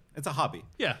loves it. It's a hobby.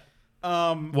 Yeah.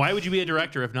 Why would you be a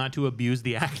director if not to abuse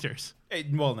the actors?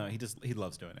 Well, no, he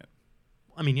loves doing it.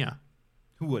 I mean, yeah.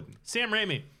 Who wouldn't? Sam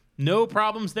Raimi, no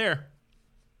problems there.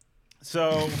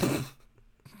 So,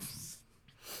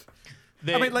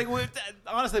 I mean, like,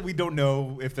 honestly, we don't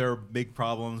know if there are big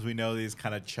problems. We know he's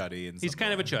kind of chuddy and he's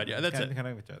kind of a chud. Yeah, that's it. Kind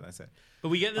of a chud. That's it. But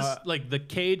we get this like the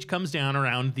cage comes down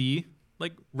around the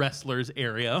like wrestlers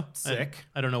area. Sick.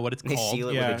 I don't know what it's They called. seal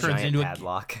it with a Turns giant into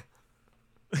padlock.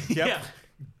 Yep. Yeah.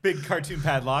 Big cartoon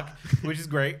padlock, which is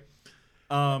great.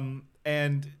 And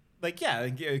like, yeah,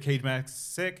 Cage Match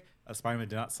sick. Spider-Man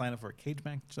did not sign up for a cage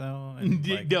match, though. And,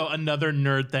 like, No, another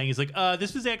nerd thing. He's like,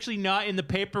 this was actually not in the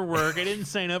paperwork. I didn't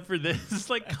sign up for this. It's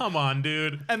like, come on,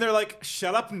 dude. and they're like,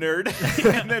 shut up, nerd.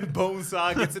 And then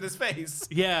Bonesaw gets in his face.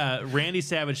 Yeah, Randy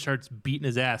Savage starts beating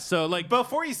his ass. So, like,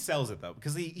 Before he sells it, though,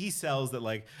 because he sells that,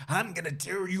 like, I'm going to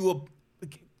tear you up.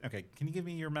 Okay, can you give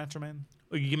me your Macho Man?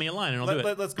 you give me a line and I'll do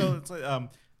it. Let's go.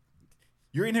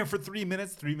 You're in here for 3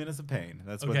 minutes, 3 minutes of pain.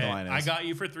 That's what the line is. I got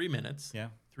you for 3 minutes. Yeah.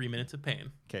 3 minutes of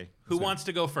pain. Okay. Who wants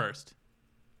to go first?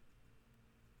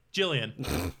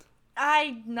 Jillian.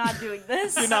 I'm not doing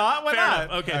this. You're not? Why Fair not?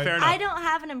 enough. Okay, fair enough. I don't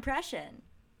have an impression.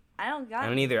 I don't got I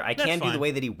don't it. either. I That's can do the fine.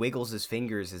 way that he wiggles his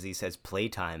fingers as he says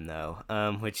playtime, though,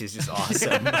 which is just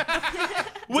awesome.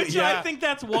 Which I think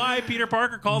that's why Peter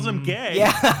Parker calls him gay.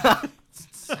 Yeah.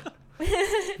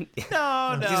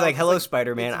 No. He's like, hello,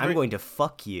 Spider-Man. I'm going to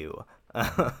fuck you.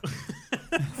 I'm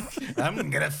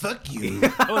going to fuck you.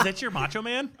 Oh, is that your Macho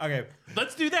Man? Okay.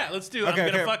 Let's do that. Let's do Okay, I'm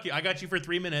going to okay. fuck you. I got you for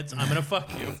 3 minutes. I'm going to fuck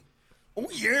you. Oh,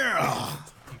 yeah.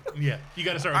 Yeah, you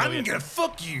got to start with I'm Jillian. going to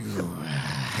fuck you.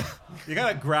 You got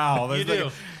to growl. There's You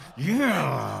like, do.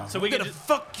 Yeah. So we I'm can gonna just-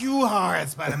 fuck you hard,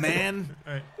 Spider-Man.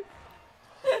 All right.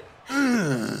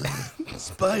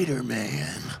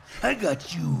 Spider-Man, I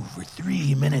got you for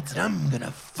 3 minutes and I'm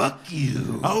gonna fuck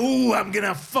you. Oh, I'm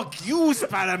gonna fuck you,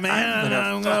 Spider-Man.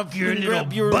 I'm gonna fuck your little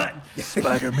grab your butt,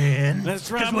 Spider-Man.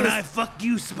 That's right, Because when miss. I fuck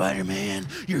you, Spider-Man,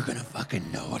 you're gonna fucking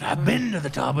know it. I've been to the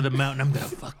top of the mountain. I'm gonna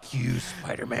fuck you,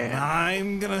 Spider-Man.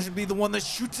 I'm gonna be the one that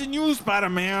shoots in you,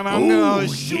 Spider-Man. I'm Oh, gonna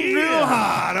shoot yeah. real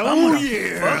hard. I'm Oh, gonna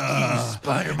yeah. fuck you,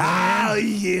 Spider-Man. Oh,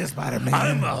 yeah, Spider-Man.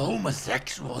 I'm a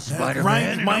homosexual, That's Spider-Man. right,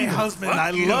 and my I'm gonna husband. fuck I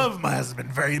you. love my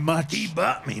husband very much. He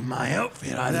bought me my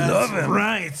outfit. I That's love him.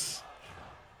 right.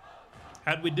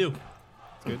 How'd we do?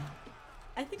 Good.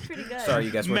 I think pretty good. Sorry,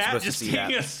 you guys weren't Matt supposed to just see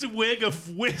taking that. a swig of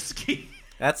whiskey.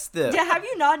 That's the. Yeah, have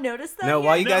you not noticed that? No, yet?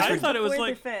 while you guys I were thought it was Fourth or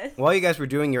like fifth. while you guys were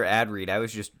doing your ad read, I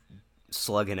was just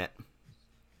slugging it.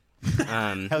 Hell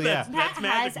yeah. Matt That's magic,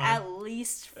 has man. at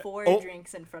least 4 Oh.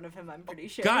 drinks in front of him, I'm pretty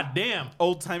sure. God damn.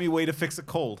 Old-timey way to fix a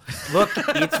cold. Look,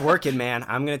 it's working, man.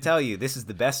 I'm gonna tell you, this is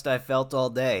the best I've felt all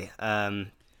day.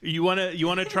 You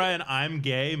wanna try an I'm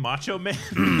gay Macho Man?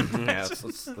 Yeah,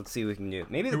 let's see what we can do.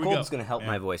 Maybe the Here we cold's go. gonna help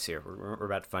my voice here. We're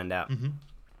about to find out.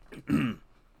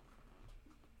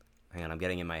 Hang on, I'm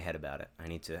getting in my head about it. I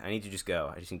need to just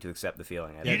go. I just need to accept the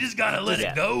feeling. You just gotta let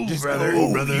it go, Just brother.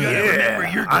 go, brother. You gotta remember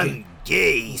you're I'm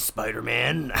gay,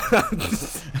 Spider-Man.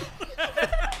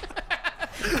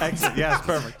 Excellent. Yeah, it's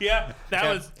perfect. Yeah,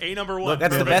 that was a number one. Look,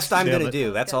 that's the Perfect. best I'm Nailed gonna it.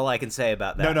 do. That's all I can say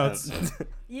about that. No, it's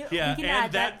You Yeah, can and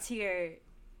add that- that to your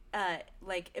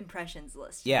like impressions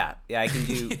list. Yeah, I can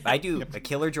do. I do a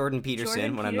killer Jordan Peterson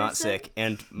Jordan when I'm not Peterson? sick,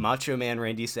 and Macho Man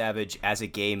Randy Savage as a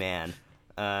gay man.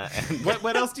 And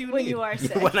what else do you When need? you are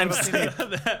sick. when I'm sick.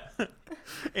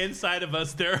 Inside of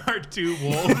us, there are 2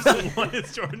 wolves. And one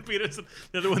is Jordan Peterson.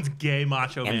 The other one's gay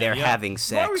Macho Man. And they're Yeah. having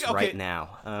sex okay. right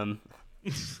now.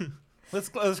 Let's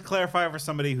clarify for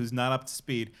somebody who's not up to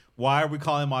speed. Why are we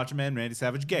calling Macho Man Randy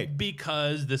Savage gay?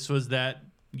 Because this was that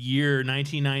year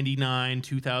 1999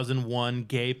 2001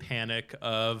 gay panic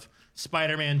of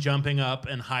Spider-Man jumping up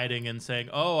and hiding and saying,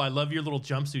 oh, I love your little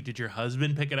jumpsuit, did your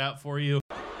husband pick it out for you?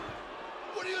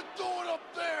 What are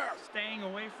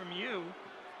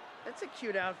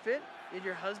cute outfit. Did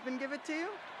your husband give it to you?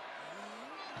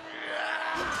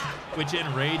 Which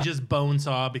enrages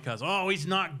Bonesaw because, oh, he's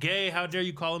not gay. How dare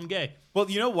you call him gay? Well,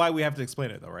 you know why we have to explain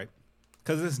it, though, right?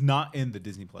 Because it's not in the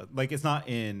Disney Plus. Like, it's not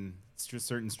in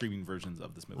certain streaming versions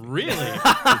of this movie. Really?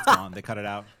 It's gone. They cut it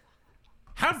out.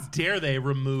 How dare they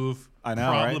remove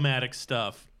problematic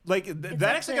stuff? Like, that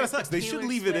actually kind of sucks. They should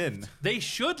leave it in. They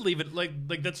should leave it.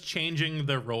 Like that's changing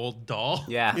the Roald Dahl.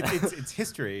 Yeah. It's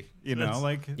history, you know?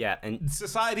 Like, yeah, and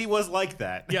society was like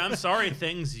that. Yeah, I'm sorry.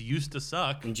 Things used to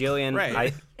suck. And Jillian,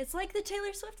 right. It's like the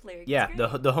Taylor Swift lyrics. Yeah,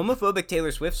 the homophobic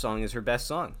Taylor Swift song is her best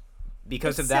song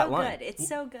because of that line. It's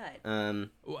so good.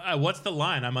 What's the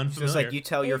line? I'm unfamiliar. It's like you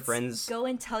tell your friends. Go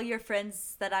and tell your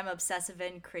friends that I'm obsessive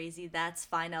and crazy. That's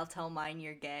fine. I'll tell mine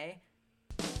you're gay.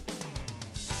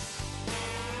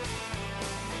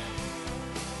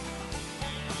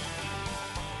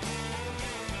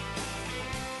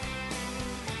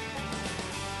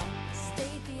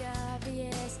 State the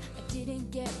obvious. I didn't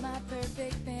get my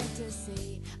perfect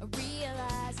fantasy. I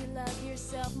realize you love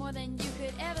yourself more than you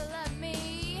could ever love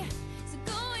me. So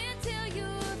go and tell your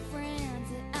friends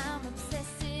that I'm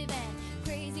obsessive and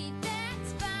crazy.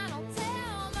 That's fine. I'll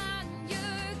tell mine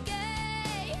you're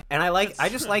gay. And I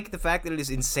just like the fact that it is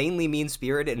insanely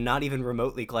mean-spirited and not even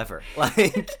remotely clever.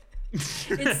 Like,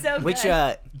 it's so good. Which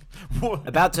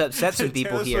about to upset some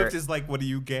people Taylor here. Swift is like, what are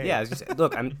you gay? Yeah, I was just,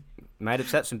 look, might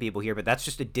upset some people here, but that's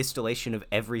just a distillation of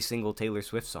every single Taylor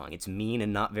Swift song. It's mean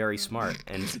and not very smart,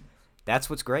 and that's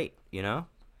what's great, you know?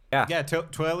 Yeah. Yeah,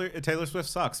 Taylor Swift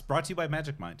sucks. Brought to you by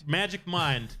Magic Mind. Magic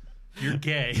Mind, you're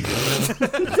gay.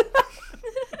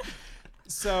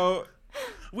 So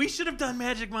we should have done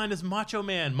Magic Mind as Macho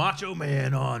Man. Macho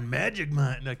Man on Magic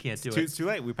Mind. I can't do it. It's too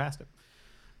late. We passed it.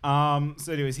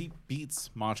 So anyways, he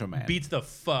beats Macho Man. Beats the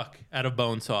fuck out of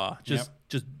Bonesaw. Just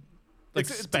like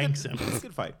spanks him. It's a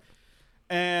good fight.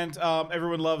 And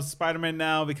everyone loves Spider-Man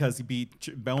now because he beat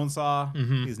Bonesaw.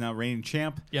 Mhm. He's now reigning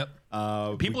champ. Yep.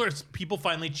 People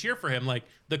finally cheer for him. Like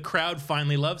the crowd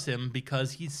finally loves him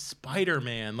because he's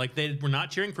Spider-Man. Like they were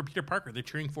not cheering for Peter Parker. They're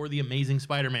cheering for the amazing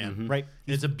Spider-Man. Right.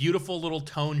 And it's a beautiful little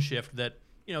tone shift that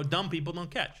dumb people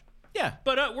don't catch. Yeah.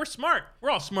 But we're smart. We're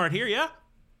all smart here. Yeah.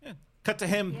 Cut to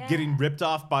him getting ripped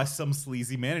off by some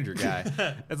sleazy manager guy.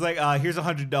 It's like, here's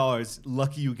 $100.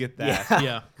 Lucky you get that.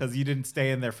 Yeah. Because you didn't stay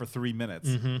in there for 3 minutes.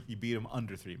 Mhm. You beat him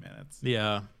under 3 minutes.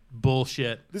 Yeah.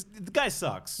 Bullshit. The guy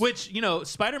sucks. Which,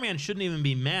 Spider-Man shouldn't even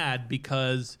be mad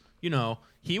because,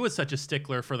 he was such a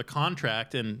stickler for the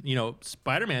contract and,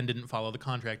 Spider-Man didn't follow the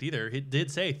contract either. It did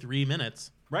say 3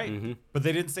 minutes. Right. But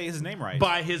they didn't say his name right.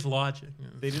 By his logic.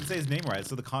 They didn't say his name right,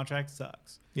 so the contract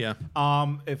sucks. Yeah.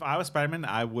 If I was Spider-Man,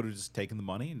 I would have just taken the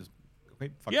money and just,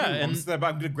 okay, fuck Yeah, you. and- I'm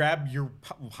going to grab your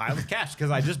pile of cash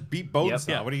because I just beat Bonesaw.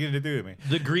 Yeah. What are you going to do to me?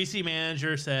 The greasy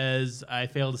manager says, I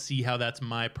fail to see how that's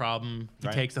my problem. He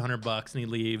Right. takes $100 and he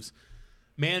leaves.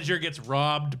 Manager gets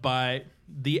robbed by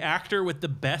the actor with the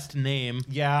best name.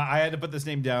 Yeah, I had to put this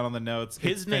name down on the notes.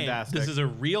 His It's name. fantastic. This is a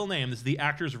real name. This is the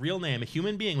actor's real name. A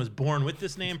human being was born with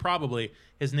this name, probably.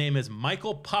 His name is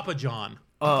Michael Papa John.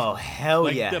 Oh, hell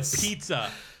like yes. the pizza.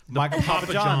 The Michael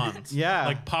Papa John. John's. Yeah.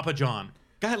 Like Papa John.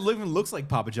 Guy even looks like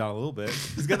Papa John a little bit.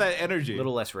 He's got that energy. A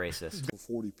little less racist.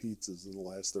 40 pizzas in the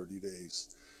last 30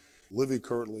 days. Livy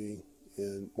currently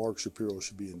and Mark Shapiro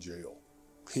should be in jail.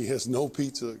 He has no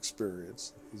pizza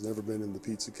experience. He's never been in the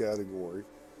pizza category.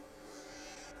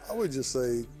 I would just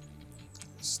say,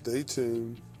 stay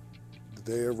tuned. The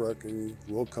day of reckoning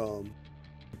will come.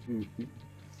 The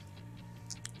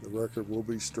record will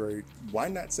be straight. Why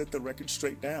not set the record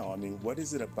straight now? I mean, what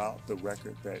is it about the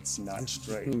record that's not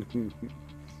straight?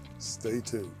 Stay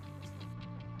tuned.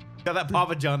 Got that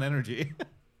Papa John energy.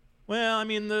 Well, I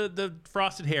mean, the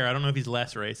frosted hair. I don't know if he's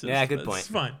less racist. Yeah, good but point. It's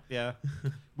fine. Yeah.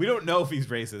 We don't know if he's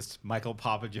racist, Michael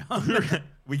Papa John.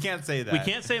 We can't say that. We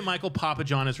can't say Michael Papa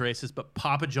John is racist, but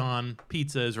Papa John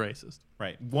pizza is racist.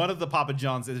 Right. One of the Papa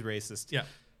Johns is racist. Yeah.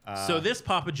 So this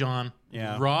Papa John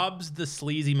robs the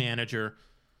sleazy manager.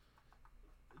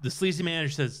 The sleazy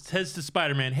manager says to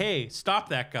Spider-Man, hey, stop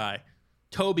that guy.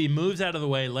 Toby moves out of the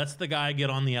way, lets the guy get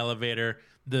on the elevator.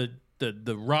 The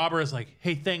robber is like,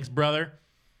 hey, thanks, brother.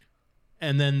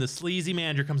 And then the sleazy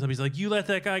manager comes up. He's like, you let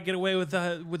that guy get away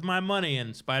with my money.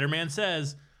 And Spider-Man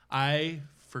says, I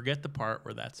forget the part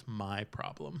where that's my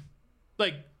problem.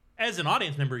 Like, as an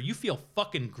audience member, you feel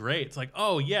fucking great. It's like,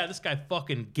 oh, yeah, this guy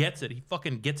fucking gets it. He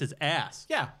fucking gets his ass.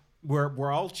 Yeah.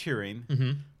 We're all cheering.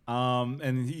 Mm-hmm.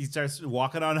 And he starts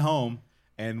walking on home.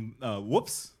 And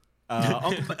whoops.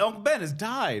 Uncle Ben has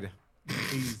died.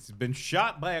 He's been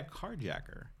shot by a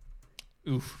carjacker.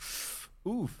 Oof.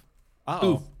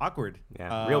 Uh-oh. Oof. Awkward.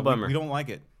 Yeah, real bummer. We don't like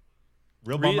it.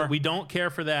 Real bummer. We don't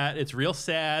care for that. It's real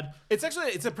sad. It's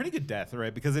a pretty good death,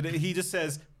 right? Because he just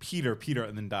says Peter,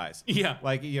 and then dies. Yeah.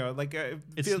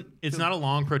 It's not a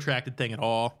long, protracted thing at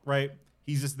all. Right.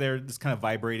 He's just there, just kind of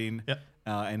vibrating. Yep.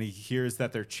 And he hears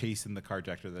that they're chasing the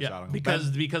carjacker that shot Uncle Ben.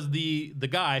 Because the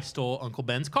guy stole Uncle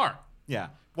Ben's car. Yeah.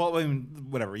 Well, I mean,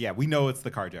 whatever. Yeah, we know it's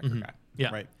the carjacker guy.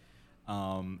 Yeah. Right.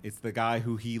 It's the guy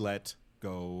who he let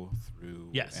go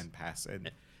through and pass.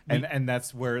 And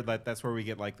that's where we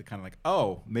get like the kind of like,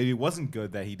 oh, maybe it wasn't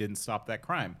good that he didn't stop that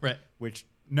crime. Right. Which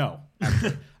no.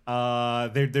 Actually.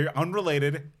 They're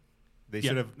unrelated. They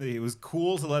should have. It was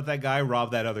cool to let that guy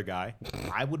rob that other guy.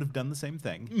 I would have done the same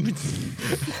thing.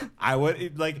 I would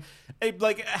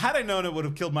had I known it would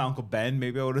have killed my Uncle Ben.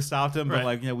 Maybe I would have stopped him.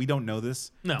 But we don't know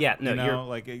this. No. Yeah. No.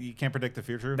 You can't predict the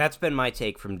future. That's been my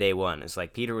take from day one. It's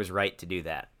like Peter was right to do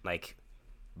that. Like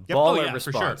baller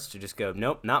response to just go,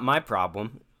 nope, not my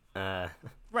problem.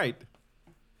 Right.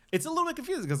 It's a little bit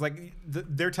confusing because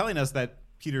they're telling us that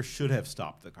Peter should have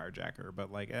stopped the carjacker, but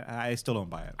I still don't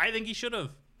buy it. I think he should have.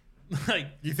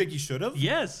 You think he should have?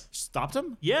 Yes. Stopped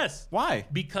him? Yes. Why?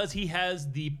 Because he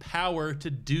has the power to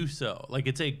do so.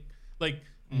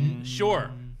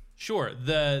 Sure.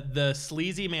 The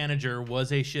sleazy manager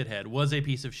was a shithead, was a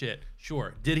piece of shit.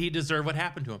 Sure. Did he deserve what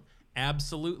happened to him?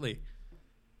 Absolutely.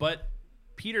 But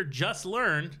Peter just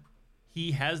learned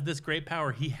he has this great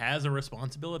power. He has a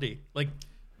responsibility.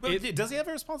 Does he have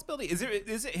a responsibility? Is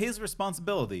it his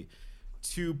responsibility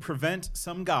to prevent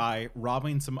some guy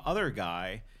robbing some other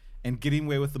guy and getting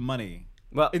away with the money?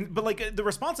 Well, the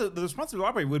responsibility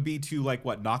robbery would be to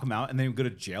knock him out and then go to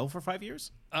jail for 5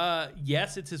 years.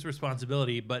 Yes, it's his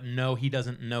responsibility, but no, he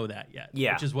doesn't know that yet.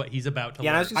 Yeah, which is what he's about to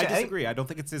learn. I disagree. I don't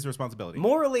think it's his responsibility.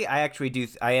 Morally, I actually do.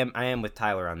 I am with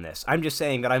Tyler on this. I'm just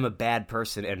saying that I'm a bad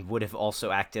person and would have also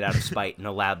acted out of spite and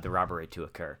allowed the robbery to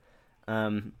occur.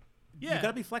 You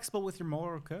gotta be flexible with your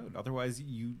moral code. Otherwise,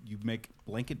 you make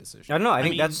blanket decisions. I don't know. I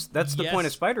think that's the point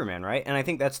of Spider-Man, right? And I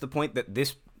think that's the point that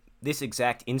this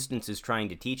exact instance is trying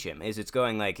to teach him. Is it's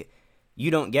going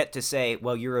you don't get to say,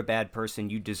 well, you're a bad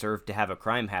person, you deserve to have a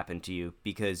crime happen to you,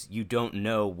 because you don't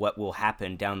know what will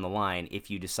happen down the line if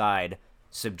you decide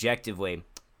subjectively,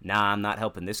 nah, I'm not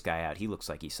helping this guy out. He looks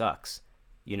like he sucks,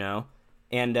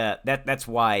 And that's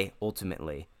why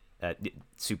ultimately.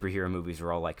 Superhero movies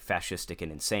are all fascistic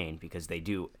and insane, because they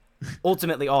do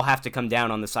ultimately all have to come down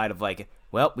on the side of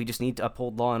well, we just need to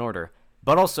uphold law and order.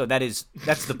 But also that's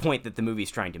the point that the movie's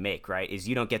trying to make, right? Is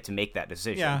you don't get to make that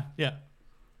decision. Yeah.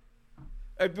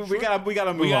 We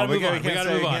gotta move on. We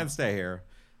can't stay here.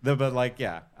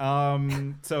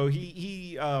 So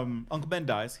he Uncle Ben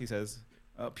dies. He says,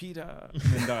 Peter, and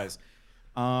then dies.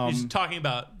 He's talking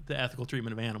about the ethical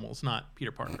treatment of animals, not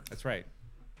Peter Parker. That's right.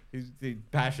 The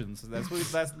passions. That's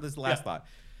this last thought.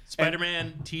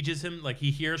 Spider-Man teaches him,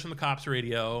 he hears from the cops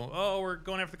radio, oh, we're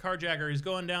going after the carjacker. He's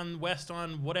going down west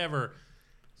on whatever.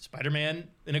 Spider-Man,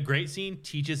 in a great scene,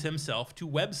 teaches himself to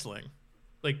web sling.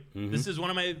 This is one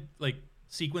of my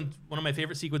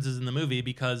favorite sequences in the movie,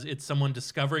 because it's someone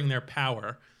discovering their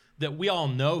power that we all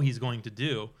know he's going to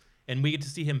do, and we get to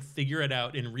see him figure it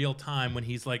out in real time when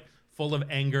he's full of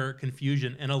anger,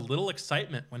 confusion, and a little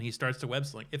excitement when he starts to web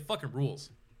sling. It fucking rules.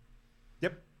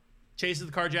 Yep. Chases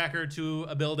the carjacker to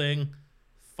a building,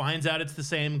 finds out it's the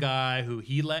same guy who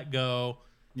he let go.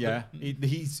 Yeah,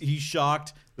 he's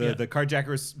shocked. The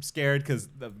carjacker is scared because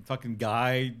the fucking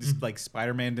guy just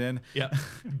Spider-Man in. Yeah,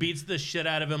 beats the shit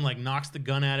out of him, knocks the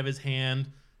gun out of his hand,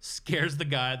 scares the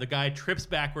guy. The guy trips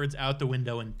backwards out the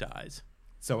window and dies.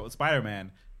 So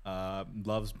Spider-Man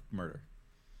loves murder.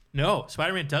 No,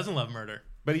 Spider-Man doesn't love murder.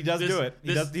 But he does do it.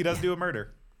 He does do a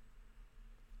murder.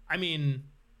 I mean,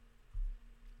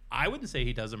 I wouldn't say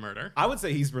he does a murder. I would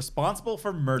say he's responsible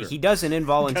for murder. He does an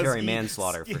involuntary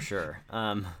manslaughter for sure.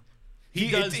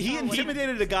 He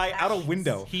intimidated a guy out a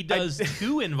window. He does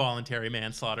 2 involuntary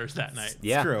manslaughters that night.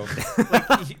 Yeah.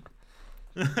 It's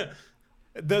true.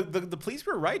 The police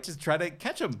were right to try to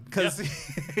catch him, because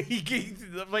he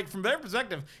from their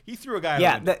perspective, he threw a guy out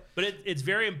a window. But it's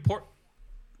very important.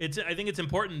 I think it's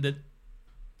important that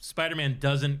Spider-Man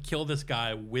doesn't kill this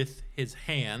guy with his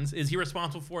hands. Is he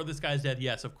responsible for this guy's death?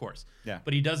 Yes, of course. Yeah.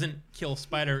 But he doesn't kill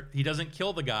He doesn't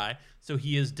kill the guy, so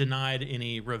he is denied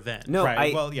any revenge. No,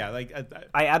 right.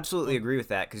 I absolutely agree with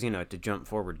that, because to jump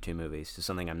forward 2 movies to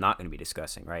something I'm not going to be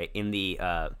discussing, right? In the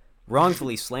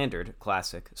wrongfully slandered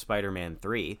classic Spider-Man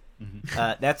 3,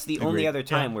 that's the only other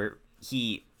time where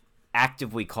he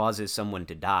actively causes someone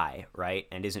to die, right,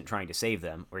 and isn't trying to save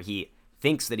them, where he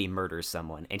thinks that he murders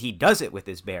someone, and he does it with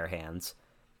his bare hands.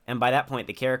 And by that point,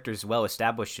 the character's well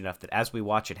established enough that as we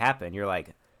watch it happen, you're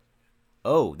like,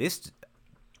 oh, this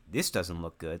this doesn't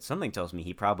look good. Something tells me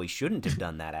he probably shouldn't have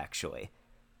done that, actually.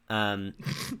 And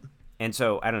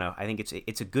so, I don't know. I think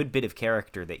it's a good bit of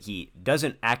character that he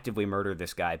doesn't actively murder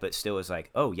this guy, but still is like,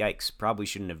 oh, yikes, probably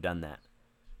shouldn't have done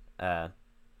that.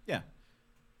 Yeah.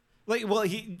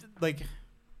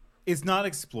 It's not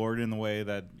explored in the way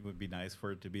that would be nice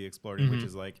for it to be explored, which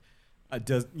is like,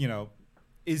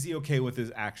 is he okay with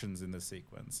his actions in this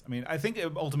sequence? I mean, I think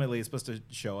ultimately it's supposed to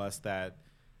show us that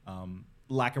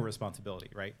lack of responsibility,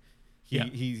 right?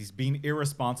 He's being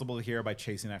irresponsible here by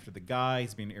chasing after the guy.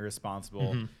 He's being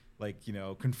irresponsible,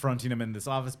 confronting him in this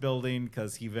office building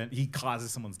because he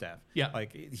causes someone's death. Yeah.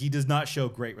 Like, he does not show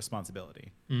great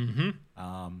responsibility. Mm-hmm.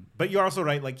 But you're also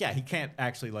right. Like, yeah, he can't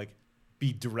actually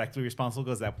be directly responsible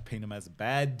because that would paint him as a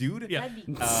bad dude. Yeah.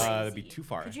 That'd be too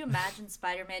far. Could you imagine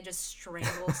Spider-Man just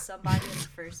strangles somebody in the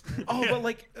first movie? Oh,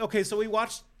 but so we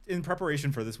watched, in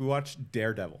preparation for this, we watched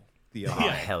Daredevil.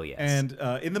 Hell yes. And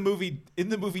in the movie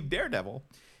Daredevil,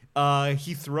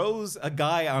 he throws a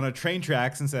guy on a train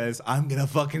tracks and says, "I'm gonna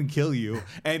fucking kill you,"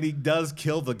 and he does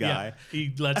kill the guy. Yeah.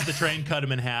 He lets the train cut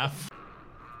him in half.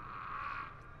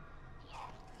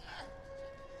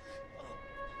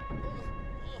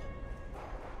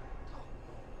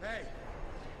 Hey,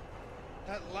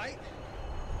 that light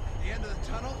at the end of the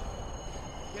tunnel,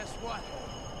 guess what?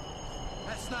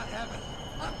 That's not heaven.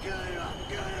 I'm killing you.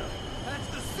 That's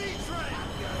the C train.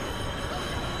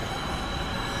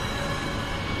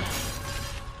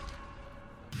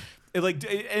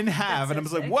 In half, and I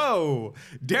was like, "Whoa,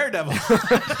 Daredevil!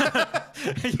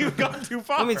 You've gone too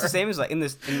far." I mean, it's the same as in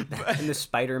the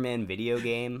Spider-Man video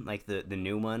game, like the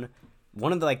new one.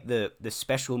 One of the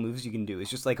special moves you can do is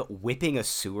just whipping a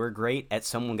sewer grate at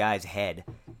some guy's head,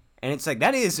 and it's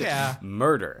that is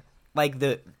murder. Any of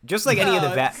the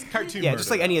cartoon yeah, murder.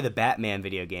 just like any of the Batman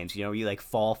video games, you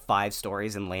fall 5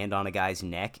 stories and land on a guy's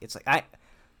neck. It's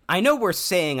I know we're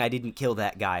saying I didn't kill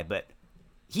that guy, but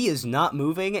he is not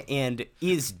moving and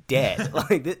is dead.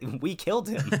 We killed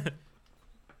him.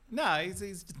 No, he's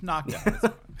just knocked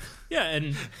out. Yeah,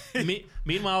 and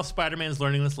meanwhile, Spider-Man's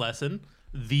learning this lesson.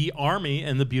 The army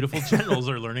and the beautiful generals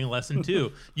are learning a lesson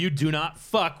too. You do not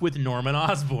fuck with Norman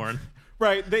Osborn.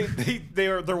 Right,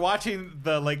 they're watching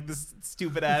this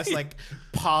stupid ass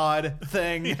pod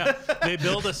thing. Yeah. They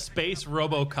build a space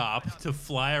RoboCop to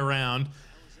fly around,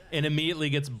 and immediately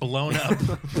gets blown up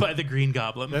by the Green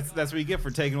Goblin. That's what you get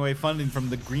for taking away funding from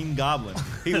the Green Goblin.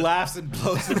 He laughs and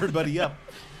blows everybody up.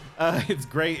 It's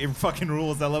great. It fucking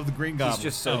rules. I love the Green Goblin. He's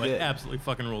just so good. It absolutely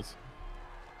fucking rules.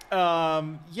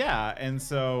 Yeah, and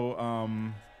so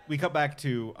we cut back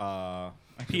to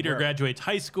Peter graduates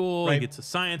high school. Right. He gets a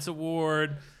science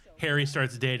award. Harry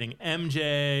starts dating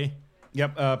MJ.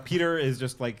 Yep. Peter is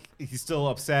just he's still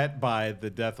upset by the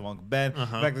death of Uncle Ben. In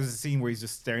fact, there's a scene where he's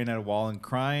just staring at a wall and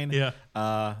crying. Yeah.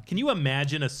 Can you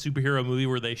imagine a superhero movie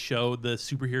where they show the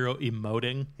superhero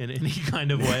emoting in any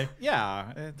kind of way?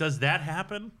 Yeah. Does that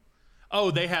happen? Oh,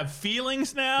 they have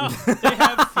feelings now? They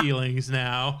have feelings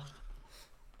now.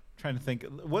 Trying to think.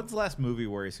 What's the last movie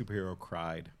where a superhero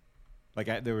cried?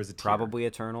 There was a tear. Probably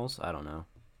Eternals. I don't know.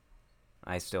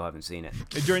 I still haven't seen it.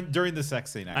 During the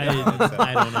sex scene.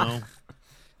 I don't know.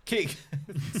 Cake.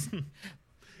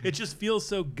 It just feels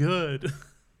so good.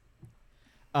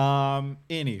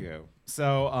 Anywho,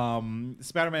 so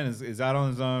Spider-Man is out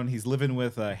on his own. He's living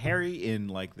with Harry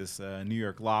in this New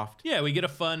York loft. Yeah, we get a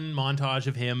fun montage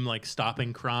of him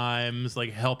stopping crimes,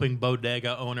 helping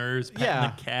bodega owners,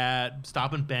 petting the cat,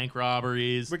 stopping bank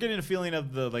robberies. We're getting a feeling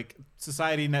of the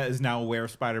society is now aware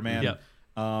of Spider-Man. Yep.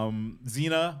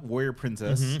 Xena, warrior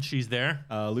princess, she's there.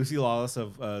 Lucy Lawless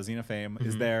of Xena fame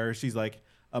is there. She's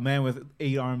a man with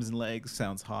 8 arms and legs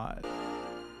sounds hot.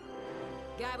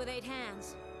 Guy with 8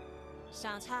 hands.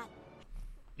 Sounds hot.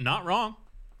 Not wrong.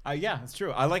 Yeah, it's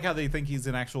true. I like how they think he's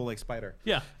an actual spider.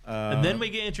 Yeah. And then we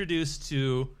get introduced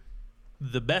to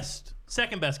the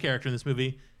second best character in this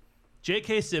movie,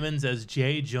 J.K. Simmons as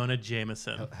J. Jonah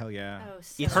Jameson. Hell yeah. Oh,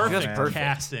 so Perfect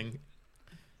casting.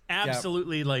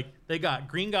 Absolutely, they got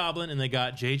Green Goblin and they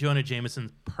got J. Jonah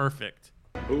Jameson perfect.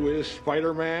 Who is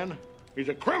Spider-Man? He's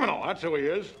a criminal, that's who he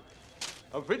is.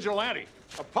 A vigilante,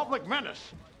 a public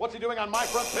menace. What's he doing on my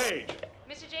front page?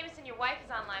 Mr. Jameson, your wife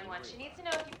is on line 1. She needs to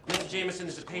know if you... Mr. Jameson,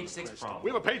 there's a page 6 problem.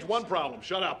 We have a page 1 problem.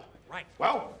 Shut up. Right.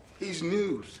 Well, He's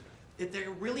news. If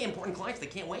they're really important clients, they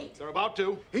can't wait. they're about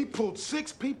to. He pulled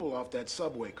 6 people off that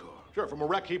subway car. Sure, from a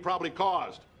wreck he probably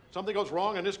caused. Something goes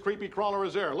wrong and this creepy crawler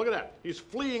is there. Look at that. He's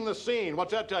fleeing the scene.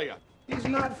 What's that tell you? He's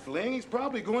not fleeing. He's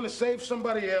probably going to save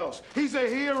somebody else. He's a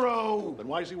hero. Then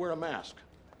why does he wear a mask?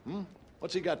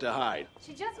 What's he got to hide?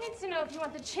 She just needs to know if you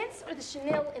want the chintz or the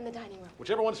chenille in the dining room.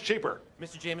 Whichever one's cheaper.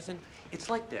 Mr. Jameson, it's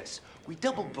like this. We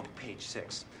double booked page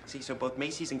 6. See, so both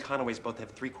Macy's and Conaway's both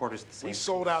have 3/4 the same. We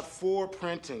sold out 4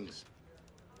 printings.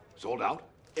 Sold out?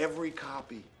 Every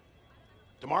copy.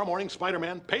 Tomorrow morning,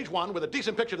 Spider-Man, page 1 with a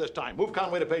decent picture this time. Move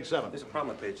Conway to page 7. There's a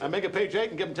problem with page 7. And make it page 8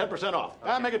 and give him 10% off.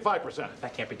 Okay. And make it 5%.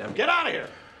 That can't be done. Get out of here!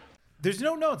 There's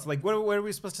no notes. Like, what are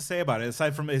we supposed to say about it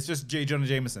aside from it's just J. Jonah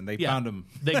Jameson? They found him.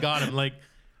 They got him. Like,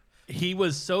 he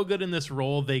was so good in this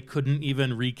role, they couldn't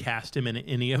even recast him in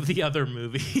any of the other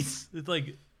movies. It's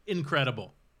like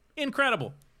incredible.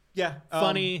 Yeah.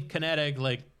 Funny, kinetic,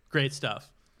 like great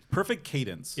stuff. Perfect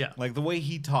cadence. Yeah. Like the way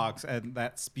he talks at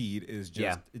that speed is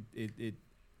just, it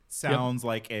sounds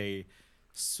like a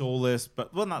soulless,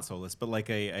 but not soulless, but like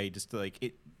a just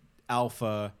like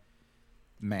alpha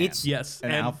man.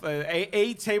 An alpha,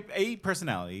 a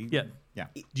personality. Yeah. Yeah.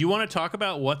 Do you want to talk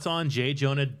about what's on J.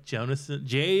 Jonah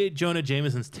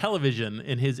Jameson's television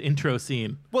in his intro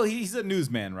scene? Well, he's a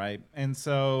newsman, right? And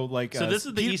so like this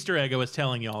is the Easter egg I was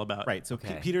telling you all about. Right. So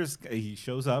he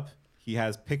shows up. He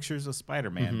has pictures of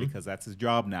Spider-Man because that's his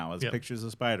job now, is pictures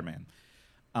of Spider-Man.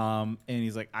 And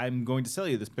he's like, I'm going to sell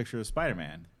you this picture of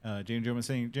Spider-Man.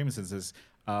 Jameson says,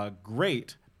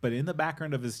 great, but in the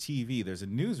background of his TV, there's a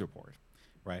news report,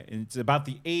 right? And it's about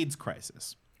the AIDS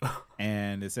crisis.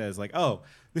 And it says like, oh,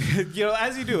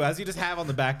 as you just have on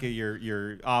the back of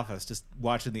your office, just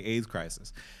watching the AIDS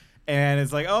crisis. And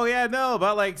it's like, oh yeah, no,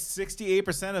 about like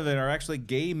 68% of it are actually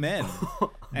gay men.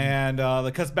 And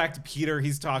it cuts back to Peter,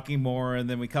 he's talking more, and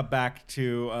then we cut back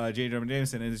to J. Jonah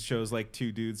Jameson, and it shows like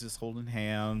 2 dudes just holding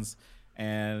hands.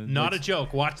 And not a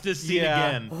joke. Watch this scene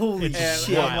again. Holy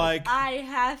shit! Like, I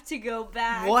have to go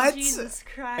back. What? Jesus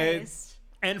Christ.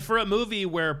 And for a movie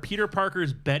where Peter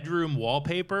Parker's bedroom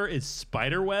wallpaper is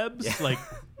spider webs, like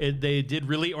they did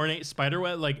really ornate spider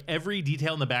web, like every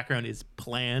detail in the background is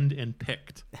planned and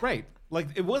picked. Right. Like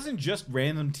it wasn't just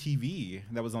random TV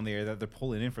that was on the air that they're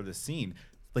pulling in for this scene.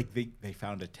 Like they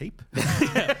found a tape.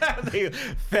 They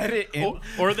fed it in.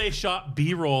 Or they shot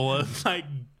B-roll of like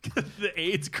the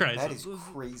AIDS crisis. That is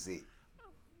crazy.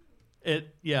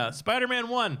 Spider-Man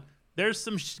 1. There's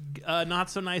some not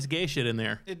so nice gay shit in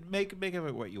there. Make of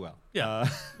it what you will. Yeah.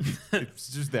 It's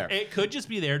just there. It could just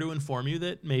be there to inform you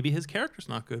that maybe his character's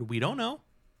not good. We don't know.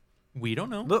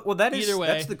 Well, Either way,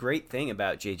 that's the great thing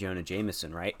about J. Jonah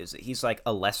Jameson, right? Is that he's like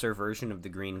a lesser version of the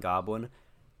Green Goblin,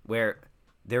 where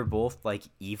they're both like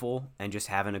evil and just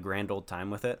having a grand old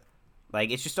time with it.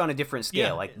 Like it's just on a different scale.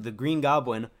 Yeah. Like the Green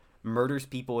Goblin murders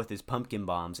people with his pumpkin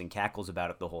bombs and cackles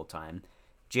about it the whole time.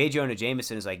 J. Jonah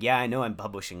Jameson is like, yeah, I know I'm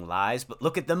publishing lies, but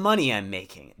look at the money I'm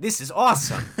making. This is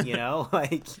awesome,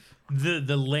 like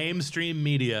the lamestream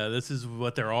media. This is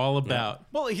what they're all about. Yeah.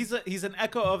 Well, he's an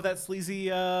echo of that sleazy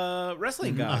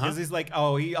wrestling guy because he's like,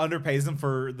 oh, he underpays him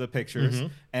for the pictures,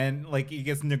 and like he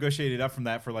gets negotiated up from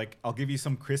that for like, I'll give you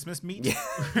some Christmas meat,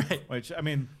 right? Which I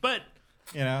mean, but.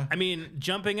 I mean,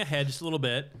 jumping ahead just a little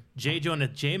bit, J. Jonah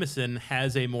Jameson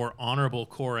has a more honorable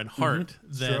core and heart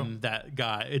than that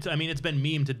guy. It's been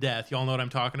memed to death. Y'all know what I'm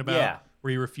talking about? Yeah.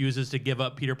 Where he refuses to give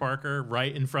up Peter Parker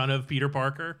right in front of Peter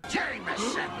Parker.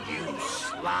 Jameson, you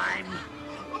slime!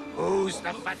 Who's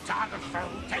the photographer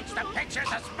who takes the pictures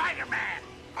of Spider-Man?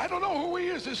 I don't know who he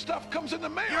is. His stuff comes in the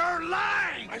mail. You're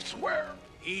lying! I swear.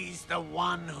 He's the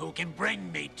one who can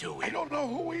bring me to him. I don't know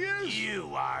who he is.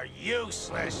 You are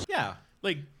useless. Yeah.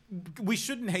 Like, we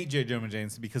shouldn't hate J. Jonah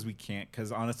Jameson because we can't,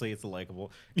 because honestly, it's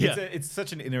likable. It's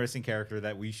such an interesting character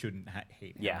that we shouldn't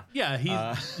hate him. Yeah,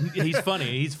 he's funny.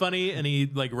 He's funny, and he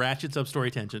like ratchets up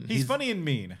story tension. He's funny and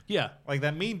mean. Yeah. Like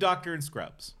that mean doctor in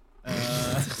Scrubs.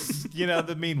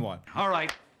 The mean one. All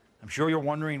right. I'm sure you're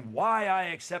wondering why I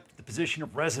accepted the position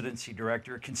of residency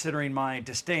director, considering my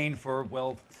disdain for,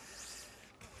 well,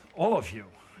 all of you.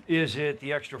 Is it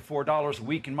the extra $4 a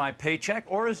week in my paycheck,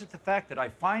 or is it the fact that I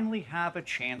finally have a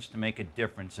chance to make a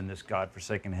difference in this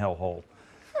godforsaken hellhole?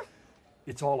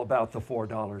 It's all about the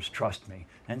 $4, trust me.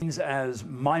 And as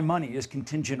my money is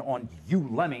contingent on you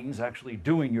lemmings actually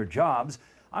doing your jobs,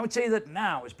 I would say that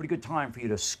now is a pretty good time for you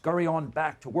to scurry on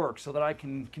back to work so that I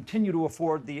can continue to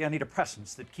afford the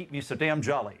antidepressants that keep me so damn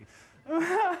jolly. Go!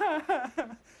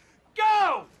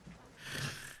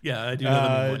 Yeah, I do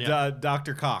know the one.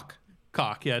 Dr. Cock,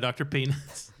 yeah, Dr.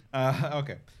 Penis.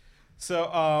 Okay.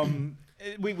 So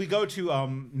we go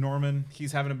to Norman.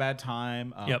 He's having a bad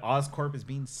time. Oscorp is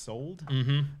being sold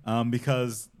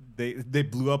because they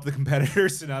blew up the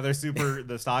competitors, so now they're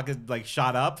the stock is like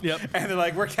shot up. Yep. And they're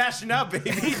like, we're cashing out,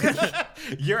 baby.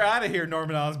 You're out of here,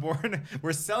 Norman Osborn.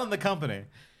 We're selling the company.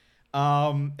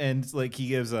 And like he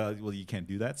gives well, you can't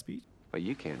do that speech. Well,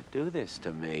 you can't do this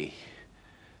to me.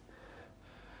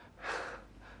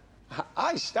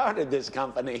 I started this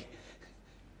company.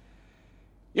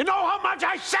 You know how much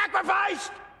I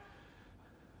sacrificed?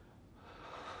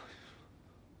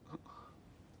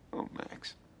 Oh,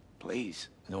 Max, please.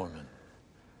 Norman,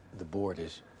 the board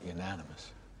is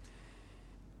unanimous.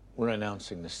 We're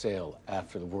announcing the sale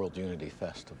after the World Unity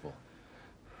Festival.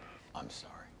 I'm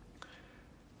sorry.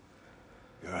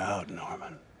 You're out,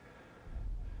 Norman.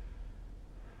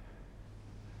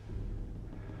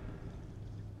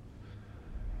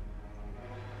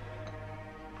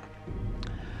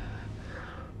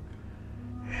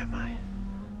 Am I?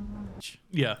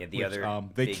 Yeah. Yeah, the other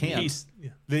They big can't. news.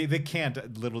 They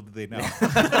can't. Little do they know.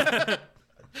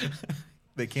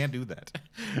 They can't do that.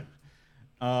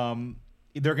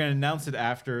 They're going to announce it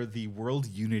after the World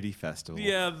Unity Festival.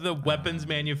 Yeah, the weapons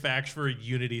manufacturer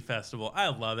Unity Festival. I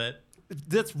love it.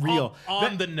 That's real.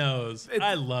 On the nose.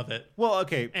 I love it. Well,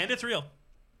 okay. And it's real.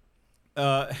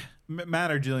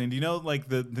 Matt or Jillian, do you know like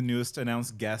the newest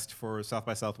announced guest for South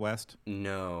by Southwest?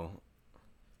 No.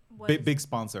 Big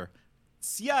sponsor.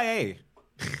 CIA.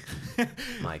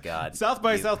 My God. South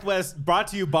by Southwest brought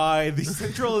to you by the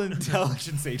Central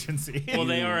Intelligence Agency. Well,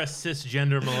 they are a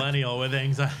cisgender millennial with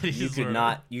anxiety. You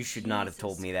should not have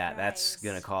told me that. That's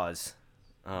gonna cause.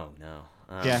 Oh no.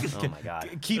 Yeah. Oh my God.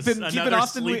 Keeping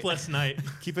Austin sleepless night.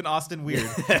 Keeping Austin weird.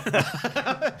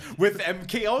 With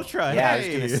MK Ultra. Yeah,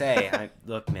 hey. I was gonna say.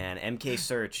 Look, man, MK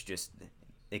Search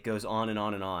it goes on and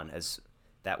on and on, as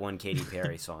that one Katy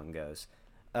Perry song goes.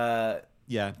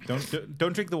 Yeah,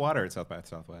 don't drink the water at South by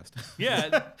Southwest.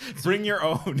 Yeah, bring your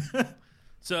own.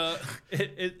 So,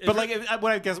 but like,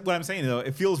 what I'm saying though,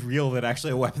 it feels real that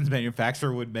actually a weapons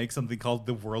manufacturer would make something called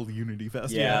the World Unity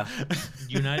Festival. Yeah,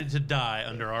 united to die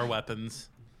under our weapons.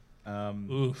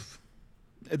 Oof.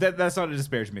 That's not a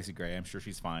disparage, Macy Gray. I'm sure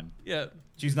she's fine. Yeah,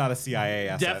 she's not a CIA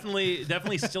asset.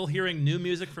 Definitely still hearing new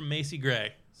music from Macy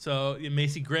Gray. So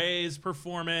Macy Gray is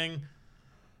performing.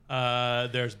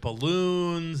 There's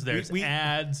balloons. There's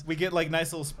ads. We get like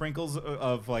nice little sprinkles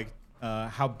of like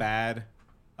how bad.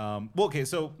 Well, okay,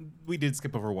 so we did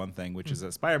skip over one thing, which is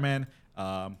that Spider-Man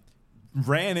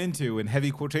ran into, in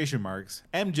heavy quotation marks,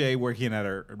 MJ working at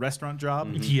a restaurant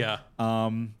job. Yeah.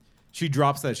 She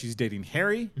drops that she's dating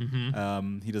Harry.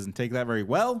 He doesn't take that very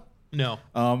well. No.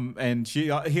 And he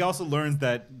also learns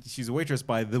that she's a waitress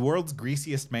by the world's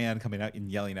greasiest man coming out and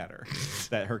yelling at her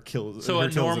that her kills. So her a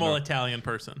kills normal her. Italian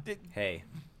person. Hey,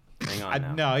 hang on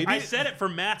now. No, I said it for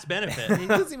Matt's benefit. He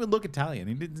doesn't even look Italian.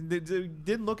 He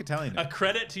didn't look Italian. A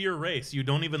credit to your race. You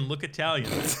don't even look Italian.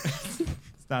 It's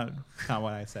not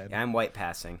what I said. Yeah, I'm white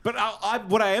passing. But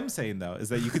what I am saying though is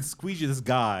that you could squeegee this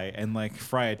guy and like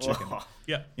fry a chicken.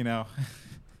 Yeah. You know.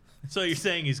 So you're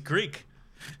saying he's Greek?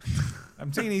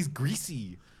 I'm saying he's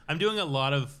greasy. I'm doing a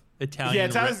lot of Italian. Yeah,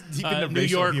 Italian's deep into New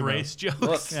racial York humor. race jokes.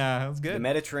 Look, yeah, that was good. The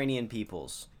Mediterranean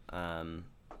peoples. I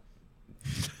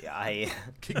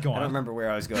Go don't on. remember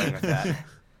where I was going with that.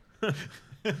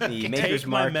 The Maker's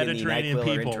Mark and the NyQuil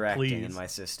are interacting in my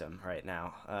system right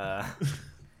now.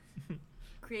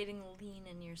 Creating lean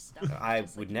in your stomach. I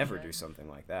would never do something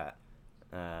like that.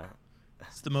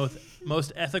 It's the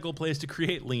most ethical place to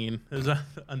create lean, as I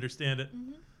understand it.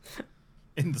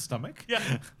 In the stomach?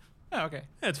 Yeah. Oh, okay.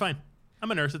 Yeah, it's fine. I'm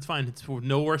a nurse. It's fine. It's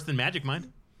no worse than Magic Mind.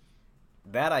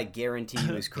 That I guarantee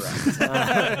you is correct.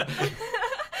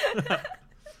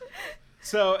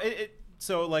 So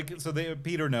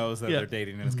Peter knows that they're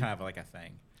dating, and it's kind of like a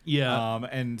thing. Yeah.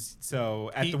 And so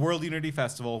at the World Unity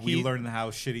Festival, we learn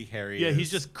how shitty Harry is. Yeah,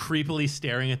 he's just creepily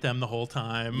staring at them the whole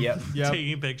time. Yep.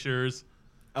 Taking pictures.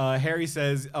 Harry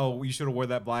says, "Oh, you should have wore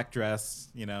that black dress."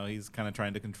 You know, he's kind of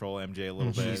trying to control MJ a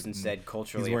little bit. He's instead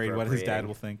culturally he's worried what his dad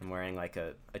will appropriating think. and wearing like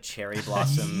a cherry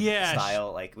blossom Yeah.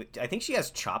 style. Like I think she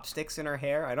has chopsticks in her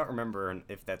hair. I don't remember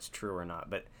if that's true or not,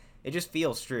 but it just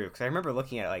feels true because I remember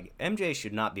looking at it, like MJ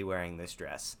should not be wearing this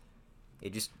dress.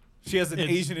 It just She has an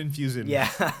Asian infusion. yeah.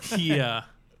 Yeah.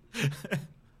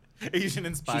 Asian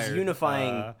inspired. She's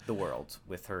unifying the world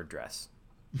with her dress.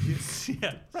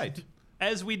 Yeah. Right.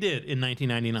 As we did in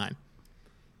 1999.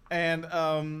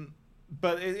 And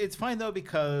but it's fine though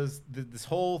because this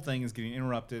whole thing is getting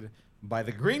interrupted by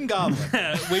the Green Goblin.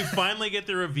 We finally get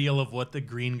the reveal of what the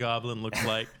Green Goblin looks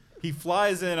like. He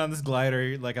flies in on this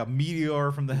glider like a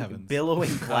meteor from the heavens.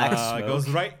 Billowing black smoke. Goes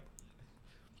right,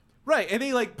 and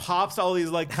he like pops all these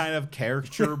like kind of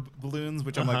caricature balloons,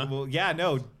 which I'm like, well, yeah,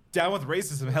 no, down with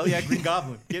racism, hell yeah, Green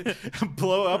Goblin,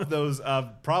 blow up those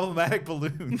problematic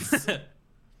balloons.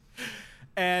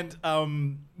 And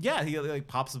he like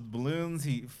pops the balloons.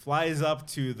 He flies up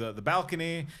to the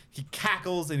balcony. He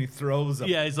cackles and he throws.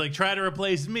 Yeah, he's like, try to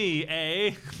replace me,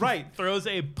 eh? Right. Throws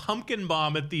a pumpkin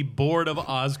bomb at the board of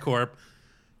Oscorp.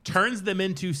 turns them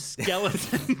into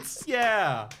skeletons.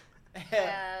 Yeah.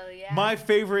 yeah. My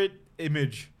favorite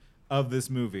image of this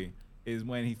movie is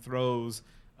when he throws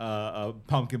a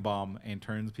pumpkin bomb and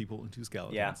turns people into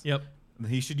skeletons. Yeah. Yep.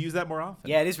 He should use that more often.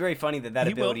 Yeah, it is very funny that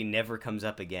He ability never comes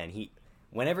up again.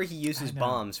 Whenever he uses I know.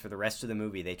 bombs for the rest of the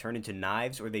movie, they turn into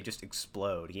knives or they just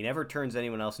explode. He never turns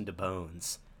anyone else into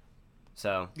bones.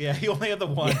 So Yeah, he only had the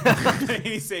one.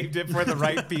 He saved it for the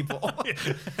right people.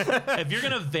 If you're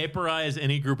gonna vaporize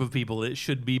any group of people, it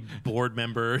should be board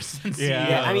members. And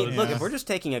yeah, I mean, CEOs. look, if we're just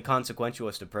taking a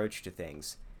consequentialist approach to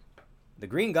things, the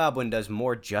Green Goblin does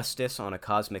more justice on a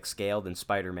cosmic scale than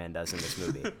Spider-Man does in this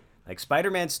movie. Like,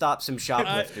 Spider-Man stopped some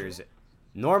shoplifters.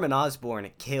 Norman Osborn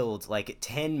killed, like,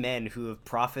 10 men who have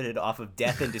profited off of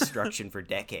death and destruction for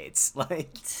decades.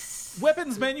 Like,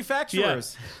 Weapons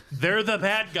manufacturers. Yeah. They're the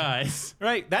bad guys.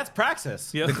 Right, that's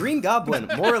praxis. Yep. the Green Goblin,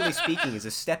 morally speaking, is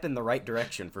a step in the right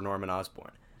direction for Norman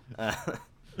Osborn.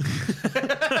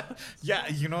 Yeah,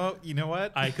 you know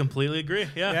what? I completely agree.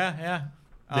 Yeah. Yeah.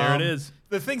 There it is.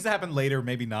 The things that happen later,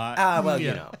 maybe not. Well, Yeah.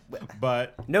 you know.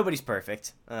 But Nobody's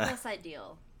perfect. Less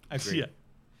ideal. agreed. Yeah.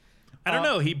 I don't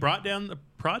know. He brought down the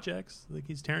projects. Like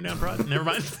he's tearing down projects. Never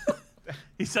mind.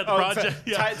 He said the project.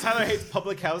 Yeah. Tyler hates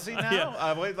public housing now?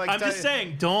 Yeah. I'm just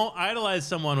saying, don't idolize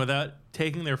someone without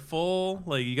taking their full.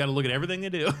 Like you got to look at everything they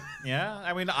do. Yeah,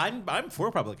 I mean, I'm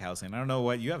for public housing. I don't know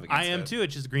what you have against I am it. too.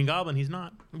 It's just Green Goblin. He's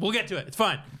not. We'll get to it. It's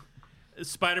fine.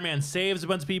 Spider-Man saves a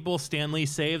bunch of people. Stan Lee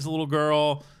saves a little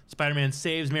girl. Spider-Man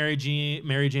saves Mary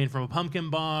Jane from a pumpkin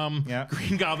bomb. Yeah.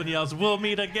 Green Goblin yells, "We'll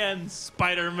meet again,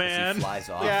 Spider-Man." He flies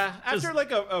off. Yeah, after Just-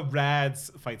 like a Rad's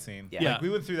fight scene. Yeah. Like, we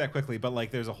went through that quickly, but like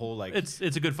there's a whole like It's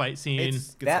a good fight scene.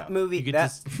 it's good That stuff. movie, You get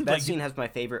that to that like- scene has my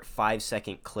favorite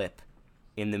 5-second clip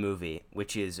in the movie,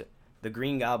 which is the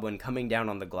Green Goblin coming down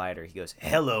on the glider. He goes,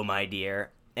 "Hello, my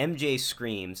dear." MJ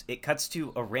screams. It cuts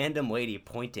to a random lady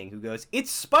pointing who goes,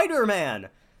 "It's Spider-Man!"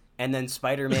 And then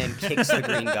Spider-Man kicks the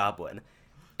Green Goblin.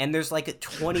 And there's like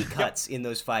 20 cuts in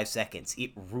those 5 seconds.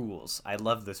 It rules. I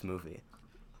love this movie.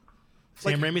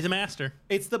 Sam Raimi's a master.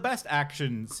 It's the best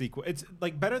action sequence. It's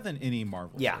like better than any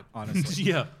Marvel. Yeah. shit, honestly.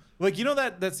 Yeah. Like, you know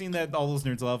that scene that all those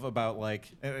nerds love about, like,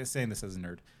 saying this as a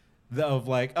nerd, of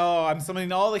like, oh, I'm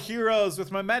summoning all the heroes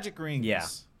with my magic rings Yeah.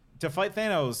 to fight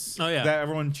Thanos. Oh, yeah. That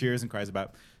everyone cheers and cries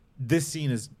about. This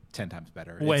scene is 10 times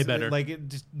better. Way It's, better. Like, it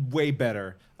just way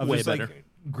better. Of Way just, better. Like,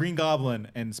 Green Goblin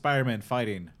and Spider-Man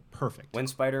fighting. Perfect. When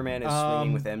Spider-Man is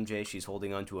swinging with MJ, she's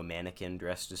holding onto a mannequin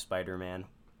dressed as Spider-Man,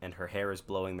 and her hair is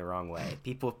blowing the wrong way.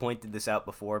 People have pointed this out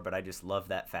before, but I just love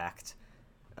that fact.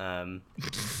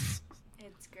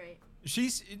 It's great.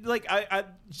 She's, like,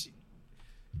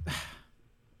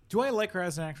 do I like her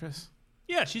as an actress?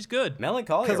 Yeah, she's good.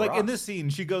 Melancholia Because, like, in rocks. this scene,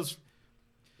 she goes,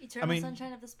 Eternal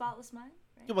Sunshine of the Spotless Mind.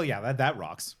 Right? well, yeah, that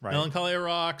rocks, right? Melancholia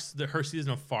rocks. Her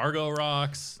season of Fargo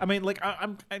rocks. I mean, like,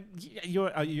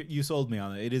 you sold me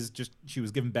on it. It is just she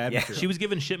was given bad material. She was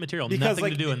given shit material. because, Nothing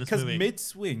like, to do in this because movie.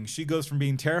 mid-swing, she goes from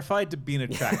being terrified to being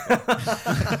attractive.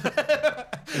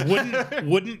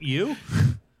 Wouldn't you?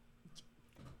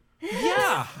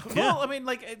 Yeah. Well, I mean,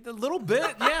 like a little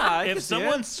bit. Yeah. I If can see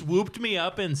someone it. swooped me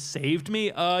up and saved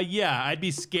me, yeah, I'd be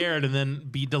scared and then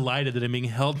be delighted that I'm being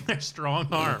held in their strong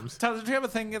arms. Tyler, do you have a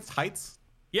thing against heights?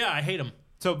 Yeah, I hate them.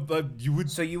 So you would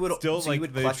still like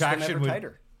would the clutch them attraction ever would.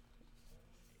 tighter.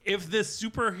 If this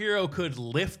superhero could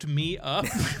lift me up,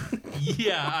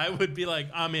 yeah, I would be like,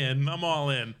 I'm in. I'm all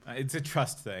in. It's a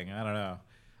trust thing. I don't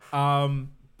know.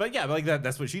 But yeah, like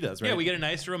that's what she does, right? Yeah, we get a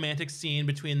nice romantic scene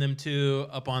between them two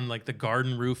up on like the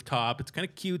garden rooftop. It's kind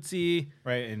of cutesy.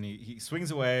 Right, and he swings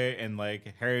away, and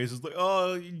like Harry's just like,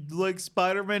 "Oh, you like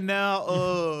Spider-Man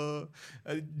now?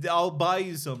 I'll buy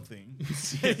you something."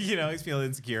 You know, he's feeling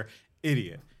insecure.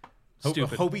 Idiot.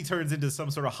 Stupid. Hope he turns into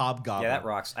some sort of hobgoblin. Yeah, that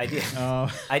rocks. I do.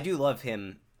 I do love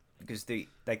him because the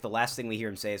last thing we hear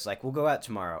him say is like, "We'll go out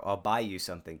tomorrow. I'll buy you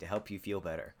something to help you feel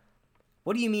better."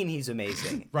 What do you mean he's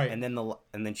amazing? Right. And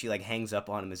then she like hangs up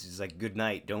on him. This is like, "Good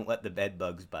night. Don't let the bed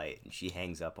bugs bite." And she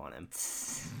hangs up on him.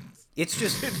 It's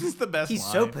just it's the best. He's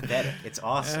line. so pathetic. It's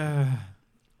awesome.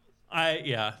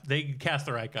 They cast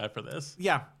the right guy for this.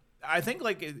 Yeah, I think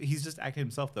like he's just acting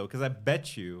himself though, because I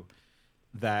bet you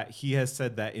that he has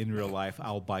said that in real life.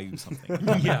 I'll buy you something. To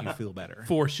make you feel better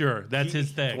For sure. That's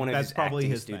his thing. One of That's his probably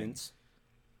acting his thing. students.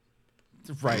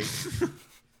 Right.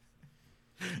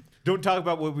 Don't talk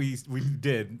about what we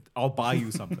did. I'll buy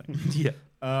you something. Yeah.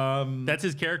 That's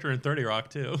his character in 30 Rock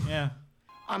too. Yeah.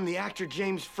 I'm the actor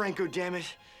James Franco, dammit,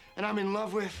 and I'm in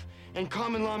love with and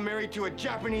common law married to a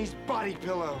Japanese body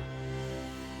pillow.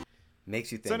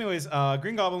 Makes you think. So anyways,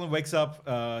 Green Goblin wakes up.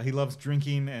 He loves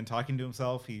drinking and talking to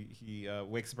himself. He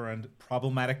wakes up around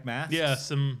problematic masks. Yeah,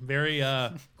 some very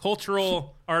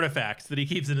cultural artifacts that he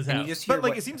keeps in his And house. you just hear But like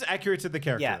what- it seems accurate to the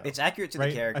character. Yeah, though, it's accurate to right?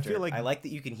 the character. I feel like I like that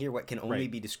you can hear what can only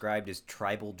Right. be described as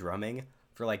tribal drumming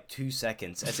for like 2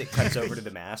 seconds as it cuts over to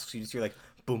the masks. You just hear like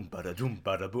boom bada doom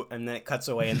bada boom, and then it cuts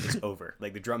away and it's over.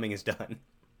 Like the drumming is done.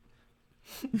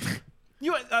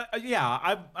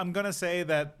 I'm gonna say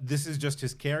that this is just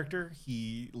his character.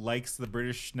 He likes the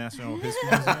British National History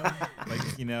Museum.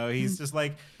 Like, he's just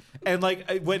like, and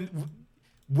like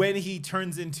when he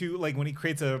turns into like when he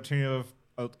creates an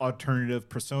alternative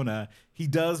persona, he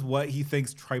does what he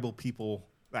thinks tribal people.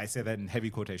 I say that in heavy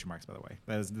quotation marks, by the way.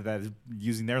 That is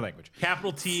using their language.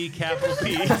 Capital T, capital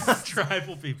P,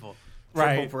 tribal people.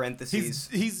 Right. Triple parentheses.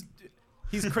 He's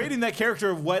creating that character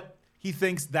of what he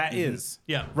thinks that is.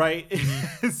 Yeah. Right?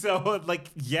 So, like,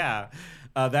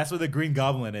 that's what the Green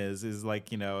Goblin is like,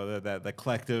 the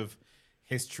collective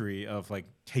history of, like,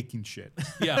 taking shit.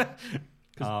 Yeah.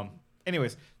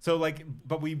 Anyways, so, like,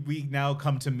 but we now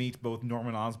come to meet both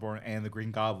Norman Osborn and the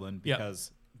Green Goblin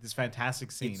because this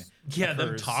fantastic scene. them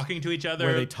occurs talking to each other.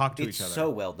 Where they talk to It's each other. so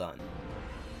well done.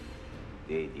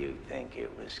 Did you think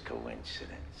it was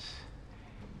coincidence?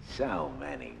 So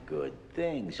many good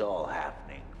things all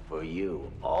happening for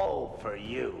you. All for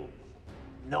you,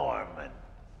 Norman.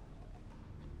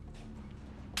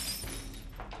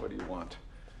 What do you want?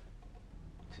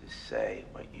 To say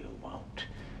what you won't.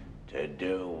 To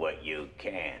do what you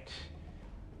can't.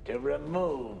 To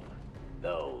remove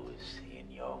those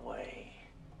in your way.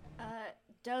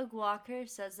 Doug Walker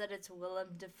says that it's Willem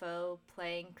Dafoe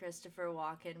playing Christopher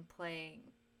Walken playing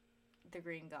the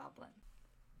Green Goblin.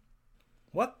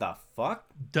 What the fuck?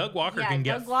 Doug Walker can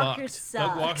get Doug Walker fucked. sucks.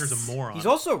 Doug Walker's a moron. He's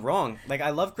also wrong. Like, I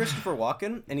love Christopher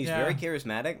Walken, and he's Yeah. very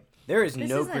charismatic. There is This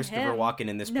no isn't Christopher him. Walken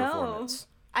in this No. performance.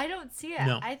 I don't see it.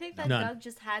 No, I think that none. Doug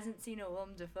just hasn't seen a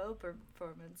Willem Dafoe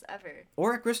performance ever.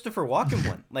 Or a Christopher Walken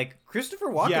one. Like, Christopher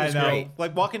Walken Yeah, is I know. great.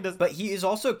 Like, Walken does. But he is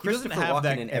also doesn't Christopher have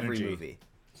that Walken in every energy. movie.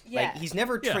 Yeah. Like, he's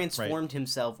never Yeah, transformed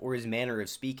himself or his manner of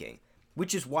speaking,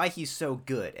 which is why he's so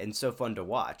good and so fun to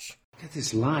watch. Look at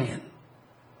this lion.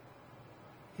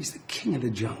 He's the king of the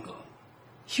jungle.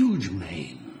 Huge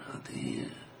mane out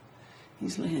there.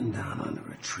 He's laying down under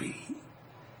a tree in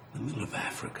the middle of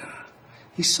Africa.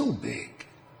 He's so big.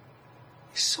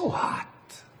 He's so hot.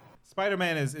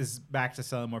 Spider-Man is back to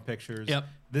selling more pictures. Yep.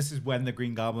 This is when the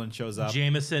Green Goblin shows up.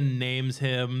 Jameson names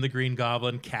him the Green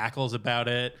Goblin, cackles about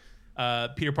it.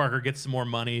 Peter Parker gets some more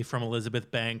money from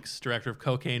Elizabeth Banks, director of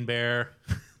Cocaine Bear.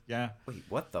 Yeah. Wait,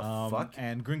 what the fuck?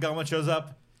 And Green Goblin shows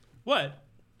up. What?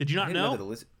 Did you not I didn't know?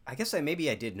 that I guess maybe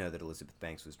I did know that Elizabeth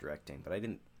Banks was directing, but I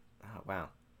didn't. Oh, wow.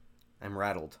 I'm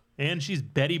rattled. And she's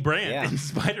Betty Brant Yeah. in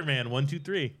Spider-Man 1, 2,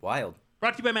 3. Wild.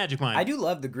 Brought to you by Magic Mind. I do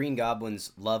love the Green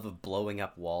Goblin's love of blowing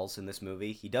up walls in this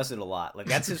movie. He does it a lot. Like,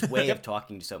 that's his way of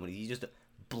talking to someone. He just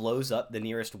blows up the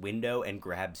nearest window and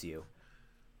grabs you.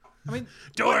 I mean,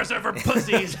 doors are for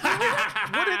pussies.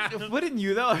 Wouldn't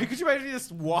you though? Could you imagine if you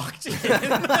just walked in,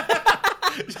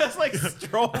 just like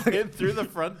strolled in through the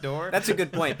front door? That's a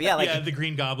good point. But yeah, like the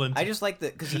Green Goblin. I just like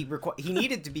that because he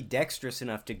needed to be dexterous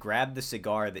enough to grab the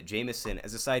cigar that Jameson,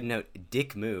 as a side note,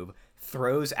 dick move,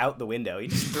 throws out the window. He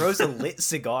just throws a lit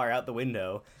cigar out the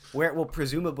window where it will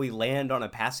presumably land on a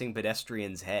passing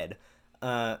pedestrian's head.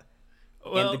 And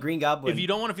the Green Goblin. If you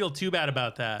don't want to feel too bad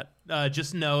about that,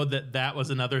 just know that that was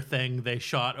another thing they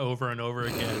shot over and over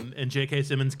again, and J.K.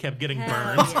 Simmons kept getting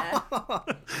burned.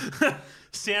 Yeah.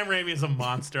 Sam Raimi is a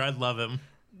monster. I love him.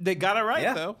 They got it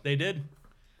right though. They did.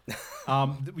 You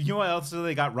know what else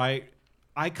they got right?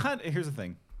 Here's the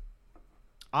thing.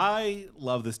 I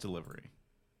love this delivery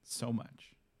so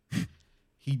much.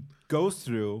 He goes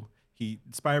through.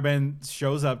 Spider-Man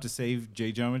shows up to save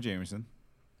J. Jonah Jameson.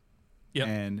 Yep.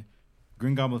 And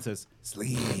Green Goblin says,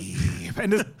 "Sleep,"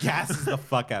 and just gasses the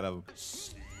fuck out of him.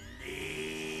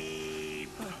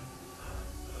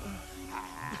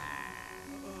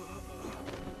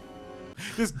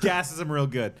 Just gasses him real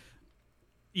good.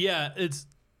 Yeah,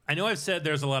 I know I've said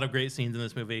there's a lot of great scenes in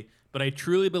this movie, but I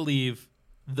truly believe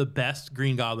the best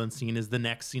Green Goblin scene is the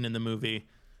next scene in the movie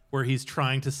where he's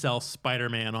trying to sell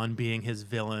Spider-Man on being his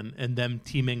villain and them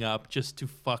teaming up just to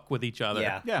fuck with each other.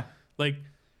 Yeah. Like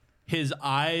his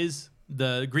eyes,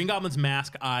 the Green Goblin's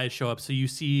mask eyes show up, so you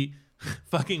see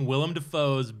fucking Willem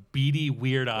Dafoe's beady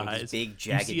weird eyes. His big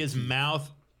jagged You see his teeth.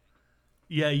 mouth.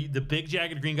 Yeah, the big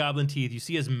jagged Green Goblin teeth. You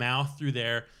see his mouth through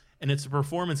there, and it's a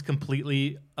performance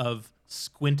completely of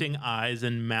squinting eyes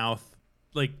and mouth,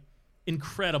 like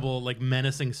incredible, like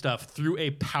menacing stuff through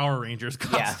a Power Rangers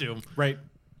costume. Right.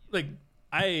 Like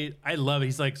I love it.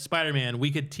 He's like, Spider-Man,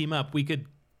 we could team up. We could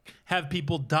have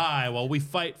people die while we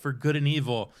fight for good and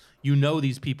evil. You know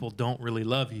these people don't really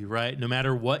love you, right? No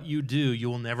matter what you do, you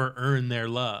will never earn their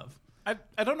love.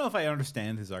 I don't know if I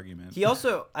understand his argument. He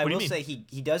also, I will mean? say,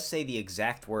 he does say the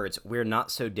exact words, "We're not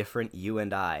so different, you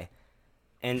and I."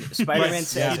 And Spider-Man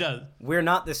says, he does. "We're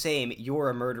not the same, you're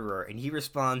a murderer." And he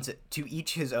responds, "To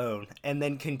each his own," and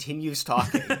then continues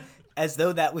talking. As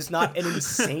though that was not an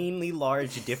insanely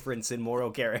large difference in moral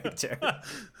character.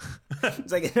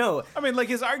 It's like, no. I mean, like,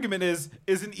 his argument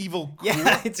isn't evil cool?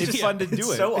 Yeah, it's just fun to do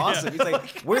it's it. so awesome. He's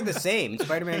like, we're the same. And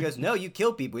Spider-Man goes, no, you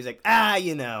kill people. He's like,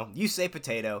 you say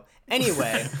potato.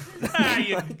 Anyway.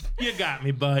 You got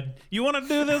me, bud. You want to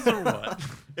do this or what?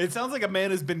 It sounds like a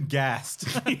man has been gassed.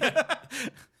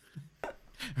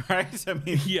 Right? I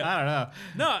mean, I don't know.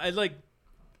 No,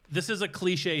 this is a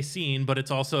cliche scene, but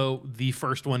it's also the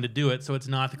first one to do it, so it's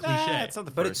not the cliche. It's not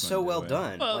the but first it's so one to well do it.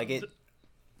 done. Well, like it.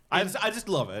 I just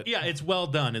love it. Yeah, it's well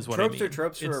done, is what I mean. Tropes are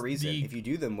tropes for It's a reason. the- If you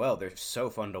do them well, they're so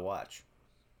fun to watch.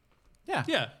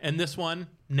 Yeah, and this one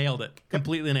nailed it.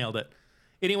 Completely nailed it.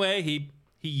 Anyway, he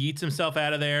yeets himself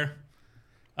out of there.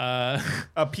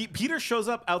 Peter shows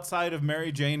up outside of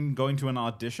Mary Jane going to an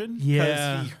audition because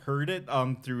Yeah. he heard it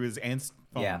through his aunt's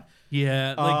phone.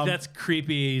 Yeah, that's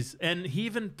creepy. And he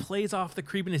even plays off the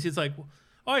creepiness. He's like, oh,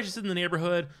 I was just in the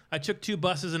neighborhood. I took 2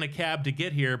 buses and a cab to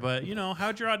get here, but,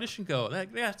 how'd your audition go?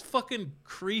 That's fucking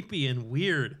creepy and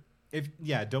weird.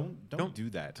 Don't do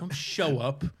that. Don't show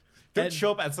up. Don't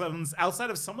show up at outside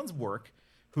of someone's work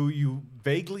who you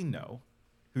vaguely know,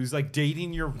 who's like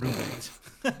dating your roommate.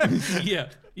 Yeah,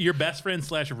 your best friend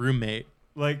 / roommate.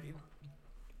 Like,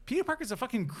 Peter Parker's a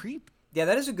fucking creep. Yeah,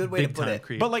 that is a good way to Big put time it.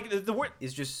 creep. But like the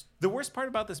It's just the worst part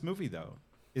about this movie though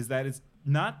is that it's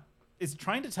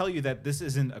trying to tell you that this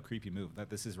isn't a creepy move, that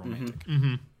this is romantic.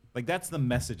 Mm-hmm. Like that's the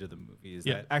message of the movie is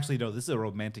that actually no, this is a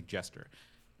romantic gesture.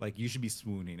 Like you should be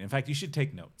swooning. In fact, you should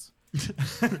take notes.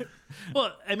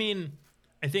 Well, I mean,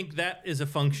 I think that is a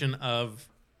function of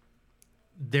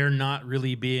there not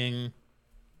really being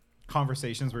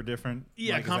conversations were different.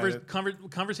 Yeah, Like,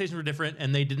 conversations were different,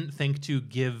 and they didn't think to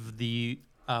give the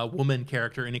woman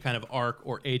character any kind of arc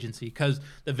or agency. Because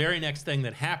the very next thing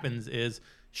that happens is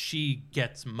she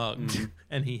gets mugged,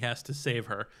 and he has to save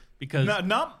her. Because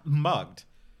not mugged.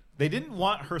 They didn't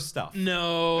want her stuff.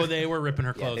 No, they were ripping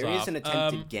her clothes off. There is an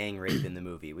attempted gang rape in the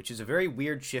movie, which is a very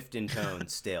weird shift in tone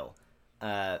still.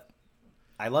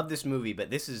 I love this movie,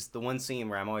 but this is the one scene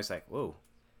where I'm always like, whoa,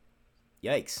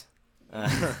 yikes.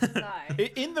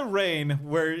 In the rain,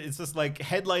 where it's just like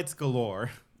headlights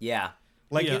galore. Yeah.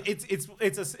 Like Yeah.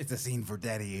 it's a scene for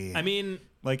daddy. I mean,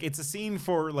 like it's a scene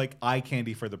for like eye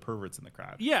candy for the perverts in the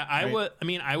crowd. Yeah,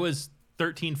 right? I was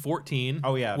 13, 14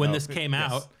 Oh, yeah, when no, this came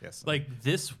yes, out. yes. Like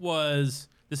this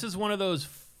is one of those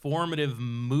formative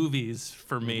movies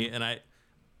for me, and I'm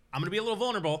gonna be a little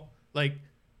vulnerable. Like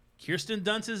Kirsten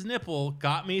Dunst's nipple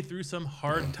got me through some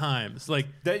hard times. Like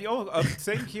that.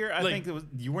 Same here. I think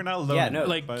you were not alone. Yeah, no.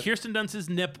 Like Kirsten Dunst's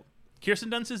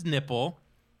nipple,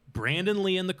 Brandon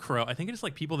Lee and the Crow. I think it's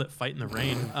like people that fight in the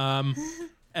rain.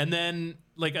 And then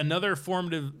like another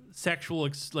formative sexual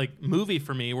movie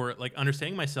for me where like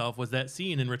understanding myself was that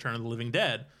scene in Return of the Living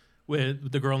Dead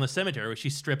with the girl in the cemetery where she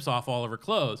strips off all of her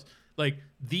clothes. Like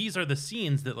these are the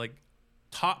scenes that like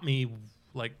taught me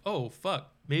like, oh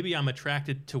fuck, maybe I'm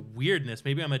attracted to weirdness.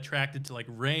 Maybe I'm attracted to like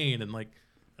rain and like,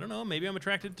 I don't know, maybe I'm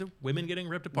attracted to women getting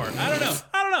ripped apart. I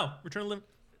don't know. Return of the Living.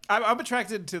 I'm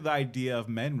attracted to the idea of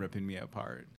men ripping me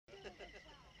apart.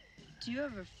 Do you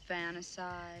ever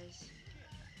fantasize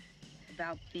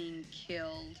about being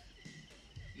killed?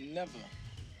 Never.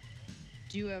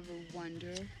 Do you ever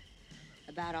wonder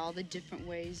about all the different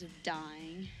ways of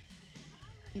dying?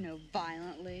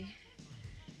 Violently?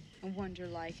 And wonder,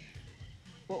 like,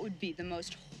 what would be the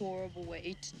most horrible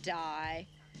way to die?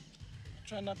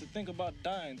 Try not to think about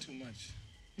dying too much.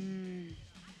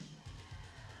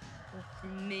 Well, for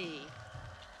me,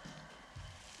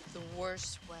 the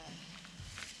worst way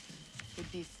would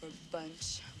be for a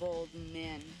bunch of old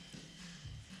men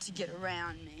to get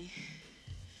around me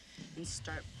and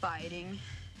start biting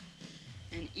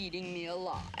and eating me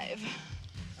alive.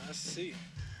 I see.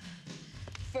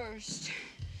 First,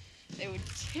 they would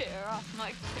tear off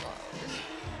my clothes.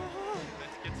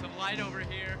 Let's get some light over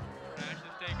here. Crash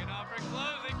is taking off her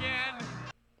clothes again.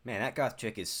 Man, that goth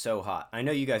chick is so hot. I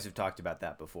know you guys have talked about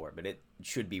that before, but it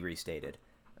should be restated.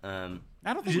 I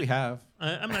don't think we have.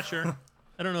 I'm not sure.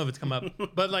 I don't know if it's come up,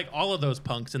 but like all of those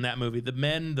punks in that movie, the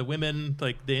men, the women,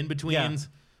 like the in-betweens,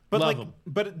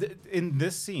 But in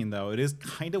this scene though, it is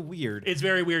kind of weird. It's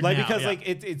very weird, like now, because yeah. like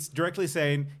it's directly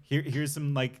saying here's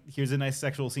a nice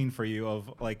sexual scene for you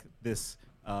of like this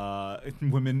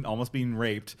women almost being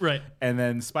raped, right? And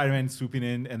then Spider-Man swooping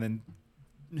in, and then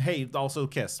hey, also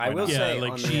kiss. I will say,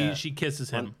 like she kisses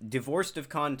him. Divorced of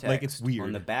context, like it's weird.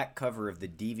 On the back cover of the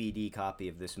DVD copy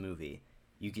of this movie,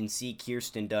 you can see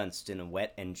Kirsten Dunst in a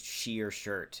wet and sheer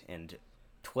shirt, and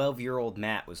 12-year-old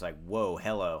Matt was like, "Whoa,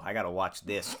 hello, I gotta watch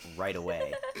this right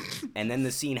away." And then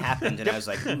the scene happened, and I was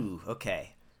like, "Ooh,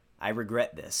 okay, I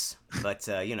regret this," but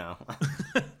you know.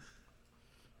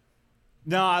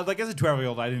 No, like as a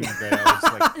 12-year-old, I didn't regret it. I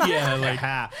was like, yeah,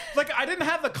 like I didn't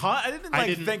have the I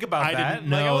didn't think about that. Didn't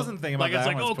know. Like I wasn't thinking about like, that. It's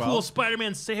like, when I was oh, 12. cool,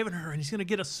 Spider-Man's saving her, and he's gonna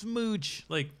get a smooch.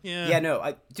 Like, yeah. Yeah,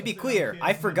 no. To be clear,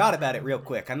 I forgot about it real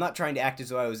quick. I'm not trying to act as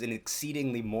though I was an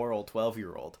exceedingly moral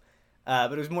 12-year-old.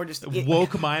 But it was more just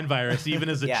woke mind virus, even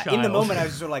as a child. In the moment, I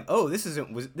was sort of like, "Oh,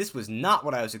 this was not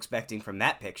what I was expecting from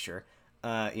that picture,"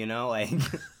 you know, like.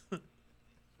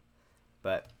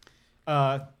 But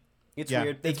it's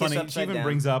weird. They it's kiss funny. upside She even down.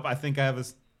 brings up, "I think I have a."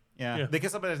 Yeah, they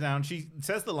kiss upside down. She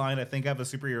says the line, "I think I have a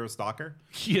superhero stalker."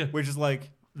 Yeah, which is like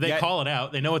they call it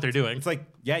out. They know what they're doing. It's like,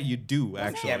 yeah, you do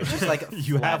actually. Yeah, but just like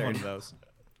you have one of those.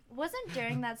 Wasn't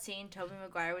during that scene Tobey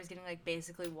Maguire was getting like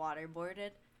basically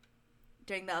waterboarded?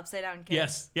 During the upside down kiss.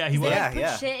 Yes, yeah, he was. They like,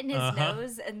 put shit in his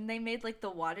nose, and they made like the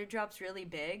water drops really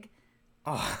big.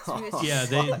 Oh, so yeah,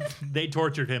 they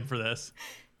tortured him for this.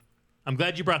 I'm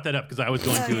glad you brought that up because I was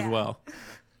going to as well.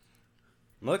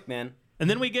 Look, man. And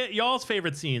then we get y'all's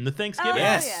favorite scene, the Thanksgiving.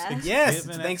 Yes, it's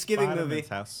a Thanksgiving movie.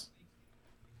 House.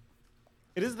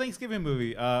 It is a Thanksgiving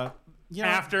movie. You know,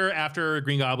 after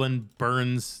Green Goblin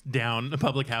burns down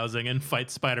public housing and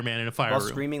fights Spider-Man in a fire while room.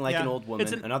 screaming like an old woman.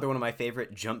 Another one of my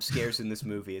favorite jump scares in this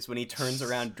movie is when he turns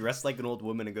around dressed like an old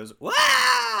woman and goes, "Wah!"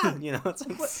 You know, it's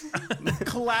like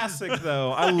classic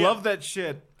though. I love that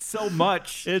shit so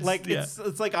much. It's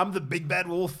like I'm the big bad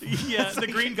wolf. Yeah, the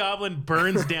Green Goblin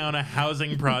burns down a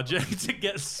housing project to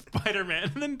get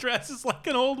Spider-Man and then dresses like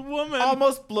an old woman.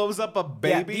 Almost blows up a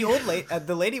baby. Yeah,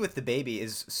 the lady with the baby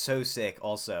is so sick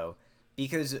also.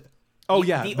 Because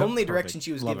the only direction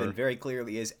she was given very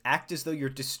clearly is act as though you're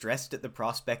distressed at the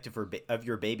prospect of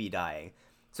your baby dying.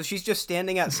 So she's just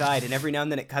standing outside, and every now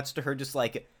and then it cuts to her just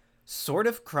like sort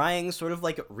of crying, sort of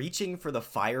like reaching for the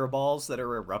fireballs that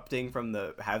are erupting from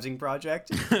the housing project.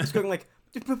 Just going like,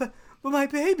 but my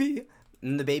baby.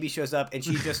 And the baby shows up, and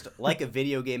she just, like a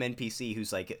video game NPC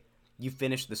who's like, you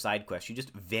finished the side quest. She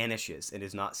just vanishes and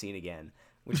is not seen again,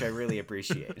 which I really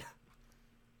appreciate.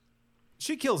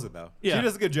 She kills it though. Yeah. She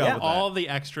does a good job with that. All the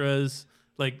extras,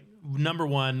 like number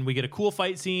one, we get a cool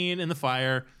fight scene in the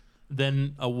fire,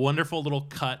 then a wonderful little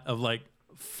cut of like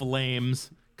flames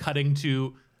cutting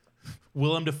to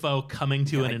Willem Dafoe coming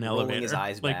to in an elevator. Rolling his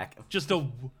eyes like, back. Just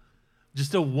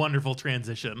a wonderful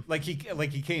transition. Like he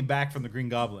came back from the Green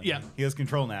Goblin. Yeah. He has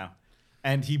control now.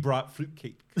 And he brought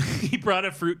fruitcake. He brought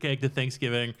a fruitcake to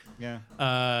Thanksgiving.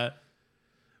 Yeah.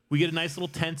 We get a nice little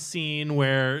tense scene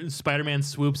where Spider-Man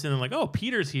swoops in and like, oh,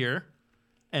 Peter's here.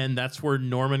 And that's where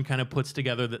Norman kind of puts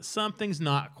together that something's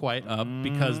not quite up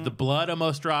because the blood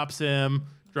almost drops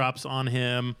on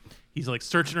him. He's like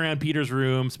searching around Peter's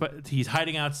room. He's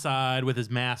hiding outside with his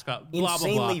mask up. Blah,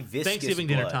 Insanely blah, blah. viscous Thanksgiving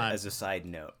blood, dinner time. as a side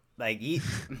note. Like he...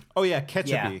 Oh, yeah,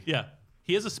 ketchup-y. Yeah.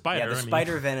 He is a spider. Yeah, the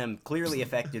spider venom clearly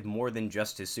affected more than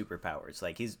just his superpowers.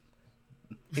 Like his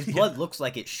blood looks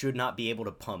like it should not be able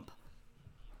to pump.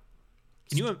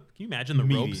 Can you imagine the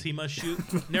ropes he must shoot?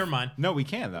 Never mind. No, we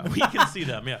can though. We can see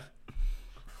them. Yeah.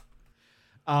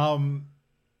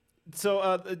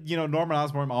 So Norman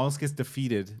Osborn almost gets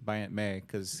defeated by Aunt May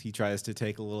because he tries to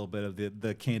take a little bit of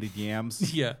the candied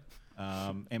yams. Yeah.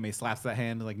 Aunt May slaps that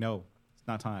hand like, no, it's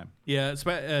not time. Yeah.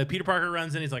 Peter Parker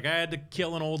runs in. He's like, I had to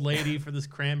kill an old lady for this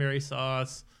cranberry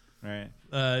sauce. Right.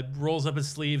 Rolls up his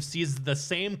sleeve, sees the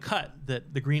same cut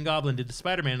that the Green Goblin did to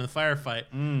Spider-Man in the firefight,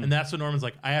 and that's when Norman's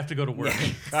like, I have to go to work.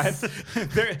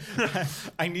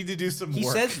 I need to do some work. He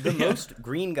says the most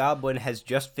Green Goblin has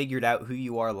just figured out who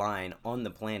you are line on the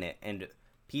planet, and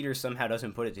Peter somehow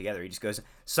doesn't put it together. He just goes,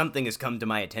 something has come to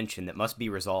my attention that must be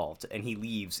resolved, and he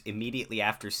leaves immediately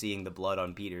after seeing the blood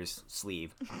on Peter's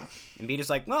sleeve. And Peter's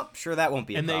like, well, sure, that won't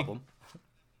be a problem.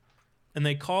 And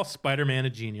they call Spider-Man a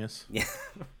genius. Yeah.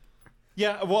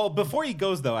 Yeah, well, before he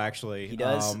goes, though, actually, he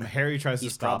does. Harry tries to stop him.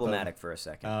 He's problematic for a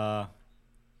second.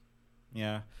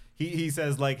 Yeah. He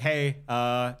says, like, hey,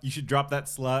 you should drop that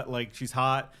slut. Like, she's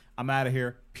hot. I'm out of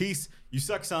here. Peace. You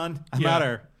suck, son. I'm out of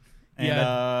here.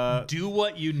 And, do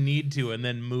what you need to and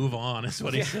then move on, is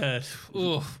what he said.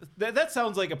 That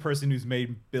sounds like a person who's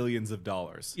made billions of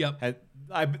dollars. Yep.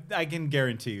 I can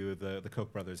guarantee you the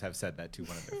Koch brothers have said that to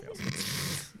one of their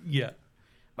fails. Yeah.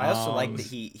 I also like that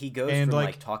he goes and, from like,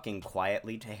 like talking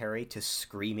quietly to Harry to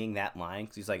screaming that line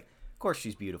because he's like, of course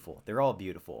she's beautiful. They're all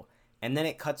beautiful. And then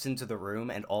it cuts into the room,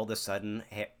 and all of a sudden,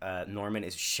 Norman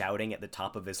is shouting at the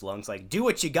top of his lungs, like, do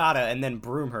what you gotta, and then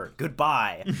broom her.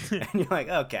 Goodbye. And you're like,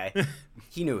 okay.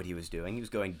 He knew what he was doing. He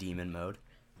was going demon mode.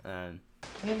 Man,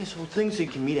 this whole thing so you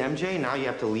can meet MJ, and now you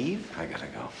have to leave? I gotta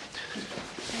go.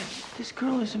 Man, this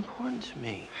girl is important to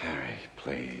me. Harry,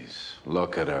 please.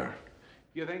 Look at her.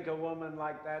 You think a woman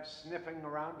like that sniffing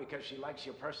around because she likes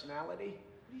your personality?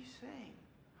 What are you saying?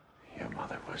 Your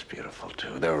mother was beautiful,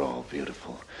 too. They're all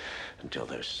beautiful. Until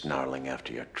they're snarling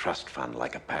after your trust fund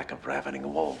like a pack of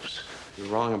ravening wolves. You're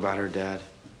wrong about her, Dad.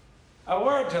 A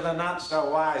word to the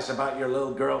not-so-wise about your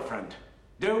little girlfriend.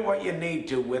 Do what you need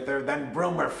to with her, then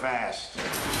broom her fast.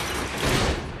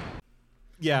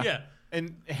 Yeah.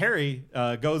 And Harry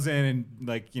goes in and,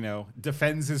 like, you know,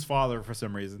 defends his father for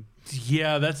some reason.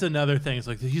 Yeah, that's another thing. It's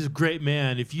like, he's a great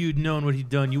man. If you'd known what he'd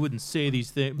done, you wouldn't say these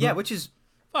things. Yeah, which is...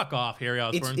 Fuck off, Harry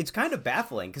Osborn. It's kind of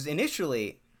baffling, because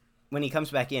initially, when he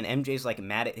comes back in, MJ's, like,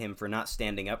 mad at him for not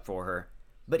standing up for her.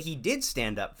 But he did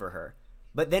stand up for her.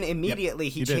 But then immediately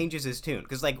he changes his tune.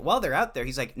 Because, like, while they're out there,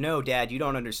 he's like, no, Dad, you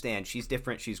don't understand. She's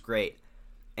different. She's great.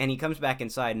 And he comes back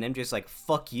inside, and MJ's like,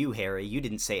 fuck you, Harry. You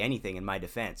didn't say anything in my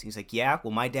defense. He's like, yeah,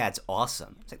 well, my dad's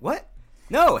awesome. It's like, what?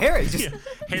 No, Harry, just...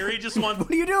 Harry just wants...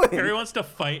 What are you doing? Harry wants to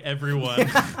fight everyone.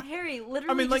 Harry,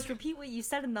 literally just repeat what you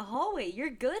said in the hallway. You're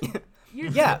good. You're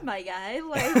Yeah. good, my guy.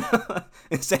 Like,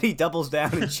 Instead, he doubles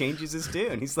down and changes his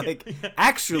tune. He's like,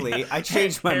 actually, I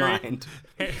changed my mind.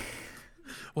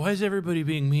 Why is everybody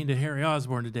being mean to Harry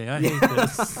Osborn today? I hate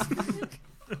this.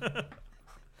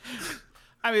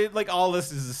 I mean, like, all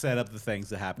this is to set up the things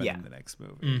that happen in the next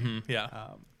movie. Mm-hmm, yeah.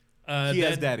 He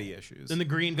has daddy issues. Then the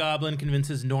Green Goblin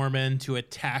convinces Norman to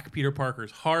attack Peter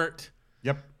Parker's heart.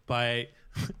 Yep. By...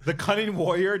 The cunning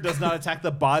warrior does not attack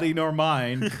the body nor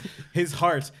mind. His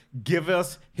heart. Give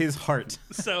us his heart.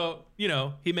 So, you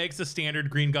know, he makes a standard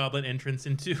Green Goblin entrance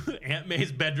into Aunt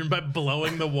May's bedroom by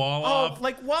blowing the wall off.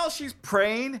 Like, while she's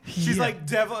praying, she's like,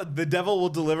 the devil will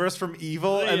deliver us from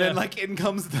evil. And then, like, in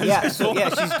comes the devil.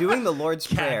 She's doing the Lord's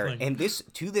Prayer. And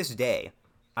to this day,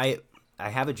 I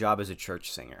have a job as a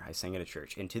church singer. I sing at a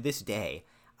church. And to this day,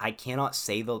 I cannot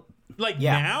say the...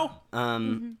 now?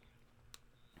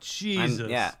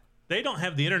 Jesus. They don't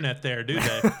have the internet there, do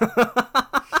they?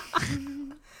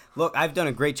 Look, I've done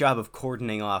a great job of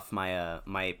cordoning off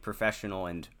my professional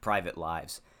and private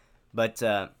lives. But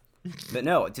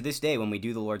no, to this day, when we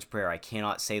do the Lord's Prayer, I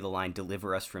cannot say the line,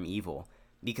 deliver us from evil.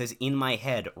 Because in my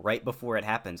head, right before it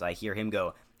happens, I hear him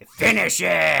go, finish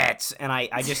it! And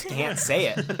I just can't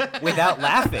say it without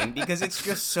laughing, because it's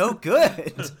just so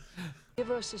good. Give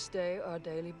us this day our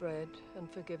daily bread,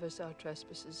 and forgive us our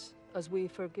trespasses, as we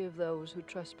forgive those who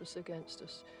trespass against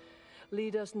us.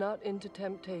 Lead us not into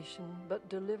temptation, but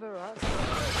deliver us.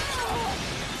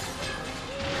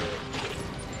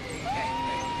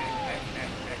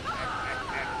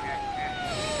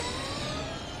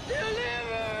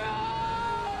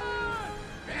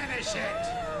 Finish it!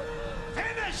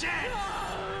 Finish it!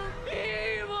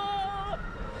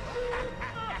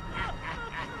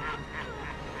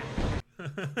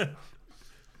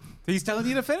 He's telling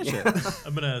you to finish it.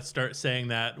 I'm going to start saying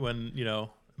that when, you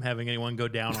know, I'm having anyone go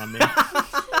down on me.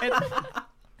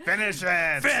 Finish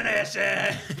it! Finish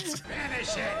it!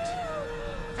 Finish it!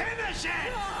 Finish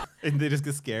it! And they just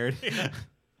get scared. Yeah.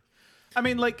 I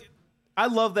mean, like, I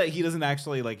love that he doesn't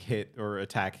actually, like, hit or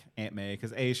attack Aunt May,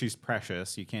 because A, she's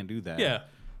precious. You can't do that. Yeah.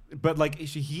 But, like,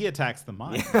 he attacks the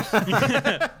mind.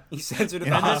 He sends her to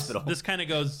the hospital. This kind of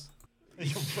goes...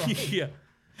 yeah.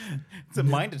 It's a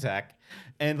mind attack.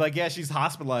 And, like, yeah, she's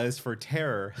hospitalized for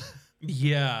terror.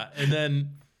 Yeah, and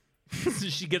then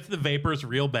she gets the vapors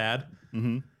real bad.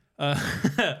 Mm-hmm.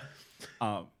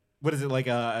 What is it, like,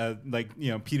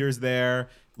 you know, Peter's there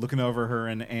looking over her,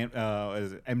 and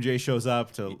MJ shows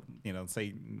up to, you know,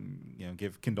 say, you know,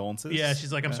 give condolences. Yeah,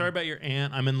 she's like, I'm sorry about your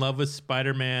aunt. I'm in love with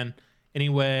Spider-Man.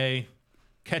 Anyway,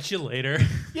 catch you later.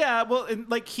 Yeah, well, and,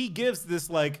 like, he gives this,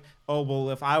 like, oh, well,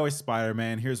 if I was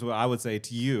Spider-Man, here's what I would say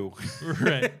to you.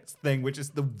 Right. Thing, which is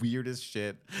the weirdest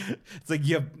shit. It's like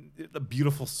you have a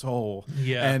beautiful soul.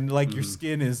 Yeah. And, like, your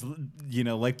skin is, you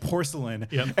know, like porcelain.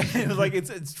 Yep. And, like,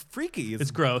 it's freaky.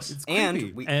 It's gross. It's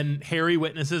creepy. And Harry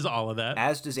witnesses all of that.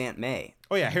 As does Aunt May.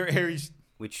 Oh, yeah, Harry's...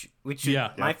 Which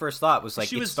my first thought was, like,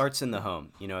 starts in the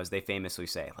home, you know, as they famously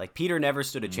say. Like, Peter never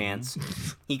stood a chance.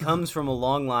 He comes from a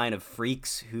long line of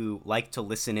freaks who like to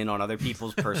listen in on other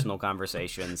people's personal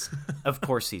conversations. Of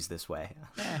course he's this way.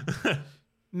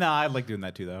 No, I like doing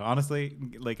that too, though. Honestly,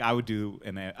 like I would do,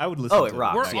 and I would listen. Oh, it to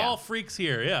rocks. We're all freaks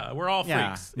here. Yeah, we're all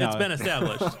freaks. no. It's been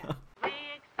established.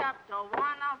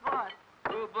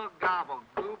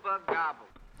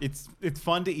 It's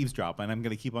fun to eavesdrop, and I'm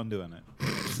gonna keep on doing it.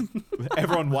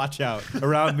 Everyone, watch out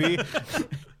around me.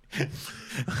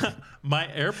 My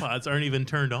AirPods aren't even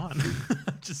turned on.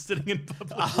 Just sitting in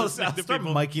public. I'll start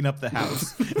miking up the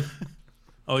house.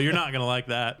 Oh, you're not gonna like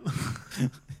that.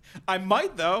 I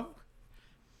might though.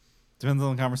 Depends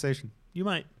on the conversation. You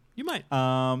might.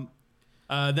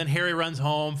 Then Harry runs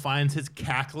home, finds his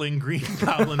cackling Green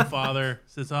Goblin father.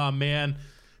 Says, "Oh man,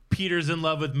 Peter's in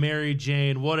love with Mary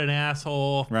Jane. What an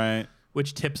asshole!" Right.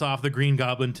 Which tips off the Green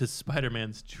Goblin to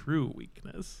Spider-Man's true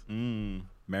weakness.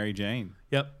 Mary Jane.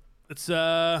 Yep. It's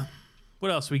what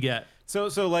else we get? So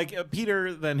like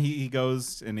Peter, then he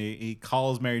goes and he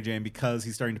calls Mary Jane because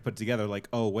he's starting to put together like,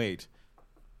 oh wait,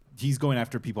 he's going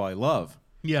after people I love.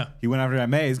 Yeah. He went after Aunt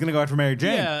May. He's gonna go after Mary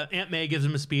Jane. Yeah. Aunt May gives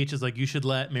him a speech. Is like, you should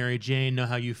let Mary Jane know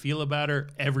how you feel about her.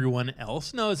 Everyone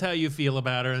else knows how you feel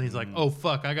about her. And he's like, oh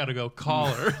fuck, I gotta go call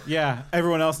her. Yeah.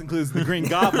 Everyone else includes the Green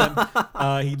Goblin.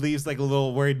 He leaves like a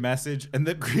little worried message, and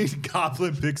the Green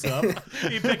Goblin picks up.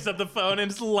 He picks up the phone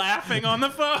and is laughing on the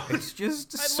phone. It's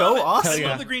just so awesome. I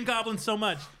love the Green Goblin so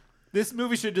much. This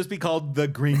movie should just be called The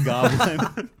Green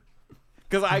Goblin.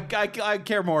 Because I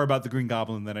care more about the Green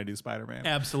Goblin than I do Spider-Man.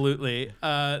 Absolutely.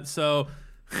 So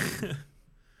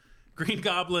Green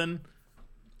Goblin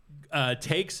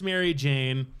takes Mary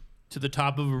Jane to the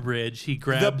top of a bridge. He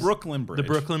grabs the Brooklyn Bridge. The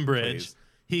Brooklyn Bridge. Please.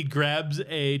 He grabs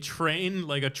a train,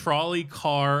 like a trolley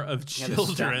car of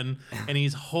children, and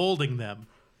he's holding them.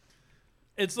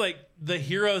 It's like the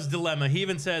hero's dilemma. He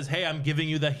even says, "Hey, I'm giving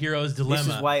you the hero's dilemma.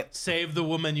 This is why save the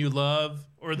woman you love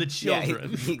or the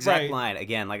children." Yeah, the exact line.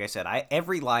 Again, like I said,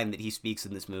 every line that he speaks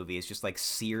in this movie is just like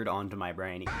seared onto my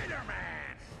brain.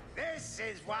 Spider-Man, this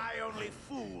is why only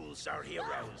fools are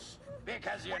heroes.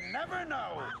 Because you never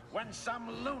know when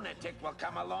some lunatic will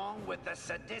come along with the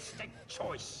sadistic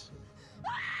choice.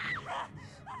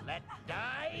 Let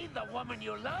die the woman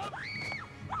you love,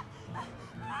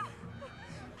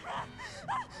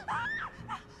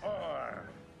 or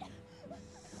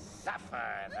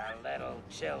suffer the little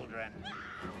children.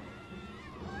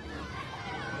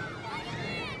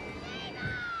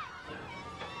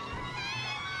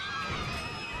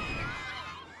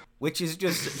 Which is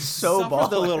just so Suffer baller.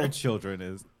 the little children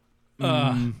is.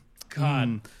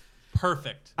 God.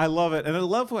 Perfect. I love it. And I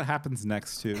love what happens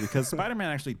next, too, because Spider-Man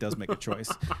actually does make a choice.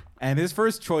 And his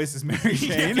first choice is Mary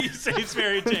Jane. He saves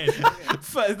Mary Jane.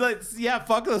 Fuck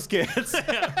those kids.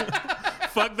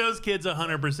 Fuck those kids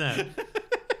 100%.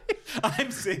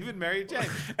 I'm saving Mary Jane.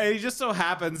 And he just so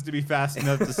happens to be fast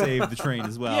enough to save the train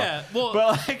as well. Yeah, well,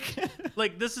 but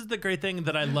like this is the great thing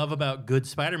that I love about good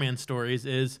Spider-Man stories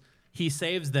is he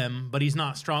saves them, but he's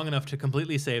not strong enough to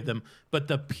completely save them. But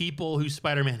the people who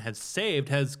Spider-Man has saved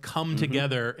has come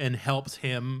together and helps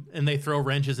him, and they throw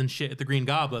wrenches and shit at the Green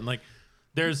Goblin. Like,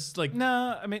 there's like...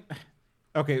 No, I mean...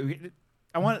 Okay,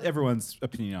 I want everyone's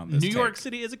opinion on this. New York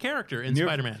City is a character in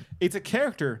Spider-Man. It's a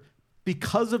character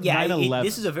because of 9/11.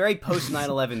 This is a very post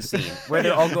 9/11 scene where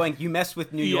they're all going, you mess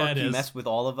with New York, you mess with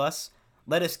all of us.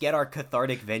 Let us get our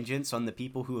cathartic vengeance on the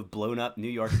people who have blown up New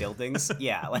York buildings.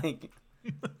 Yeah, like...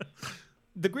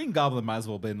 The Green Goblin might as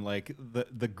well have been like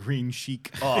the Green Sheik.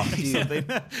 Oh,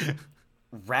 dude.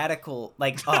 Radical,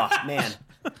 like, oh, man.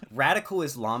 Radical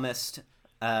Islamist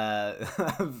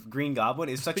Green Goblin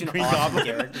is such an awesome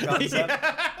character concept.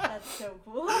 That's so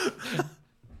cool.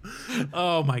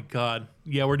 Oh, my God.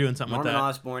 Yeah, we're doing something Norman with that.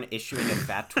 Osborn issuing a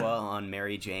fatwa on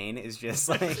Mary Jane is just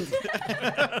like...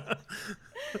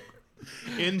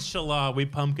 Inshallah, we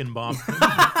pumpkin bomb.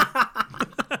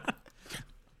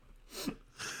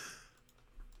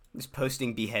 Just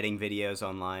posting beheading videos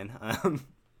online.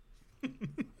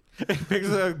 Pictures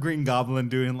of a Green Goblin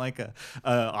doing like a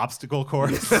obstacle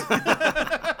course.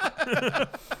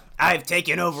 I've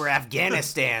taken over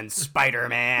Afghanistan,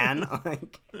 Spider-Man.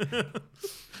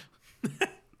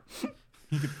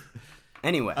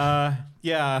 Anyway.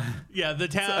 Yeah. Yeah, the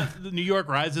town, New York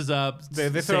rises up, they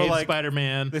throw saves like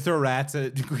Spider-Man. They throw rats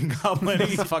at Green Goblin and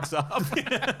he fucks off.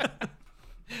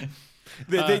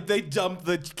 They dump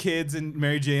the kids and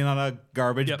Mary Jane on a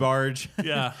garbage barge.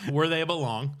 Yeah, where they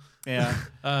belong. Yeah.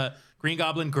 Green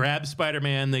Goblin grabs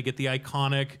Spider-Man. They get the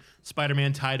iconic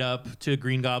Spider-Man tied up to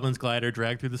Green Goblin's glider,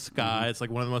 dragged through the sky. It's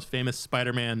like one of the most famous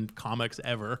Spider-Man comics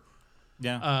ever.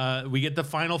 Yeah. We get the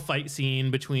final fight scene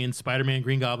between Spider-Man and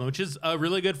Green Goblin, which is a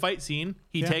really good fight scene.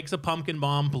 He takes a pumpkin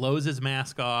bomb, blows his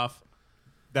mask off.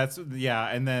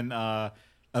 And then a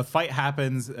fight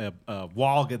happens. A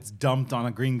wall gets dumped on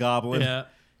a Green Goblin. Yeah.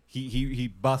 he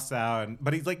busts out,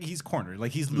 but he's cornered,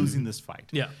 like he's losing this fight.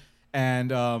 Yeah.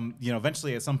 And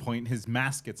eventually at some point his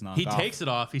mask gets knocked off. He takes it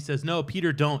off. He says, "No,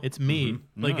 Peter, don't. It's me.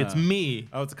 Like it's me."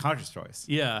 Oh, it's a conscious choice.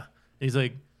 Yeah. And he's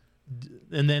like,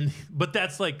 and then, but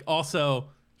that's like also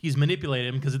he's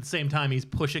manipulating him because at the same time he's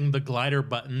pushing the glider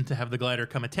button to have the glider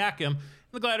come attack him. And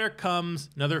the glider comes,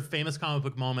 another famous comic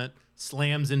book moment,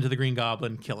 slams into the Green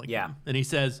Goblin, killing him. And he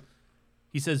says,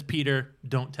 "Peter,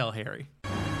 don't tell Harry."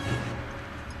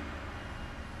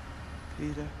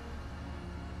 Peter.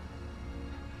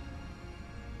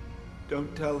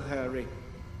 Don't tell Harry.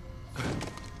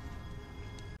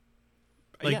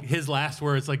 Like his last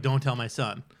words, like, "Don't tell my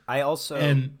son." I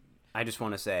just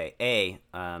want to say,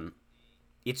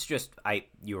 it's just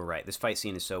you were right. This fight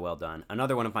scene is so well done.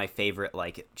 Another one of my favorite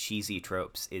like cheesy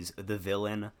tropes is the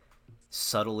villain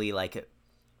subtly like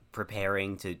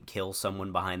preparing to kill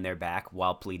someone behind their back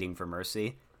while pleading for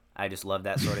mercy. I just love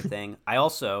that sort of thing. I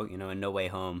also, in No Way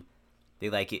Home, they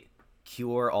like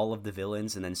cure all of the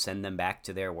villains and then send them back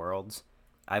to their worlds.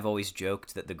 I've always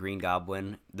joked that the Green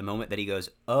Goblin, the moment that he goes,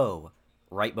 "Oh,"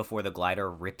 right before the glider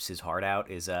rips his heart out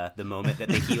is the moment that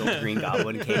the healed Green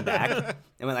Goblin came back.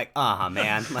 And we're like,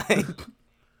 man. Like,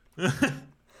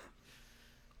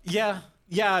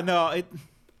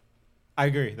 I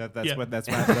agree. That's what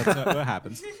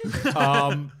happens.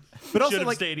 But also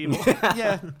like stayed evil.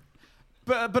 Yeah.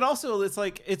 But also it's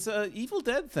like it's a Evil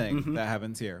Dead thing that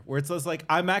happens here, where it's just like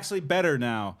I'm actually better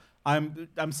now.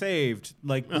 I'm saved.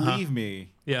 Like believe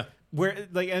me. Yeah. Where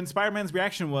like and Spider-Man's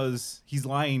reaction was he's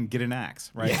lying. Get an axe,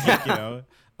 right? Yeah.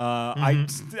 Like,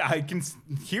 I can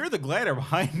hear the glider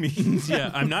behind me.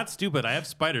 Yeah, I'm not stupid. I have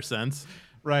spider sense.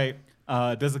 Right.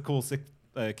 Does a cool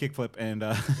kickflip and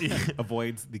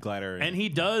avoids the glider. And he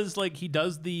does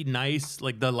the nice,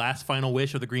 like the last final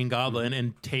wish of the Green Goblin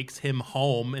and takes him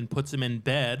home and puts him in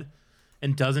bed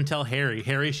and doesn't tell Harry.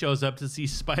 Harry shows up to see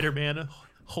Spider-Man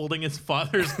holding his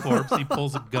father's corpse. He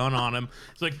pulls a gun on him.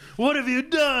 He's like, "What have you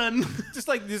done?" Just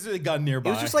like there's a gun nearby.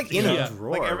 It was just like in a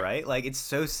drawer, right? Like it's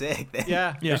so sick.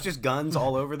 Yeah. There's just guns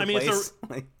all over the place.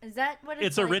 Is that what it's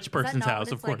It's a rich person's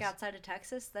house, of course. Like outside of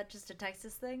Texas? That just a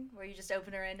Texas thing where you just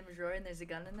open a random drawer and there's a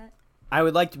gun in it? I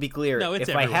would like to be clear. No, it's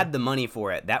if everywhere. I had the money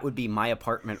for it, that would be my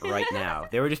apartment right now.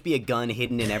 There would just be a gun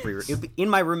hidden in every room. In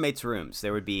my roommates' rooms,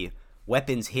 there would be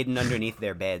weapons hidden underneath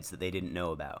their beds that they didn't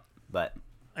know about. But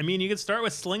I mean, you could start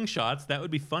with slingshots. That would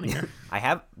be funnier. I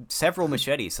have several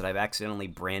machetes that I've accidentally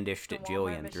brandished at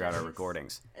Jillian throughout our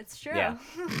recordings. It's true. Yeah.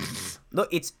 Look,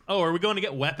 it's... Oh, are we going to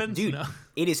get weapons? Dude, No.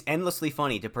 It is endlessly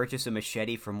funny to purchase a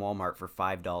machete from Walmart for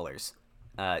 $5.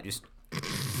 Just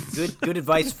good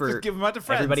advice for give 'em out to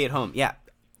friends. Everybody at home. Yeah.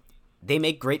 They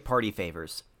make great party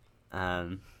favors.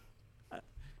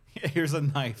 Here's a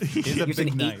knife. Here's a Here's big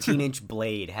an knife. 18-inch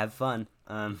blade. Have fun.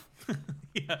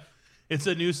 Yeah. It's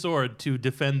a new sword to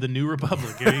defend the New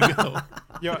Republic. Here you go.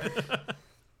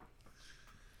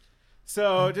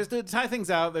 So just to tie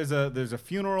things out, there's a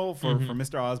funeral for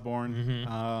Mr.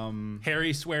 Osborn.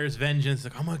 Harry swears vengeance.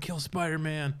 Like, I'm going to kill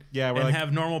Spider-Man. Yeah, we're and like-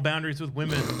 have normal boundaries with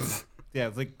women. Yeah,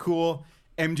 it's like cool.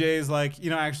 MJ's like,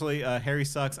 actually, Harry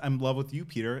sucks. I'm in love with you,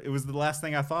 Peter. It was the last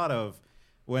thing I thought of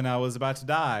when I was about to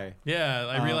die. Yeah,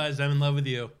 I realized I'm in love with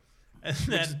you. And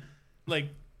then, like,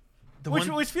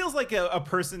 which feels like a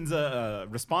person's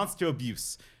response to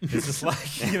abuse. It's just like,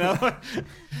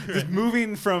 just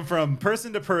moving from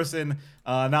person to person,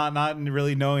 not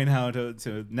really knowing how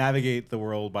to navigate the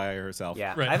world by herself.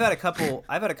 Yeah, Right. I've had a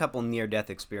couple near-death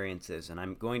experiences, and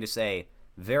I'm going to say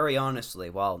very honestly,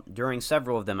 while during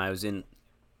several of them I was in,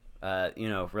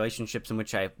 relationships in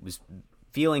which I was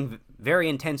feeling very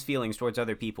intense feelings towards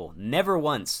other people. Never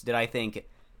once did I think,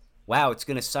 wow, it's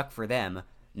gonna suck for them.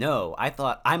 No, I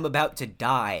thought, I'm about to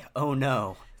die. Oh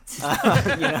no.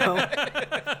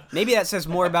 Maybe that says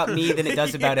more about me than it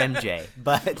does about MJ,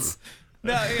 but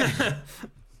No,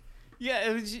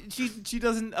 yeah, she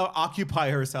doesn't occupy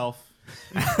herself.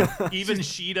 even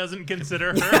she doesn't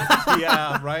consider her.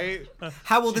 Yeah, right.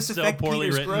 how will this She's so affect poorly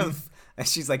Peter's written. growth? And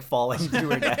she's like falling to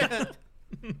her death.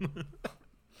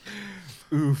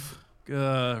 Oof.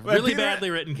 Really Peter- badly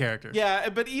written character. Yeah,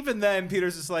 but even then,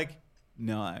 Peter's just like,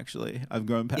 no, actually, I've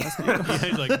grown past you. Yeah,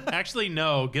 he's like, actually,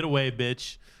 no, get away,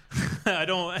 bitch. I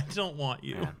don't want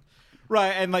you.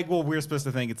 Right, and like, well, we're supposed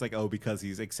to think it's like, oh, because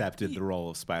he's accepted the role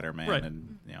of Spider-Man, Right.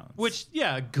 and Which,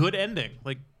 yeah, good ending.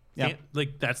 Like, Yeah.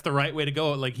 like that's the right way to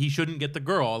go. Like, he shouldn't get the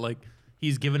girl. Like,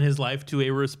 he's given his life to a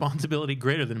responsibility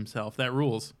greater than himself. That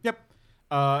rules. Yep.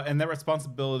 And that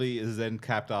responsibility is then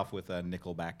capped off with a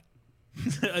Nickelback.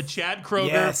 A Chad Kroger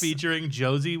Yes. featuring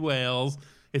Josie Wales.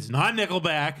 It's not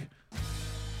Nickelback.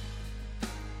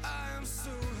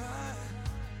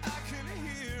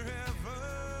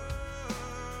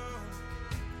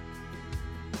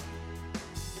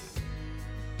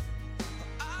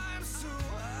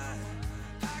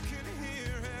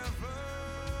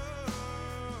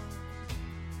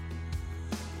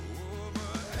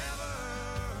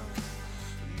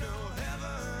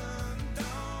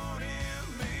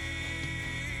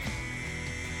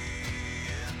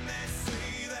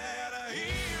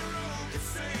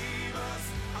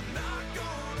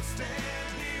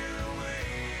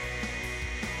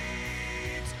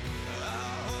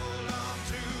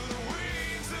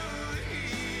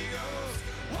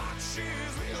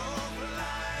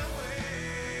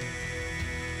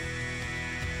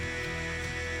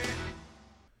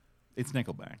 It's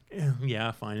Nickelback.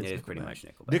 Yeah, fine. It is pretty much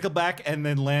Nickelback. Nickelback, and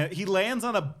then he lands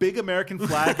on a big American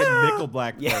flag and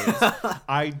Nickelback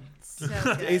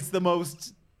plays. It's the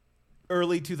most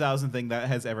early 2000 thing that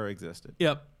has ever existed.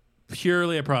 Yep.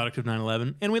 Purely a product of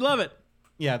 9/11, and we love it.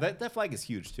 Yeah, that flag is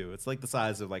huge too. It's like the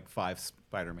size of like 5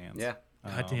 Spider-Mans. Yeah.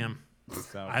 God damn.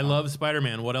 So, I love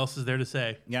Spider-Man. What else is there to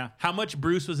say? Yeah. How much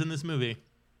Bruce was in this movie?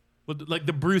 Like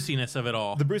the Bruciness of it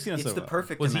all. The Bruciness It's of the it.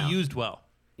 perfect Was amount. he used well?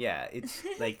 Yeah, it's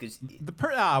like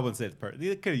I wouldn't say it's perfect.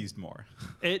 It could have used more.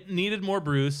 It needed more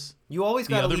Bruce. you always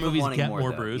The got to other leave him movies wanting get more,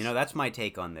 more though. Bruce. You know, that's my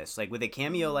take on this. Like with a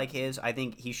cameo like his, I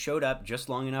think he showed up just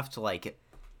long enough to like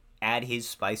add his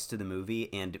spice to the movie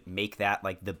and make that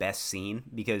like the best scene.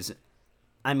 Because,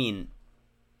 I mean,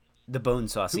 the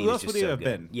Bonesaw scene Who is else just would he so have good.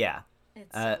 been? Yeah,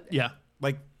 Yeah.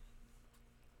 Like,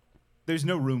 there's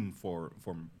no room for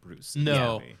Bruce. in No.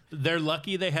 this movie. They're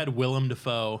lucky they had Willem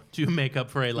Dafoe to make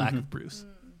up for a lack of Bruce.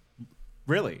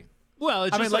 Really? Well,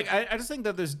 it's I mean, just like, I just think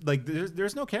that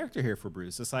there's no character here for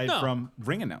Bruce aside No. from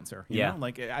ring announcer. You Yeah. know?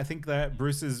 Like, I think that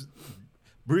Bruce is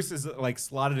like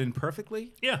slotted in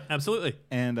perfectly, yeah, absolutely.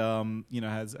 and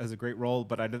has a great role.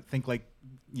 But I don't think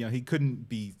he couldn't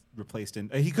be replaced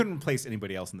he couldn't replace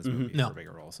anybody else in this movie No. for a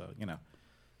bigger role. So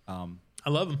I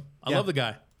love him. I Yeah. love the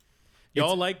guy.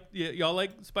 Y'all like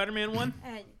Spider-Man 1?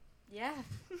 Yeah.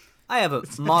 I have a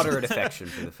moderate affection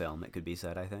for the film. It could be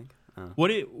said, I think. What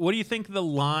do you think the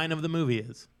line of the movie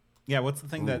is? yeah, what's the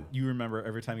thing that you remember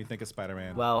every time you think of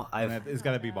Spider-Man? Well, it's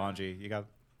got to be Bonji. You got.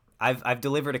 I've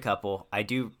delivered a couple. I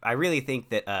really think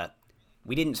that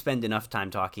we didn't spend enough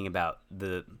time talking about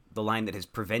the line that has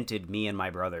prevented me and my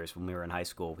brothers when we were in high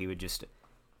school. We would just,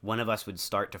 one of us would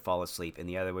start to fall asleep and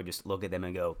the other would just look at them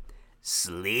and go,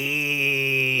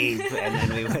 sleep, and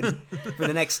then we would for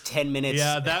the next 10 minutes.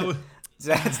 Yeah, that was.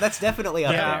 That's definitely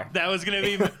up there. That was gonna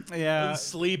be. Yeah.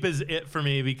 Sleep is it for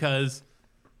me because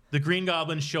the Green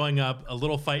Goblin showing up, a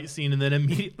little fight scene, and then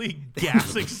immediately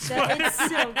gassing. It's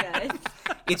so good.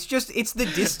 It's the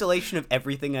distillation of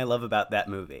everything I love about that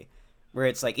movie, where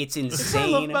it's like it's That's what I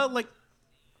love insane. about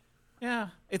yeah,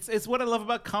 it's what I love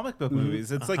about comic book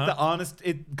movies. It's like the honest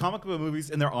comic book movies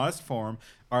in their honest form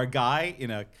are a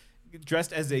guy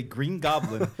dressed as a Green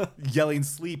Goblin yelling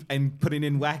sleep and putting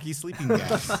in wacky sleeping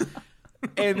gas.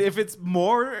 And if it's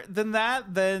more than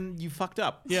that, then you fucked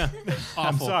up. Yeah,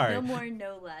 I'm awful. sorry. No more,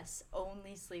 no less.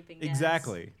 Only sleeping gas.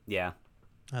 Exactly. Yeah.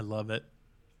 I love it.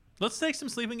 Let's take some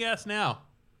sleeping gas now,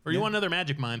 or you want another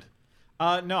magic mind?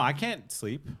 No, I can't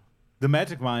sleep. The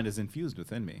magic mind is infused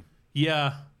within me.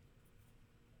 Yeah.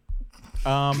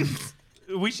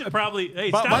 We should probably.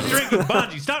 Hey, But- stop drinking,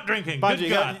 Bonji. Stop drinking. Bonji, Good you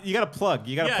God. got to plug.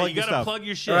 You got to plug you your gotta stuff. plug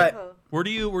your shit. All right. Where do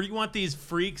you want these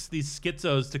freaks, these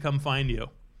schizos, to come find you?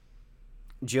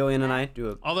 Jillian and I do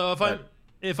a. Although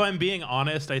if I'm being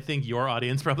honest, I think your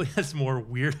audience probably has more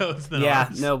weirdos than Yeah,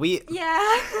 ours. no, we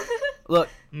Yeah. look.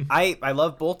 I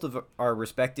love both of our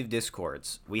respective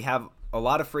Discords. We have a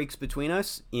lot of freaks between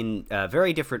us in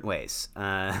very different ways. We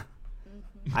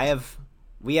have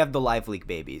the Live Leak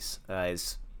babies.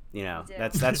 That's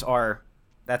our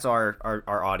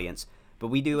audience. But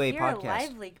we do a You're podcast. a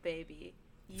Live Leak baby.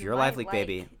 If you're a Live Leak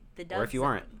baby, the or if you Dove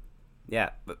aren't. Zone.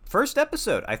 Yeah, but first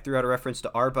episode, I threw out a reference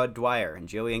to R. Bud Dwyer, and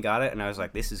Jillian got it, and I was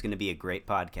like, this is going to be a great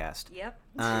podcast. Yep.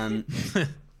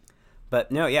 But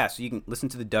no, yeah, so you can listen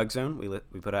to the Doug Zone. We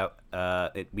put out,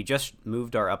 we just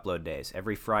moved our upload days.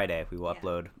 Every Friday, we will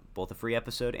upload both a free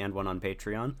episode and one on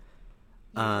Patreon.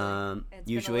 It's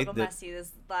Usually been a little messy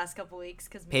this last couple weeks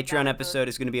because Patreon episode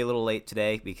is going to be a little late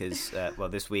today because,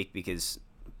 this week because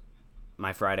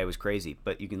my Friday was crazy,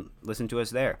 but you can listen to us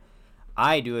there.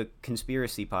 I do a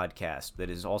conspiracy podcast that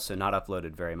is also not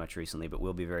uploaded very much recently, but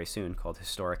will be very soon, called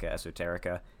Historica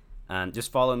Esoterica.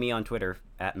 Just follow me on Twitter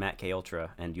at MattKUltra,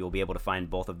 and you'll be able to find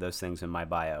both of those things in my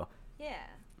bio. Yeah.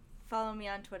 Follow me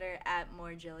on Twitter at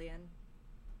MoreJillian.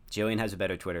 Jillian has a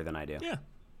better Twitter than I do. Yeah.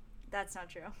 That's not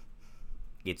true.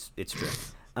 It's true.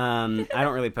 I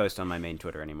don't really post on my main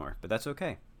Twitter anymore, but that's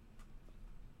okay.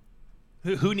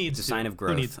 Who needs It's a to? sign of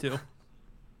growth. Who needs to?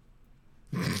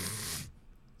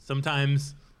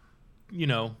 Sometimes,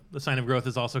 the sign of growth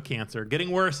is also cancer.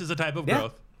 Getting worse is a type of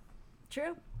growth.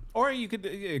 True. Or you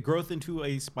could growth into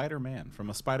a Spider-Man from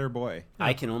a Spider Boy.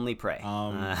 I can only pray.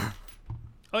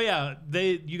 Oh yeah,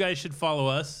 you guys should follow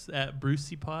us at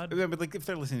Brucey Pod. Yeah, but if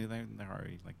they're listening, they're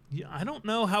already like. Yeah, I don't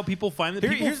know how people find the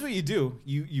people. Here's what you do: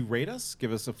 you rate us,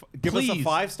 give us a Please.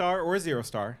 5-star or a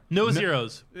 0-star. No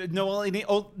zeros. No,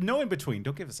 no in between.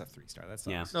 Don't give us a 3-star. That's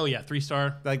yeah. Oh yeah,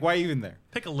 3-star. Like, why are you even there?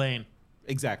 Pick a lane.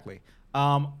 Exactly.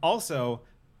 Also,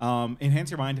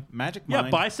 enhance your mind. Magic Mind. Yeah,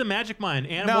 buy some Magic Mind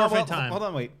and Morphin Time. Hold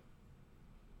on, wait.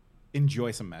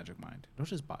 Enjoy some Magic Mind. Don't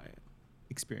just buy it.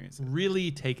 experience it. Really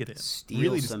take it in.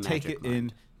 Really just take it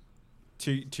in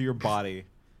to your body.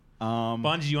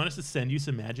 Bonji, you want us to send you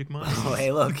some Magic Minds? Oh,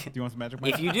 hey, look. Do you want some Magic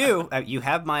Minds? If you do, you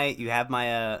have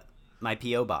my my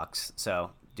PO box.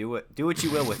 So do what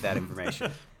you will with that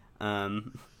information.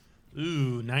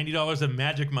 Ooh, $90 of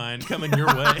Magic Mind coming your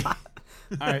way.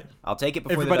 All right, I'll take it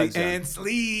before everybody the dog's and done.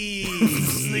 sleep.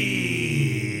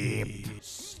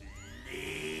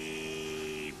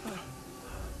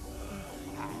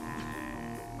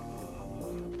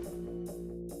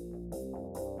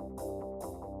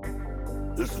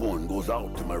 This one goes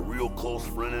out to my real close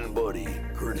friend and buddy,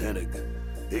 Kurt Hennig,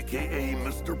 a.k.a.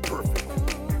 Mr. Perfect.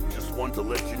 Just want to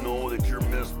let you know that you're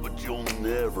missed, but you'll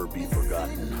never be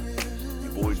forgotten.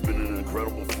 You've always been an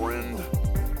incredible friend.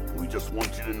 We just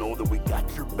want you to know that we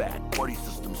got your back, party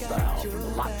system style, from the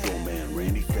Macho Man,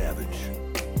 Randy Savage.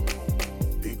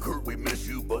 Hey Kurt, we miss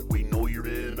you, but we know you're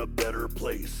in a better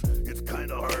place. It's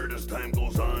kinda hard as time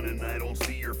goes on and I don't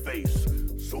see your face.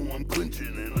 So I'm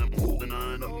clinching and I'm holding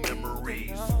on to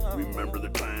memories. Remember the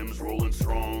times rolling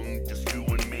strong, just you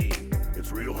and me.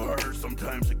 It's real hard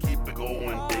sometimes to keep it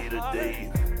going day to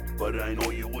day, but I know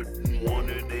you wouldn't want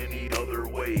it any other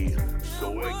way.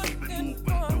 So I keep it moving,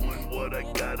 doing what I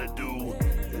gotta do.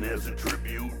 And as a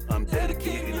tribute, I'm dedicating